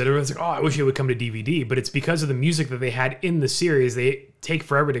shows that everyone's like, oh, I wish it would come to DVD, but it's because of the music that they had in the series. They take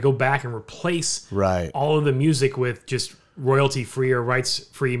forever to go back and replace all of the music with just royalty-free or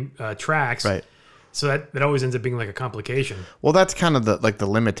rights-free tracks. Right. So that always ends up being like a complication. Well, that's kind of the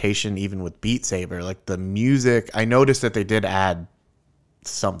limitation even with Beat Saber. Like the music, I noticed that they did add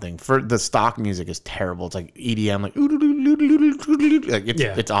something. For the stock music is terrible. It's like EDM, like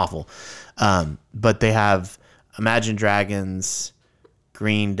it's awful. But they have Imagine Dragons,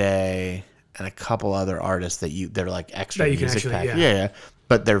 Green Day, and a couple other artists they're like extra music pack. Yeah.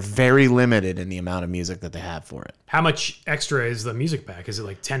 But they're very limited in the amount of music that they have for it. How much extra is the music pack? Is it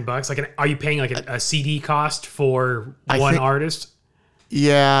like $10? Like, are you paying like a CD cost for one artist?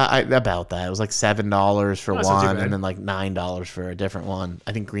 Yeah, about that. It was like $7 for one, and then like $9 for a different one.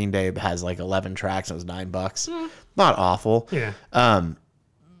 I think Green Day has like 11 tracks. And it was $9. Not awful. Yeah.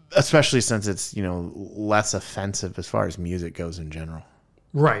 Especially since it's less offensive as far as music goes in general.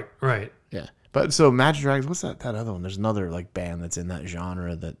 Right. Yeah. But so Imagine Dragons, what's that other one? There's another like band that's in that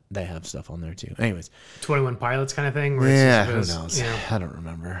genre that they have stuff on there too. Anyways, 21 Pilots kind of thing. Who knows? Yeah. I don't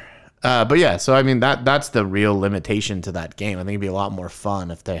remember. But yeah, so I mean that's the real limitation to that game. I think it'd be a lot more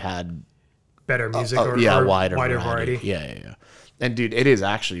fun if they had better music or wider variety. Yeah. And dude, it is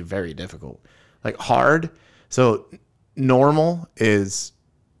actually very difficult. Like hard. So normal is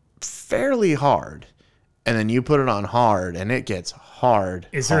fairly hard. and then you put it on hard, and it gets hard.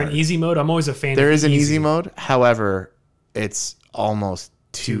 Is there an easy mode? I'm always a fan. There is an easy mode. However, it's almost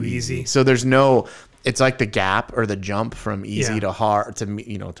too easy. So there's no. It's like the gap or the jump from easy to hard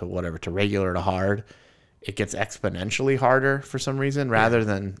to to whatever to regular to hard. It gets exponentially harder for some reason rather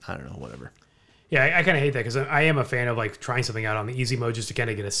than I don't know whatever. Yeah, I kind of hate that because I am a fan of like trying something out on the easy mode just to kind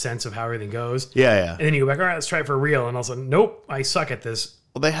of get a sense of how everything goes. Yeah. And then you go back, all right, let's try it for real. And all of a sudden, nope, I suck at this.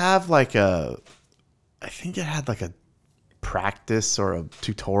 Well, they have like I think it had like a practice or a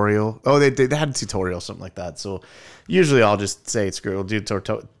tutorial. Oh, they had a tutorial, something like that. So usually I'll just say, screw it, we'll do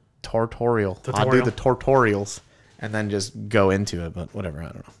tutorial. I'll do the tutorials and then just go into it, but whatever, I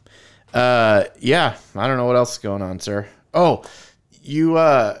don't know. Yeah, I don't know what else is going on, sir. Oh, you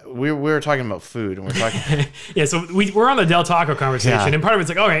we were talking about food and we're talking yeah, so we're on the Del Taco conversation and part of it's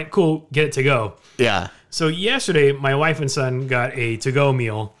like, all right, cool, get it to go. Yeah. So yesterday my wife and son got a to-go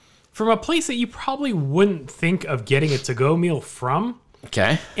meal from a place that you probably wouldn't think of getting a to-go meal from.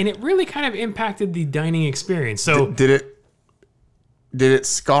 Okay. And it really kind of impacted the dining experience. So did it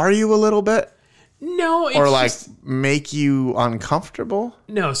scar you a little bit? No, it's or like make you uncomfortable?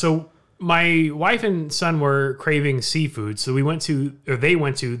 No, so my wife and son were craving seafood, so they went to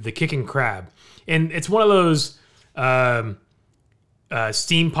the Kicking Crab, and it's one of those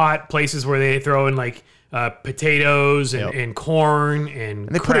steam pot places where they throw in like potatoes and corn and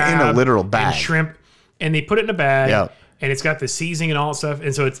they put it in a literal bag and shrimp, and they put it in a bag, and it's got the seasoning and all that stuff,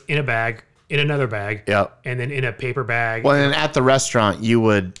 and so it's in a bag, in another bag, and then in a paper bag. Well, and at the restaurant you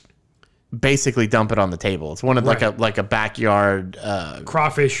would basically dump it on the table. It's one of like a backyard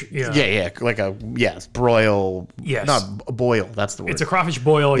crawfish. Broil. Yes, not boil. That's the word. It's a crawfish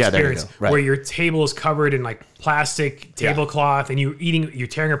boil experience right. where your table is covered in like plastic tablecloth, and you're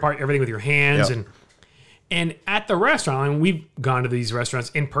tearing apart everything with your hands, and at the restaurant, and we've gone to these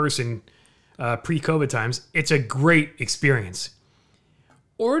restaurants in person pre-COVID times. It's a great experience.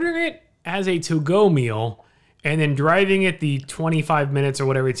 Ordering it as a to-go meal. And then driving it the 25 minutes or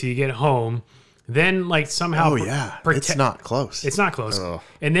whatever till you get home, then like somehow... it's not close. It's not close. Ugh.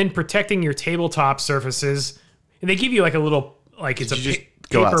 And then protecting your tabletop surfaces. And they give you like a little... like it's Did you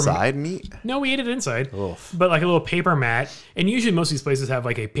go outside and eat? No, we ate it inside. Oof. But like a little paper mat. And usually most of these places have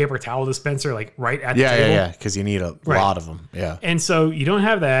like a paper towel dispenser like right at the table. Yeah, because you need a lot of them. Yeah. And so you don't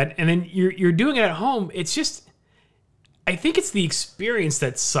have that. And then you're doing it at home. It's just... I think it's the experience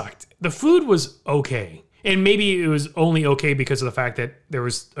that sucked. The food was okay. And maybe it was only okay because of the fact that there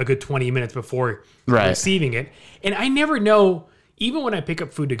was a good 20 minutes before receiving it. And I never know, even when I pick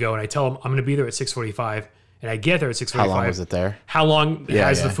up food to go and I tell them I'm going to be there at 6:45 and I get there at 6:45. How long was it there? How long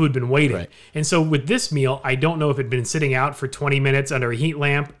has the food been waiting? Right. And so with this meal, I don't know if it had been sitting out for 20 minutes under a heat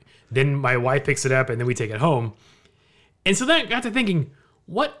lamp. Then my wife picks it up and then we take it home. And so then I got to thinking,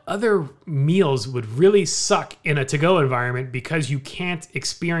 what other meals would really suck in a to-go environment because you can't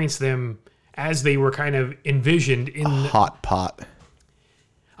experience them as they were kind of envisioned in hot pot.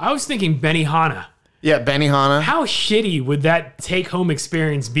 I was thinking Benihana. Yeah, Benihana. How shitty would that take-home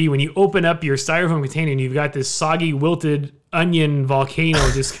experience be when you open up your styrofoam container and you've got this soggy, wilted ony volcano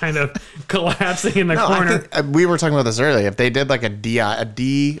just kind of collapsing in the corner? We were talking about this earlier. If they did like a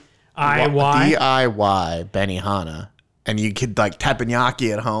DIY Benihana, and you could like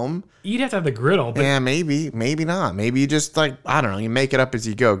teppanyaki at home. You'd have to have the griddle. But maybe not. Maybe you just like, I don't know, you make it up as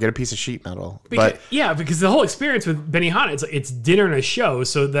you go. Get a piece of sheet metal. Because the whole experience with Benihana, it's dinner and a show.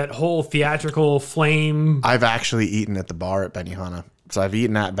 So that whole theatrical flame. I've actually eaten at the bar at Benihana. So I've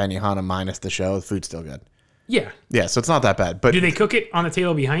eaten at Benihana minus the show. The food's still good. Yeah. Yeah, so it's not that bad. But do they cook it on the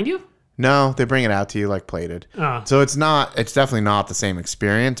table behind you? No, they bring it out to you like plated. Oh. So it's definitely not the same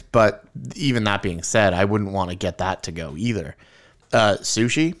experience. But even that being said, I wouldn't want to get that to go either.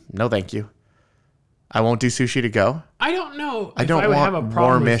 Sushi? No, thank you. I won't do sushi to go. I don't know. I don't want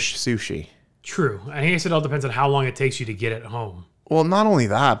warmish sushi. True. I guess it all depends on how long it takes you to get it home. Well, not only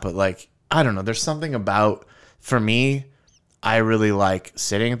that, but like, I don't know. There's something about, for me, I really like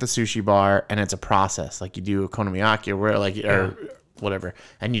sitting at the sushi bar and it's a process. Like you do okonomiyaki or whatever.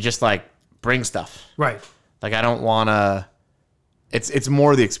 And you just like bring stuff. Right. Like I don't want to, it's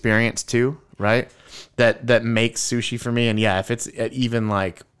more the experience too, right? That makes sushi for me. And yeah, if it's even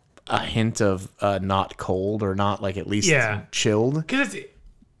like a hint of not cold or not like at least chilled. Because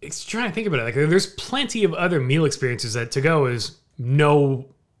it's trying to think about it. Like there's plenty of other meal experiences that to go is no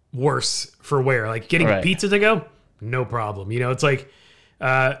worse for wear. Like getting pizza to go, no problem. You know, it's like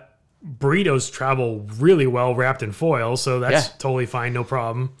burritos travel really well wrapped in foil, so that's totally fine, no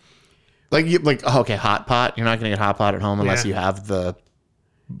problem. Hot pot. You're not gonna get hot pot at home unless you have the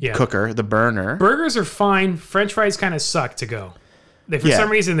cooker, the burner. Burgers are fine. French fries kind of suck to go. For some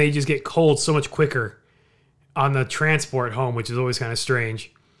reason, they just get cold so much quicker on the transport home, which is always kind of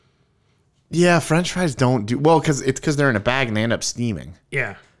strange. Yeah, French fries don't do well because they're in a bag and they end up steaming.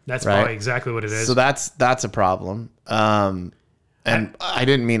 Yeah, that's probably exactly what it is. So that's a problem. And I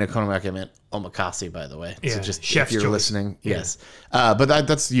didn't mean okonomiyaki, I meant omakase, by the way. Yeah, so just chef's if you're choice. listening, yes. But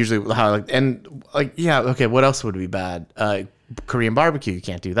that's usually how I like. And like, yeah, okay. What else would be bad? Korean barbecue, you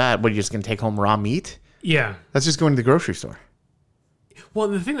can't do that. What, are you just gonna take home raw meat? Yeah. That's just going to the grocery store. Well,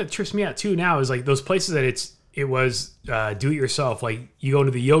 the thing that trips me out too now is like those places that it was do it yourself. Like you go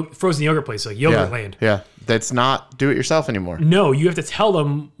into the frozen yogurt place, like Yogurtland. Yeah, that's not do it yourself anymore. No, you have to tell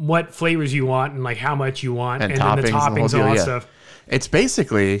them what flavors you want and like how much you want, and then the toppings and all that stuff. It's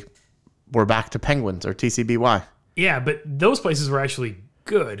basically we're back to Penguins or TCBY. Yeah, but those places were actually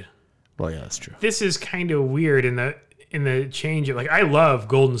good. Well, yeah, that's true. This is kind of weird in the change of like I love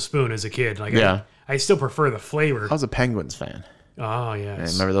Golden Spoon as a kid. Like I still prefer the flavor. I was a Penguins fan. Oh yeah,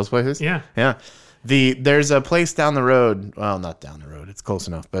 remember those places? Yeah. There's a place down the road. Well, not down the road. It's close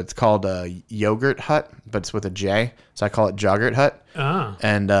enough, but it's called Yogurt Hut, but it's with a J, so I call it Joggurt Hut. Ah.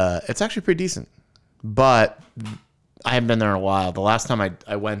 And it's actually pretty decent, but I haven't been there in a while. The last time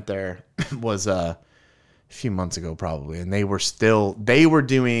I went there was a few months ago, probably, and they were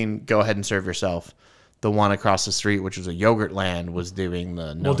doing go ahead and serve yourself. The one across the street, which was a Yogurt Land, was doing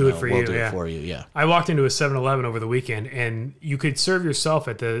the we'll do it for you. Yeah. I walked into a 7-Eleven over the weekend, and you could serve yourself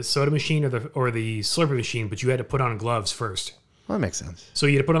at the soda machine or the Slurpee machine, but you had to put on gloves first. Well, that makes sense. So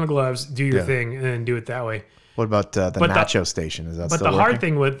you had to put on the gloves, do your thing, and then do it that way. What about the nacho station? Is that still working? Hard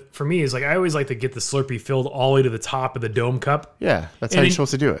thing for me is like I always like to get the Slurpee filled all the way to the top of the dome cup. Yeah, that's how you're supposed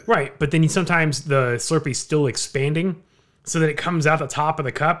to do it. Right, but then sometimes the Slurpee's still expanding, so that it comes out the top of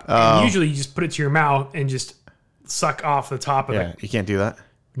the cup. And usually you just put it to your mouth and just suck off the top of it. Yeah, you can't do that.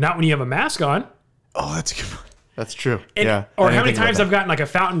 Not when you have a mask on. Oh, that's a good one. That's true. And, or how many times I've gotten like a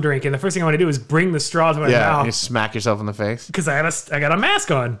fountain drink, and the first thing I want to do is bring the straw to my mouth. Yeah, you smack yourself in the face. Because I got a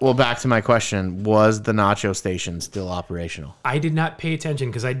mask on. Well, back to my question. Was the nacho station still operational? I did not pay attention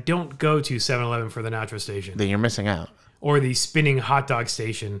because I don't go to 7-Eleven for the nacho station. Then you're missing out. Or the spinning hot dog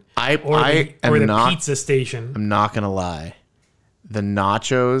station. Or the pizza station. I'm not going to lie. The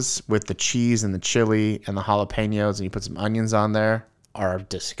nachos with the cheese and the chili and the jalapenos, and you put some onions on there, are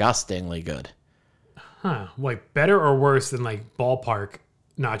disgustingly good. Huh. Like better or worse than like ballpark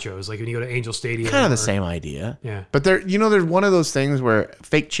nachos, like when you go to Angel Stadium? Kind of the same idea. Yeah. But there's one of those things where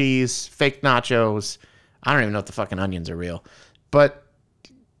fake cheese, fake nachos, I don't even know if the fucking onions are real. But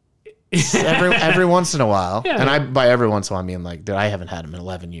every once in a while, and by every once in a while I mean like, dude, I haven't had them in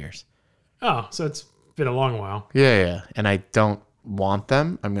 11 years. Oh, so it's been a long while. Yeah. And I don't want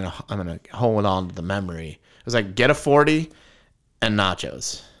them. I'm gonna hold on to the memory. It was like get a 40 and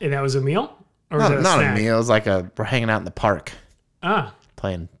nachos. And that was a meal? Or not was that a meal. It was like we're hanging out in the park.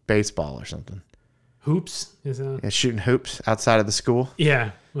 Playing baseball or something. Hoops? Shooting hoops outside of the school.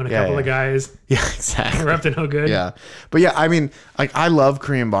 Yeah. When a couple of guys exactly. are up to no good. Yeah. But yeah, I mean, like I love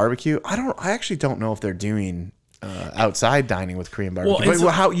Korean barbecue. I actually don't know if they're doing outside dining with Korean barbecue.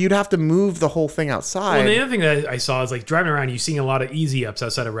 But how you'd have to move the whole thing outside. Well, the other thing that I saw is like driving around, you're seeing a lot of easy ups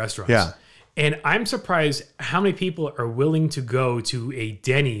outside of restaurants. Yeah. And I'm surprised how many people are willing to go to a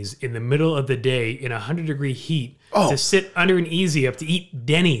Denny's in the middle of the day in 100-degree heat to sit under an easy up to eat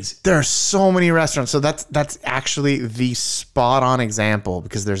Denny's. There are so many restaurants. So that's actually the spot on example,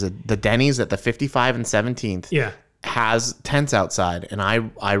 because there's the Denny's at the 55 and 17th. Yeah. Has tents outside, and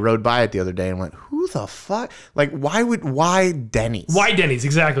I rode by it the other day and went, who the fuck? Like, why Denny's? Why Denny's?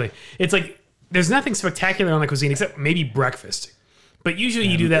 Exactly. It's like there's nothing spectacular on the cuisine except maybe breakfast. But usually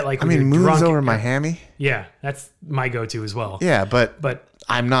you do that like when you're moves drunk. Over Miami. Yeah, that's my go-to as well. Yeah, but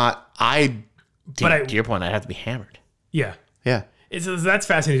I'm not. To your point, I'd have to be hammered. Yeah. Yeah. That's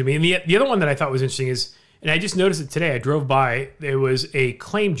fascinating to me. And the other one that I thought was interesting is, and I just noticed it today. I drove by. There was a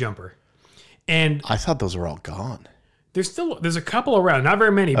claim jumper, and I thought those were all gone. There's a couple around, not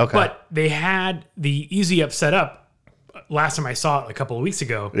very many, but they had the Easy Up set up last time I saw it a couple of weeks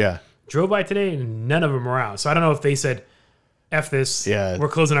ago. Yeah. Drove by today and none of them were out. So I don't know if they said, F this. Yeah. We're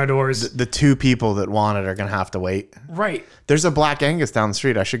closing our doors. The two people that want it are going to have to wait. Right. There's a Black Angus down the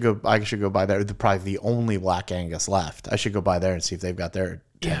street. I should go by there. They're probably the only Black Angus left. I should go by there and see if they've got their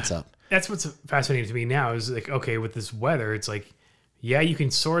tents up. That's what's fascinating to me now is like, okay, with this weather, it's like, yeah, you can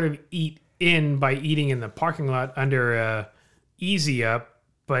sort of eat in by eating in the parking lot under Easy Up,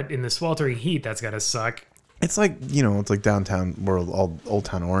 but in the sweltering heat, that's got to suck. It's like, it's like downtown world, all Old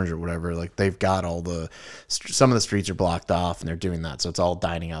Town Orange or whatever. Like they've got some of the streets are blocked off and they're doing that. So it's all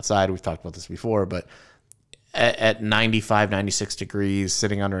dining outside. We've talked about this before, but at 95, 96 degrees,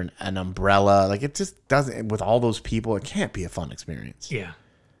 sitting under an umbrella, like it just doesn't, with all those people, it can't be a fun experience. Yeah.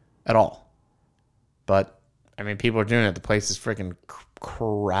 At all. But I mean, people are doing it. The place is freaking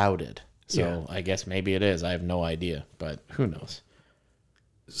crowded. So I guess maybe it is. I have no idea, but who knows?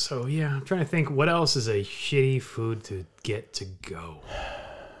 So yeah, I'm trying to think what else is a shitty food to get to go.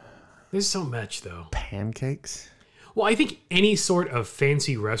 There's so much though. Pancakes? Well, I think any sort of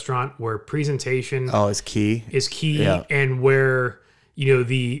fancy restaurant where presentation is key. And where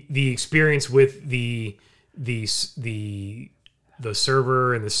the experience with the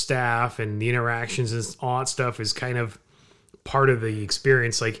server and the staff and the interactions and all that stuff is kind of part of the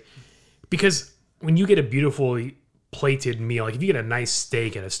experience. Like, because when you get a beautifully plated meal, like if you get a nice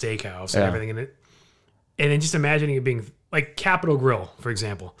steak at a steakhouse and everything in it, and then just imagining it being like Capitol Grill, for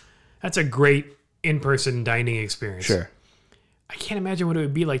example, that's a great in-person dining experience. Sure. I can't imagine what it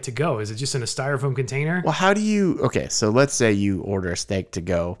would be like to go. Is it just in a styrofoam container? Well, how do you... Okay, so let's say you order a steak to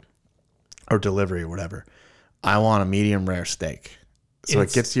go or delivery or whatever. I want a medium rare steak. So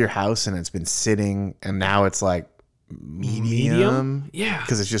it gets to your house and it's been sitting and now it's like medium? Yeah.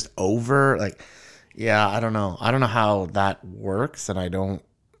 Because it's just over. Like, yeah, I don't know. I don't know how that works and I'm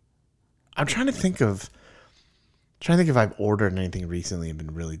trying to think if I've ordered anything recently and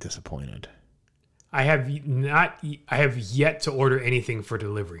been really disappointed. I have yet to order anything for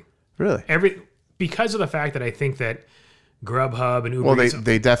delivery. Really? Because of the fact that I think that Grubhub and Uber Eats,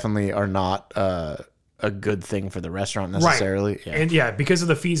 they definitely are not a good thing for the restaurant necessarily. Right. And because of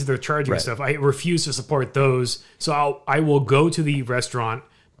the fees that they're charging and stuff, I refuse to support those. So I will go to the restaurant,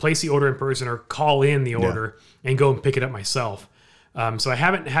 place the order in person, or call in the order and go and pick it up myself. So I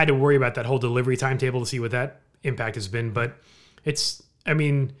haven't had to worry about that whole delivery timetable to see what that impact has been. But it's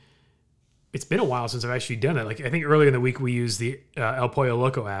been a while since I've actually done it. Like, I think earlier in the week we used the El Pollo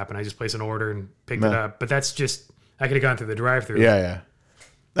Loco app, and I just placed an order and picked it up. But that's just, I could have gone through the drive-thru. Yeah.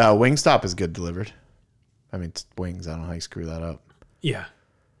 Wingstop is good delivered. I mean, it's wings. I don't know how you screw that up. Yeah.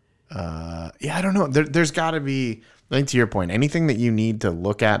 I don't know. There's got to be, I think to your point, anything that you need to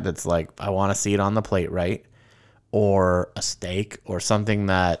look at that's like, I want to see it on the plate, right? Or a steak or something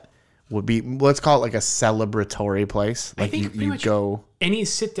that would be, let's call it like a celebratory place. Like, I think you go... Any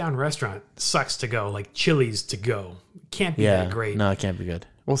sit-down restaurant sucks to go, like Chili's to go. Can't be that great. No, it can't be good.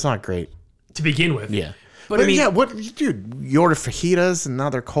 Well, it's not great. To begin with. Yeah. But I mean, what, dude, you order fajitas and now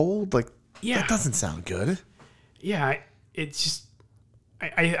they're cold? Like, that doesn't sound good. Yeah, it's just...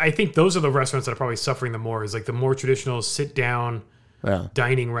 I think those are the restaurants that are probably suffering the more, is like the more traditional sit-down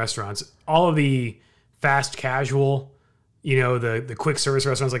dining restaurants. All of the fast casual, the quick service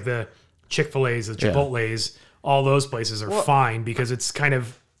restaurants like the Chick-fil-A's, the Chipotle's, all those places are fine because it's kind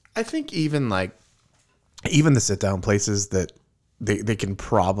of... I think even the sit-down places that they can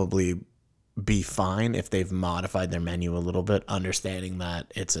probably be fine if they've modified their menu a little bit, understanding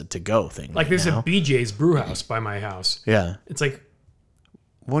that it's a to-go thing. Like there's a BJ's Brew House by my house. Yeah. It's like...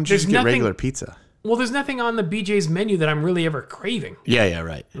 Why don't you just get regular pizza? Well, there's nothing on the BJ's menu that I'm really ever craving. Yeah,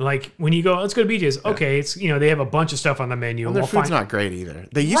 right. Like when you go, let's go to BJ's. Okay, it's they have a bunch of stuff on the menu. Well, their food's not great either.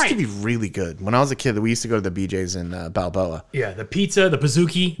 They used to be really good. When I was a kid, we used to go to the BJ's in Balboa. Yeah, the pizza, the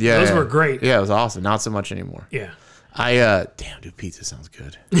Pizookie, those were great. Yeah, it was awesome. Not so much anymore. Yeah. Damn, dude, pizza sounds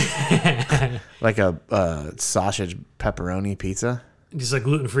good. Like a sausage pepperoni pizza. Just a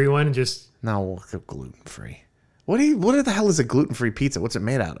gluten-free one, No, gluten-free. What the hell is a gluten-free pizza? What's it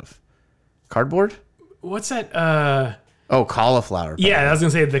made out of? Cardboard? What's that? Cauliflower. Yeah, I was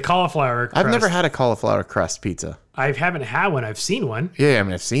going to say the cauliflower crust. I've never had a cauliflower crust pizza. I haven't had one. I've seen one. Yeah, I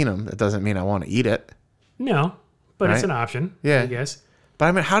mean, I've seen them. That doesn't mean I want to eat it. No, but it's an option, I guess. But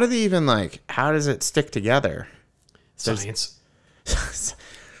I mean, how do they even how does it stick together? Science.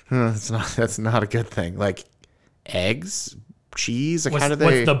 That's not a good thing. Like eggs, cheese, how do they...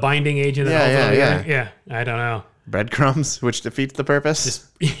 What's the binding agent? Yeah, I don't know. Breadcrumbs, which defeats the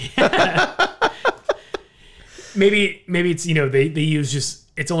purpose. Maybe it's they use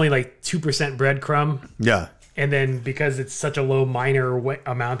it's only like 2% breadcrumb. Yeah. And then because it's such a low minor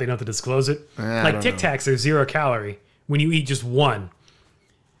amount, they don't have to disclose it. Like Tic Tacs are 0 calorie when you eat just one.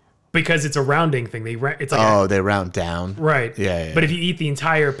 Because it's a rounding thing. They round down. Right. Yeah. But if you eat the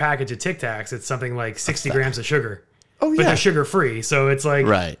entire package of Tic Tacs, it's something like 60 grams of sugar. Oh, yeah. But they're sugar free, so it's like...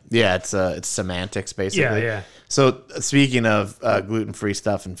 Right. Yeah, it's semantics, basically. Yeah. So speaking of gluten-free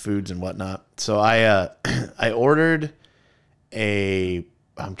stuff and foods and whatnot, so I ordered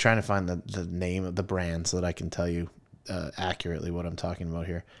I'm trying to find the name of the brand so that I can tell you accurately what I'm talking about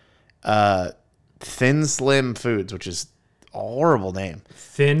here. Thin Slim Foods, which is a horrible name.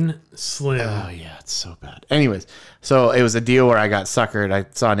 Thin Slim. Oh, yeah, it's so bad. Anyways, so it was a deal where I got suckered. I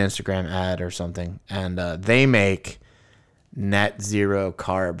saw an Instagram ad or something, and they make net zero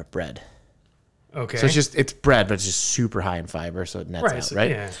carb bread. Okay. So it's bread, but it's just super high in fiber, so it nets out,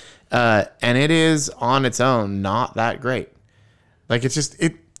 right? Yeah. And it is on its own not that great. Like it's just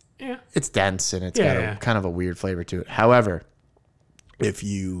it's dense and it's got a kind of a weird flavor to it. However, if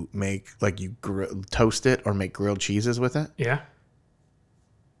you make toast it or make grilled cheeses with it,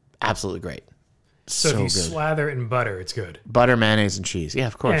 absolutely great. So if you slather it in butter, it's good. Butter, mayonnaise, and cheese. Yeah,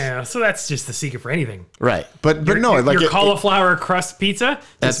 of course. Yeah, so that's just the secret for anything. Right. But no, like your cauliflower crust pizza,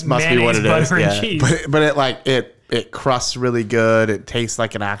 that must be what it is. Butter, and cheese. But it crusts really good. It tastes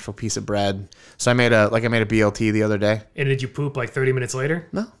like an actual piece of bread. So I made a BLT the other day. And did you poop like 30 minutes later?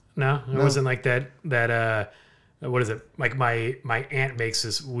 No. It wasn't like that what is it? Like my aunt makes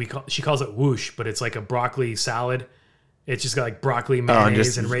this, she calls it whoosh, but it's like a broccoli salad. It's just got like broccoli,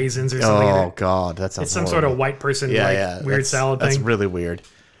 mayonnaise, and raisins or something. Oh God, that's it's some sort of white person weird salad thing. That's really weird,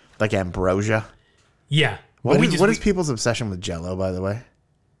 like ambrosia. Yeah. What is people's obsession with Jell-O, by the way?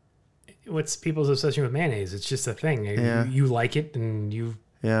 What's people's obsession with mayonnaise? It's just a thing. Yeah. You like it and you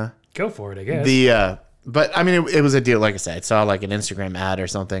go for it, I guess. But I mean, it was a deal. Like I said, I saw like an Instagram ad or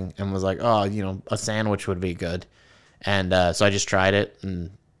something and was like, oh, a sandwich would be good, and so I just tried it and.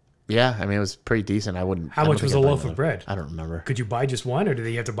 Yeah, I mean, it was pretty decent. How much was a loaf of bread? I don't remember. Could you buy just one, or did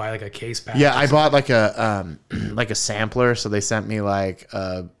you have to buy like a case pack? Yeah, I bought like a sampler, so they sent me like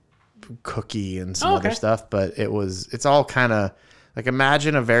a cookie and some other stuff. But it's all kind of like,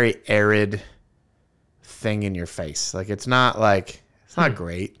 imagine a very arid thing in your face. Like it's not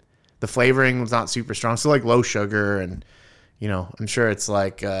great. The flavoring was not super strong, so like low sugar, and I'm sure it's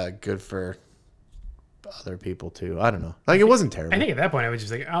like good for other people too. I don't know. Like it wasn't terrible. I think at that point I was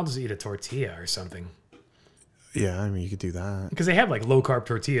just like, I'll just eat a tortilla or something. Yeah, I mean you could do that because they have like low carb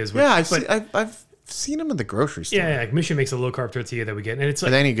tortillas. I've seen them at the grocery store. Yeah, like Mission makes a low carb tortilla that we get, and it's like,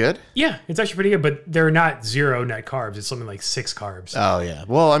 are they any good? Yeah, it's actually pretty good, but they're not 0 net carbs. It's something like 6 carbs. Oh yeah.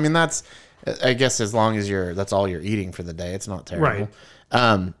 Well, I mean I guess as long as that's all you're eating for the day, it's not terrible.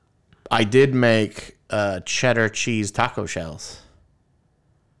 Right. I did make cheddar cheese taco shells.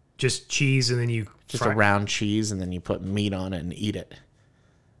 Just cheese, and then you just a round cheese, and then you put meat on it and eat it.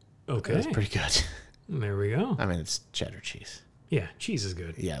 Okay, that's pretty good. There we go. I mean, it's cheddar cheese. Yeah, cheese is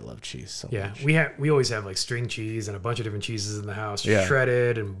good. Yeah, I love cheese so much. We always have like string cheese and a bunch of different cheeses in the house,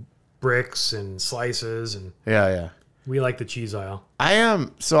 shredded and bricks and slices, and we like the cheese aisle.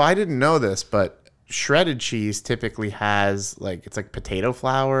 I didn't know this, but shredded cheese typically has it's like potato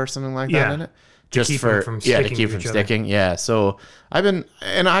flour or something like that in it. Just to keep from sticking. Yeah. So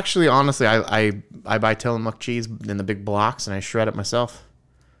honestly, I buy Tillamook cheese in the big blocks and I shred it myself.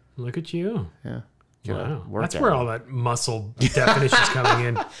 Look at you. Yeah. Wow. That's where all that muscle definition's coming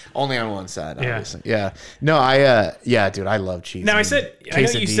in. Only on one side, obviously. Yeah. No, dude, I love cheese. Now I know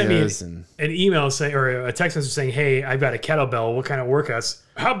you sent me an email saying, or a text message saying, hey, I've got a kettlebell. What kind of workouts?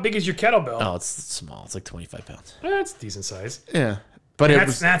 How big is your kettlebell? Oh, it's small. It's like 25 pounds. That's decent size. Yeah. But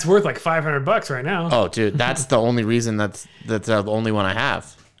that's worth like $500 right now. Oh, dude, that's the only reason that's the only one I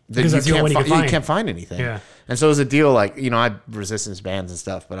have. Because that's the only one you can't find anything. Yeah. And so it was a deal I had resistance bands and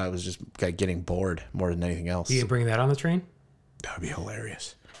stuff, but I was just getting bored more than anything else. You can bring that on the train? That would be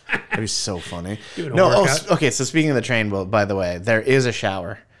hilarious. That'd be so funny. Okay, so speaking of the train, well, by the way, there is a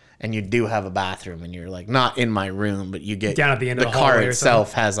shower. And you do have a bathroom, and you're like not in my room, but you get down at the end of the car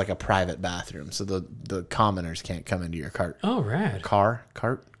itself has like a private bathroom, so the commoners can't come into your cart. Oh, rad. Car.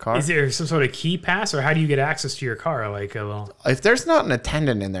 Is there some sort of key pass, or how do you get access to your car? Like a little. If there's not an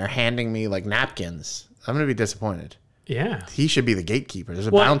attendant in there handing me like napkins, I'm gonna be disappointed. Yeah. He should be the gatekeeper. There's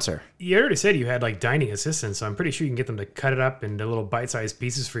a bouncer. You already said you had like dining assistants, so I'm pretty sure you can get them to cut it up into little bite-sized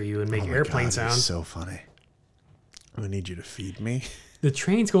pieces for you and make airplane sounds. So funny. I'm gonna need you to feed me. The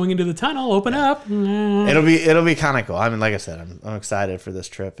train's going into the tunnel. Open up. It'll be kind of cool. I mean, like I said, I'm excited for this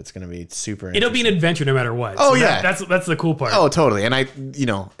trip. It's going to be super interesting. It'll be an adventure no matter what. Oh, so yeah. That's the cool part. Oh, totally. And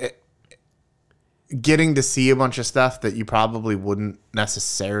getting to see a bunch of stuff that you probably wouldn't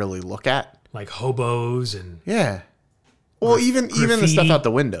necessarily look at. Like hobos and... Yeah. Well, even the stuff out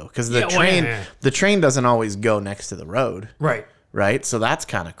the window. Because the train doesn't always go next to the road. Right. Right? So that's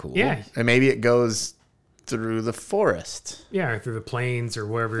kind of cool. Yeah. And maybe it goes... through the forest. Yeah, or through the plains or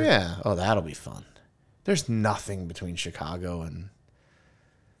wherever. Yeah. Oh, that'll be fun. There's nothing between Chicago and...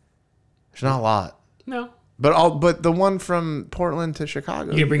 There's not a lot. No. But the one from Portland to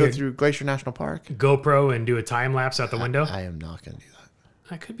Chicago, you go through Glacier National Park. GoPro and do a time lapse out the window? I am not going to do that.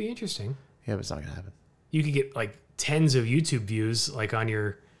 That could be interesting. Yeah, but it's not going to happen. You could get like tens of YouTube views like on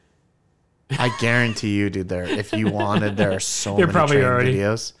your... I guarantee you, dude, if you wanted, there are so many train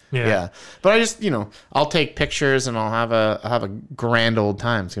videos. Yeah. But I just, I'll take pictures and I'll have a grand old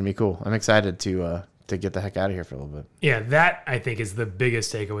time. It's going to be cool. I'm excited to get the heck out of here for a little bit. Yeah, that I think is the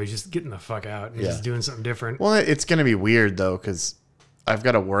biggest takeaway, just getting the fuck out and just doing something different. Well, it's going to be weird though, because I've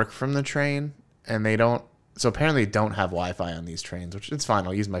got to work from the train, and they don't. So apparently, they don't have Wi-Fi on these trains, which it's fine.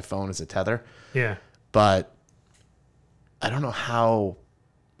 I'll use my phone as a tether. Yeah. But I don't know how.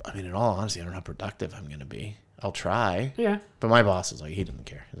 I mean, in all honesty, I don't know how productive I'm going to be. I'll try. Yeah. But my boss is like, he doesn't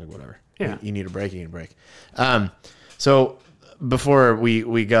care. He's like, whatever. Yeah. You need a break. You need a break. So before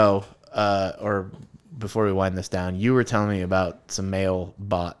we go, or before we wind this down, you were telling me about some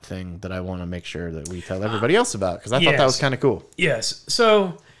Mailbot thing that I want to make sure that we tell everybody else about, because I thought that was kind of cool. Yes.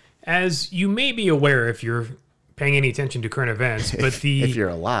 So, as you may be aware if you're paying any attention to current events, but if you're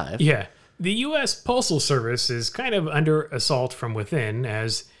alive. Yeah. The U.S. Postal Service is kind of under assault from within,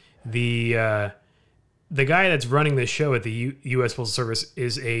 as the guy that's running the show at the U.S. Postal Service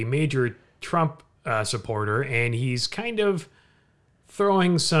is a major Trump supporter, and he's kind of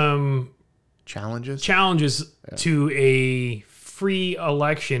throwing some challenges to a free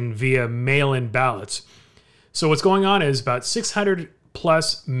election via mail-in ballots. So what's going on is about 600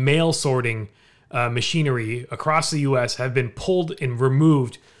 plus mail sorting machinery across the U.S. have been pulled and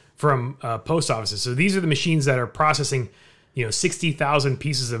removed from post offices. So these are the machines that are processing, 60,000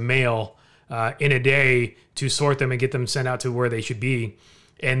 pieces of mail in a day to sort them and get them sent out to where they should be.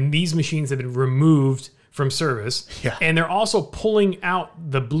 And these machines have been removed from service. Yeah. And they're also pulling out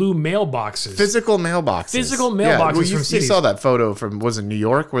the blue mailboxes. Physical mailboxes from cities. You saw that photo from, was it New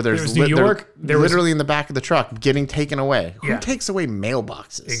York? Where there's New York. There literally in the back of the truck getting taken away. Who takes away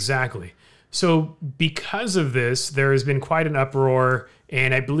mailboxes? Exactly. So because of this, there has been quite an uproar.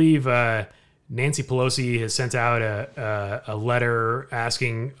 And I believe Nancy Pelosi has sent out a letter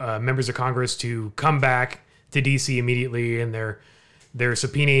asking members of Congress to come back to D.C. immediately, and they're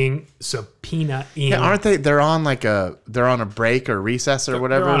subpoenaing. Yeah, aren't they? They're on a break or recess or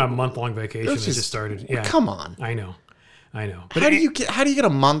whatever. They're on a month-long vacation that just started. Yeah, come on. I know. But how do you get a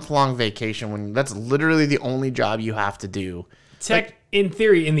month-long vacation when that's literally the only job you have to do? In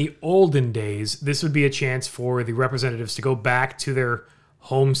theory, in the olden days, this would be a chance for the representatives to go back to their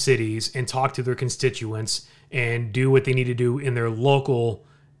home cities and talk to their constituents and do what they need to do in their local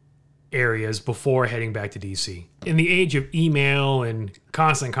areas before heading back to DC. In the age of email and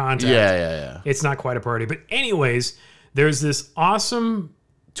constant contact, it's not quite a priority. But anyways, there's this awesome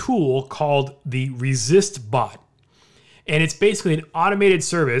tool called the Resistbot. And it's basically an automated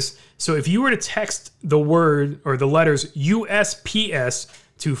service. So if you were to text the word or the letters USPS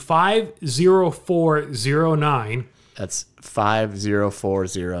to 50409, that's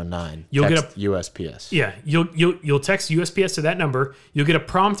 50409. You'll text get a USPS. Yeah, you'll text USPS to that number. You'll get a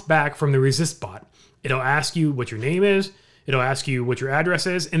prompt back from the Resistbot. It'll ask you what your name is. It'll ask you what your address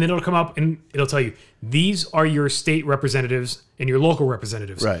is, and then it'll come up and it'll tell you, these are your state representatives and your local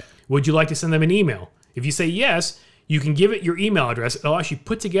representatives. Right. Would you like to send them an email? If you say yes, you can give it your email address. It'll actually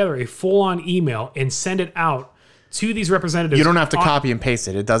put together a full-on email and send it out to these representatives. You don't have to copy and paste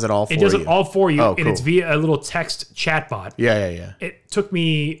it. It does it all for you. It does it all for you, and it's via a little text chatbot. Yeah. It took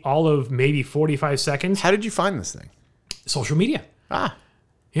me all of maybe 45 seconds. How did you find this thing? Social media.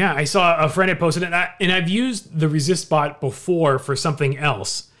 Yeah, I saw a friend had posted it, and I've used the Resistbot before for something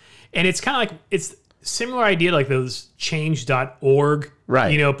else. And it's kind of like, it's similar idea like those change.org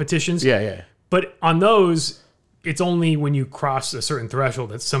petitions. Yeah. But on those, it's only when you cross a certain threshold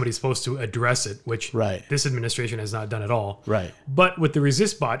that somebody's supposed to address it, which this administration has not done at all. Right. But with the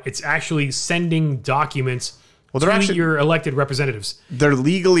Resistbot, it's actually sending documents to your elected representatives. They're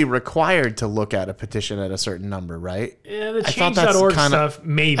legally required to look at a petition at a certain number, right? Yeah, the change.org stuff,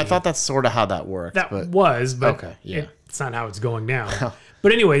 maybe. I thought that's sort of how that worked. But okay, it's not how it's going now.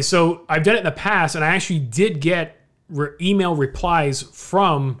 But anyway, so I've done it in the past, and I actually did get email replies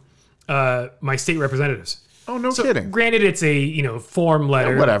from my state representatives. Oh, no kidding. Granted, it's a form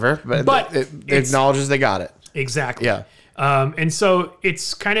letter. Whatever, but it acknowledges they got it. Exactly. Yeah. And so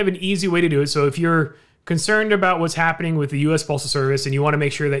it's kind of an easy way to do it. So if you're concerned about what's happening with the U.S. Postal Service and you want to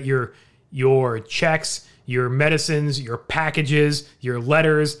make sure that your checks, your medicines, your packages, your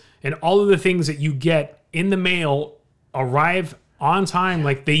letters, and all of the things that you get in the mail arrive on time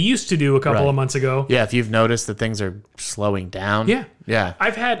like they used to do a couple of months ago. Yeah, if you've noticed that things are slowing down. Yeah.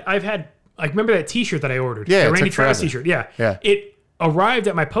 I've had like, remember that t-shirt that I ordered? Yeah, the Randy Travis t-shirt. Yeah. It arrived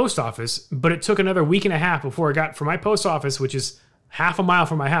at my post office, but it took another week and a half before it got from my post office, which is half a mile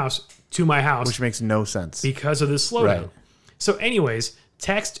from my house, to my house. Which makes no sense. Because of this slowdown. Right. So anyways,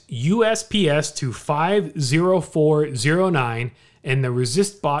 text USPS to 50409 and the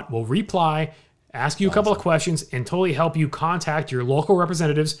Resistbot will reply, ask you a couple of questions, and totally help you contact your local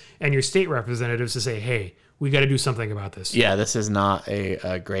representatives and your state representatives to say, hey, we got to do something about this. Yeah, this is not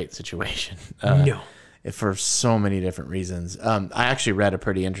a great situation. No. For so many different reasons. I actually read a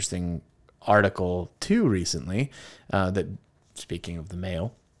pretty interesting article too recently that speaking of the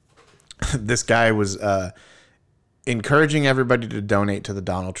mail, this guy was encouraging everybody to donate to the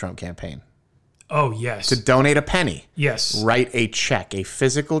Donald Trump campaign. Oh, yes. To donate a penny. Yes. Write a check, a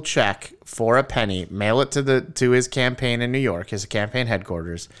physical check for a penny, mail it to his campaign in New York, his campaign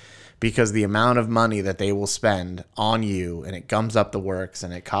headquarters, because the amount of money that they will spend on you, and it gums up the works,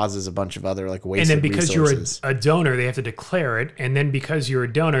 and it causes a bunch of other like wasted And then because resources. you're a donor, they have to declare it, and then because you're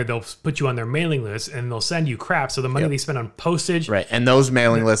a donor, they'll put you on their mailing list, and they'll send you crap. So the money they spend on postage, right, and those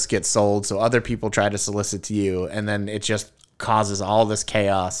mailing lists get sold, so other people try to solicit to you, and then it just causes all this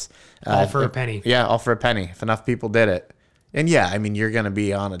chaos. All for a penny. Yeah, all for a penny. If enough people did it. And yeah, I mean, you're going to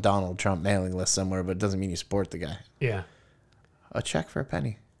be on a Donald Trump mailing list somewhere, but it doesn't mean you support the guy. Yeah. A check for a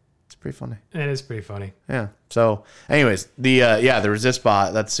penny. It's pretty funny. It is pretty funny. Yeah. So, anyways, the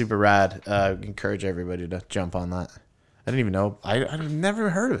Resistbot, that's super rad. Encourage everybody to jump on that. I didn't even know. I've never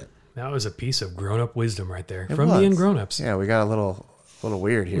heard of it. That was a pice of grown-up wisdom right there. From the in-grown-ups. Yeah, we got a little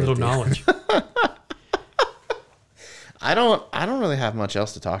weird here. A little knowledge. I don't really have much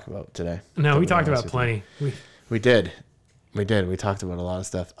else to talk about today. No, we talked about plenty. We did. We talked about a lot of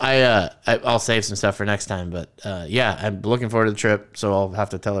stuff. I'll save some stuff for next time, but yeah, I'm looking forward to the trip, so I'll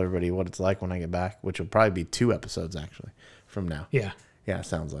have to tell everybody what it's like when I get back, which will probably be 2 episodes actually from now. Yeah. Yeah,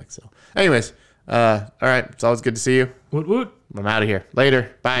 sounds like so. Anyways, all right, it's always good to see you. Woot woot. I'm out of here.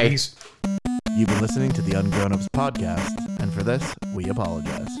 Later. Bye. Peace. You've been listening to the Ungrown Ups podcast, and for this, we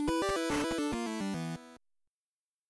apologize.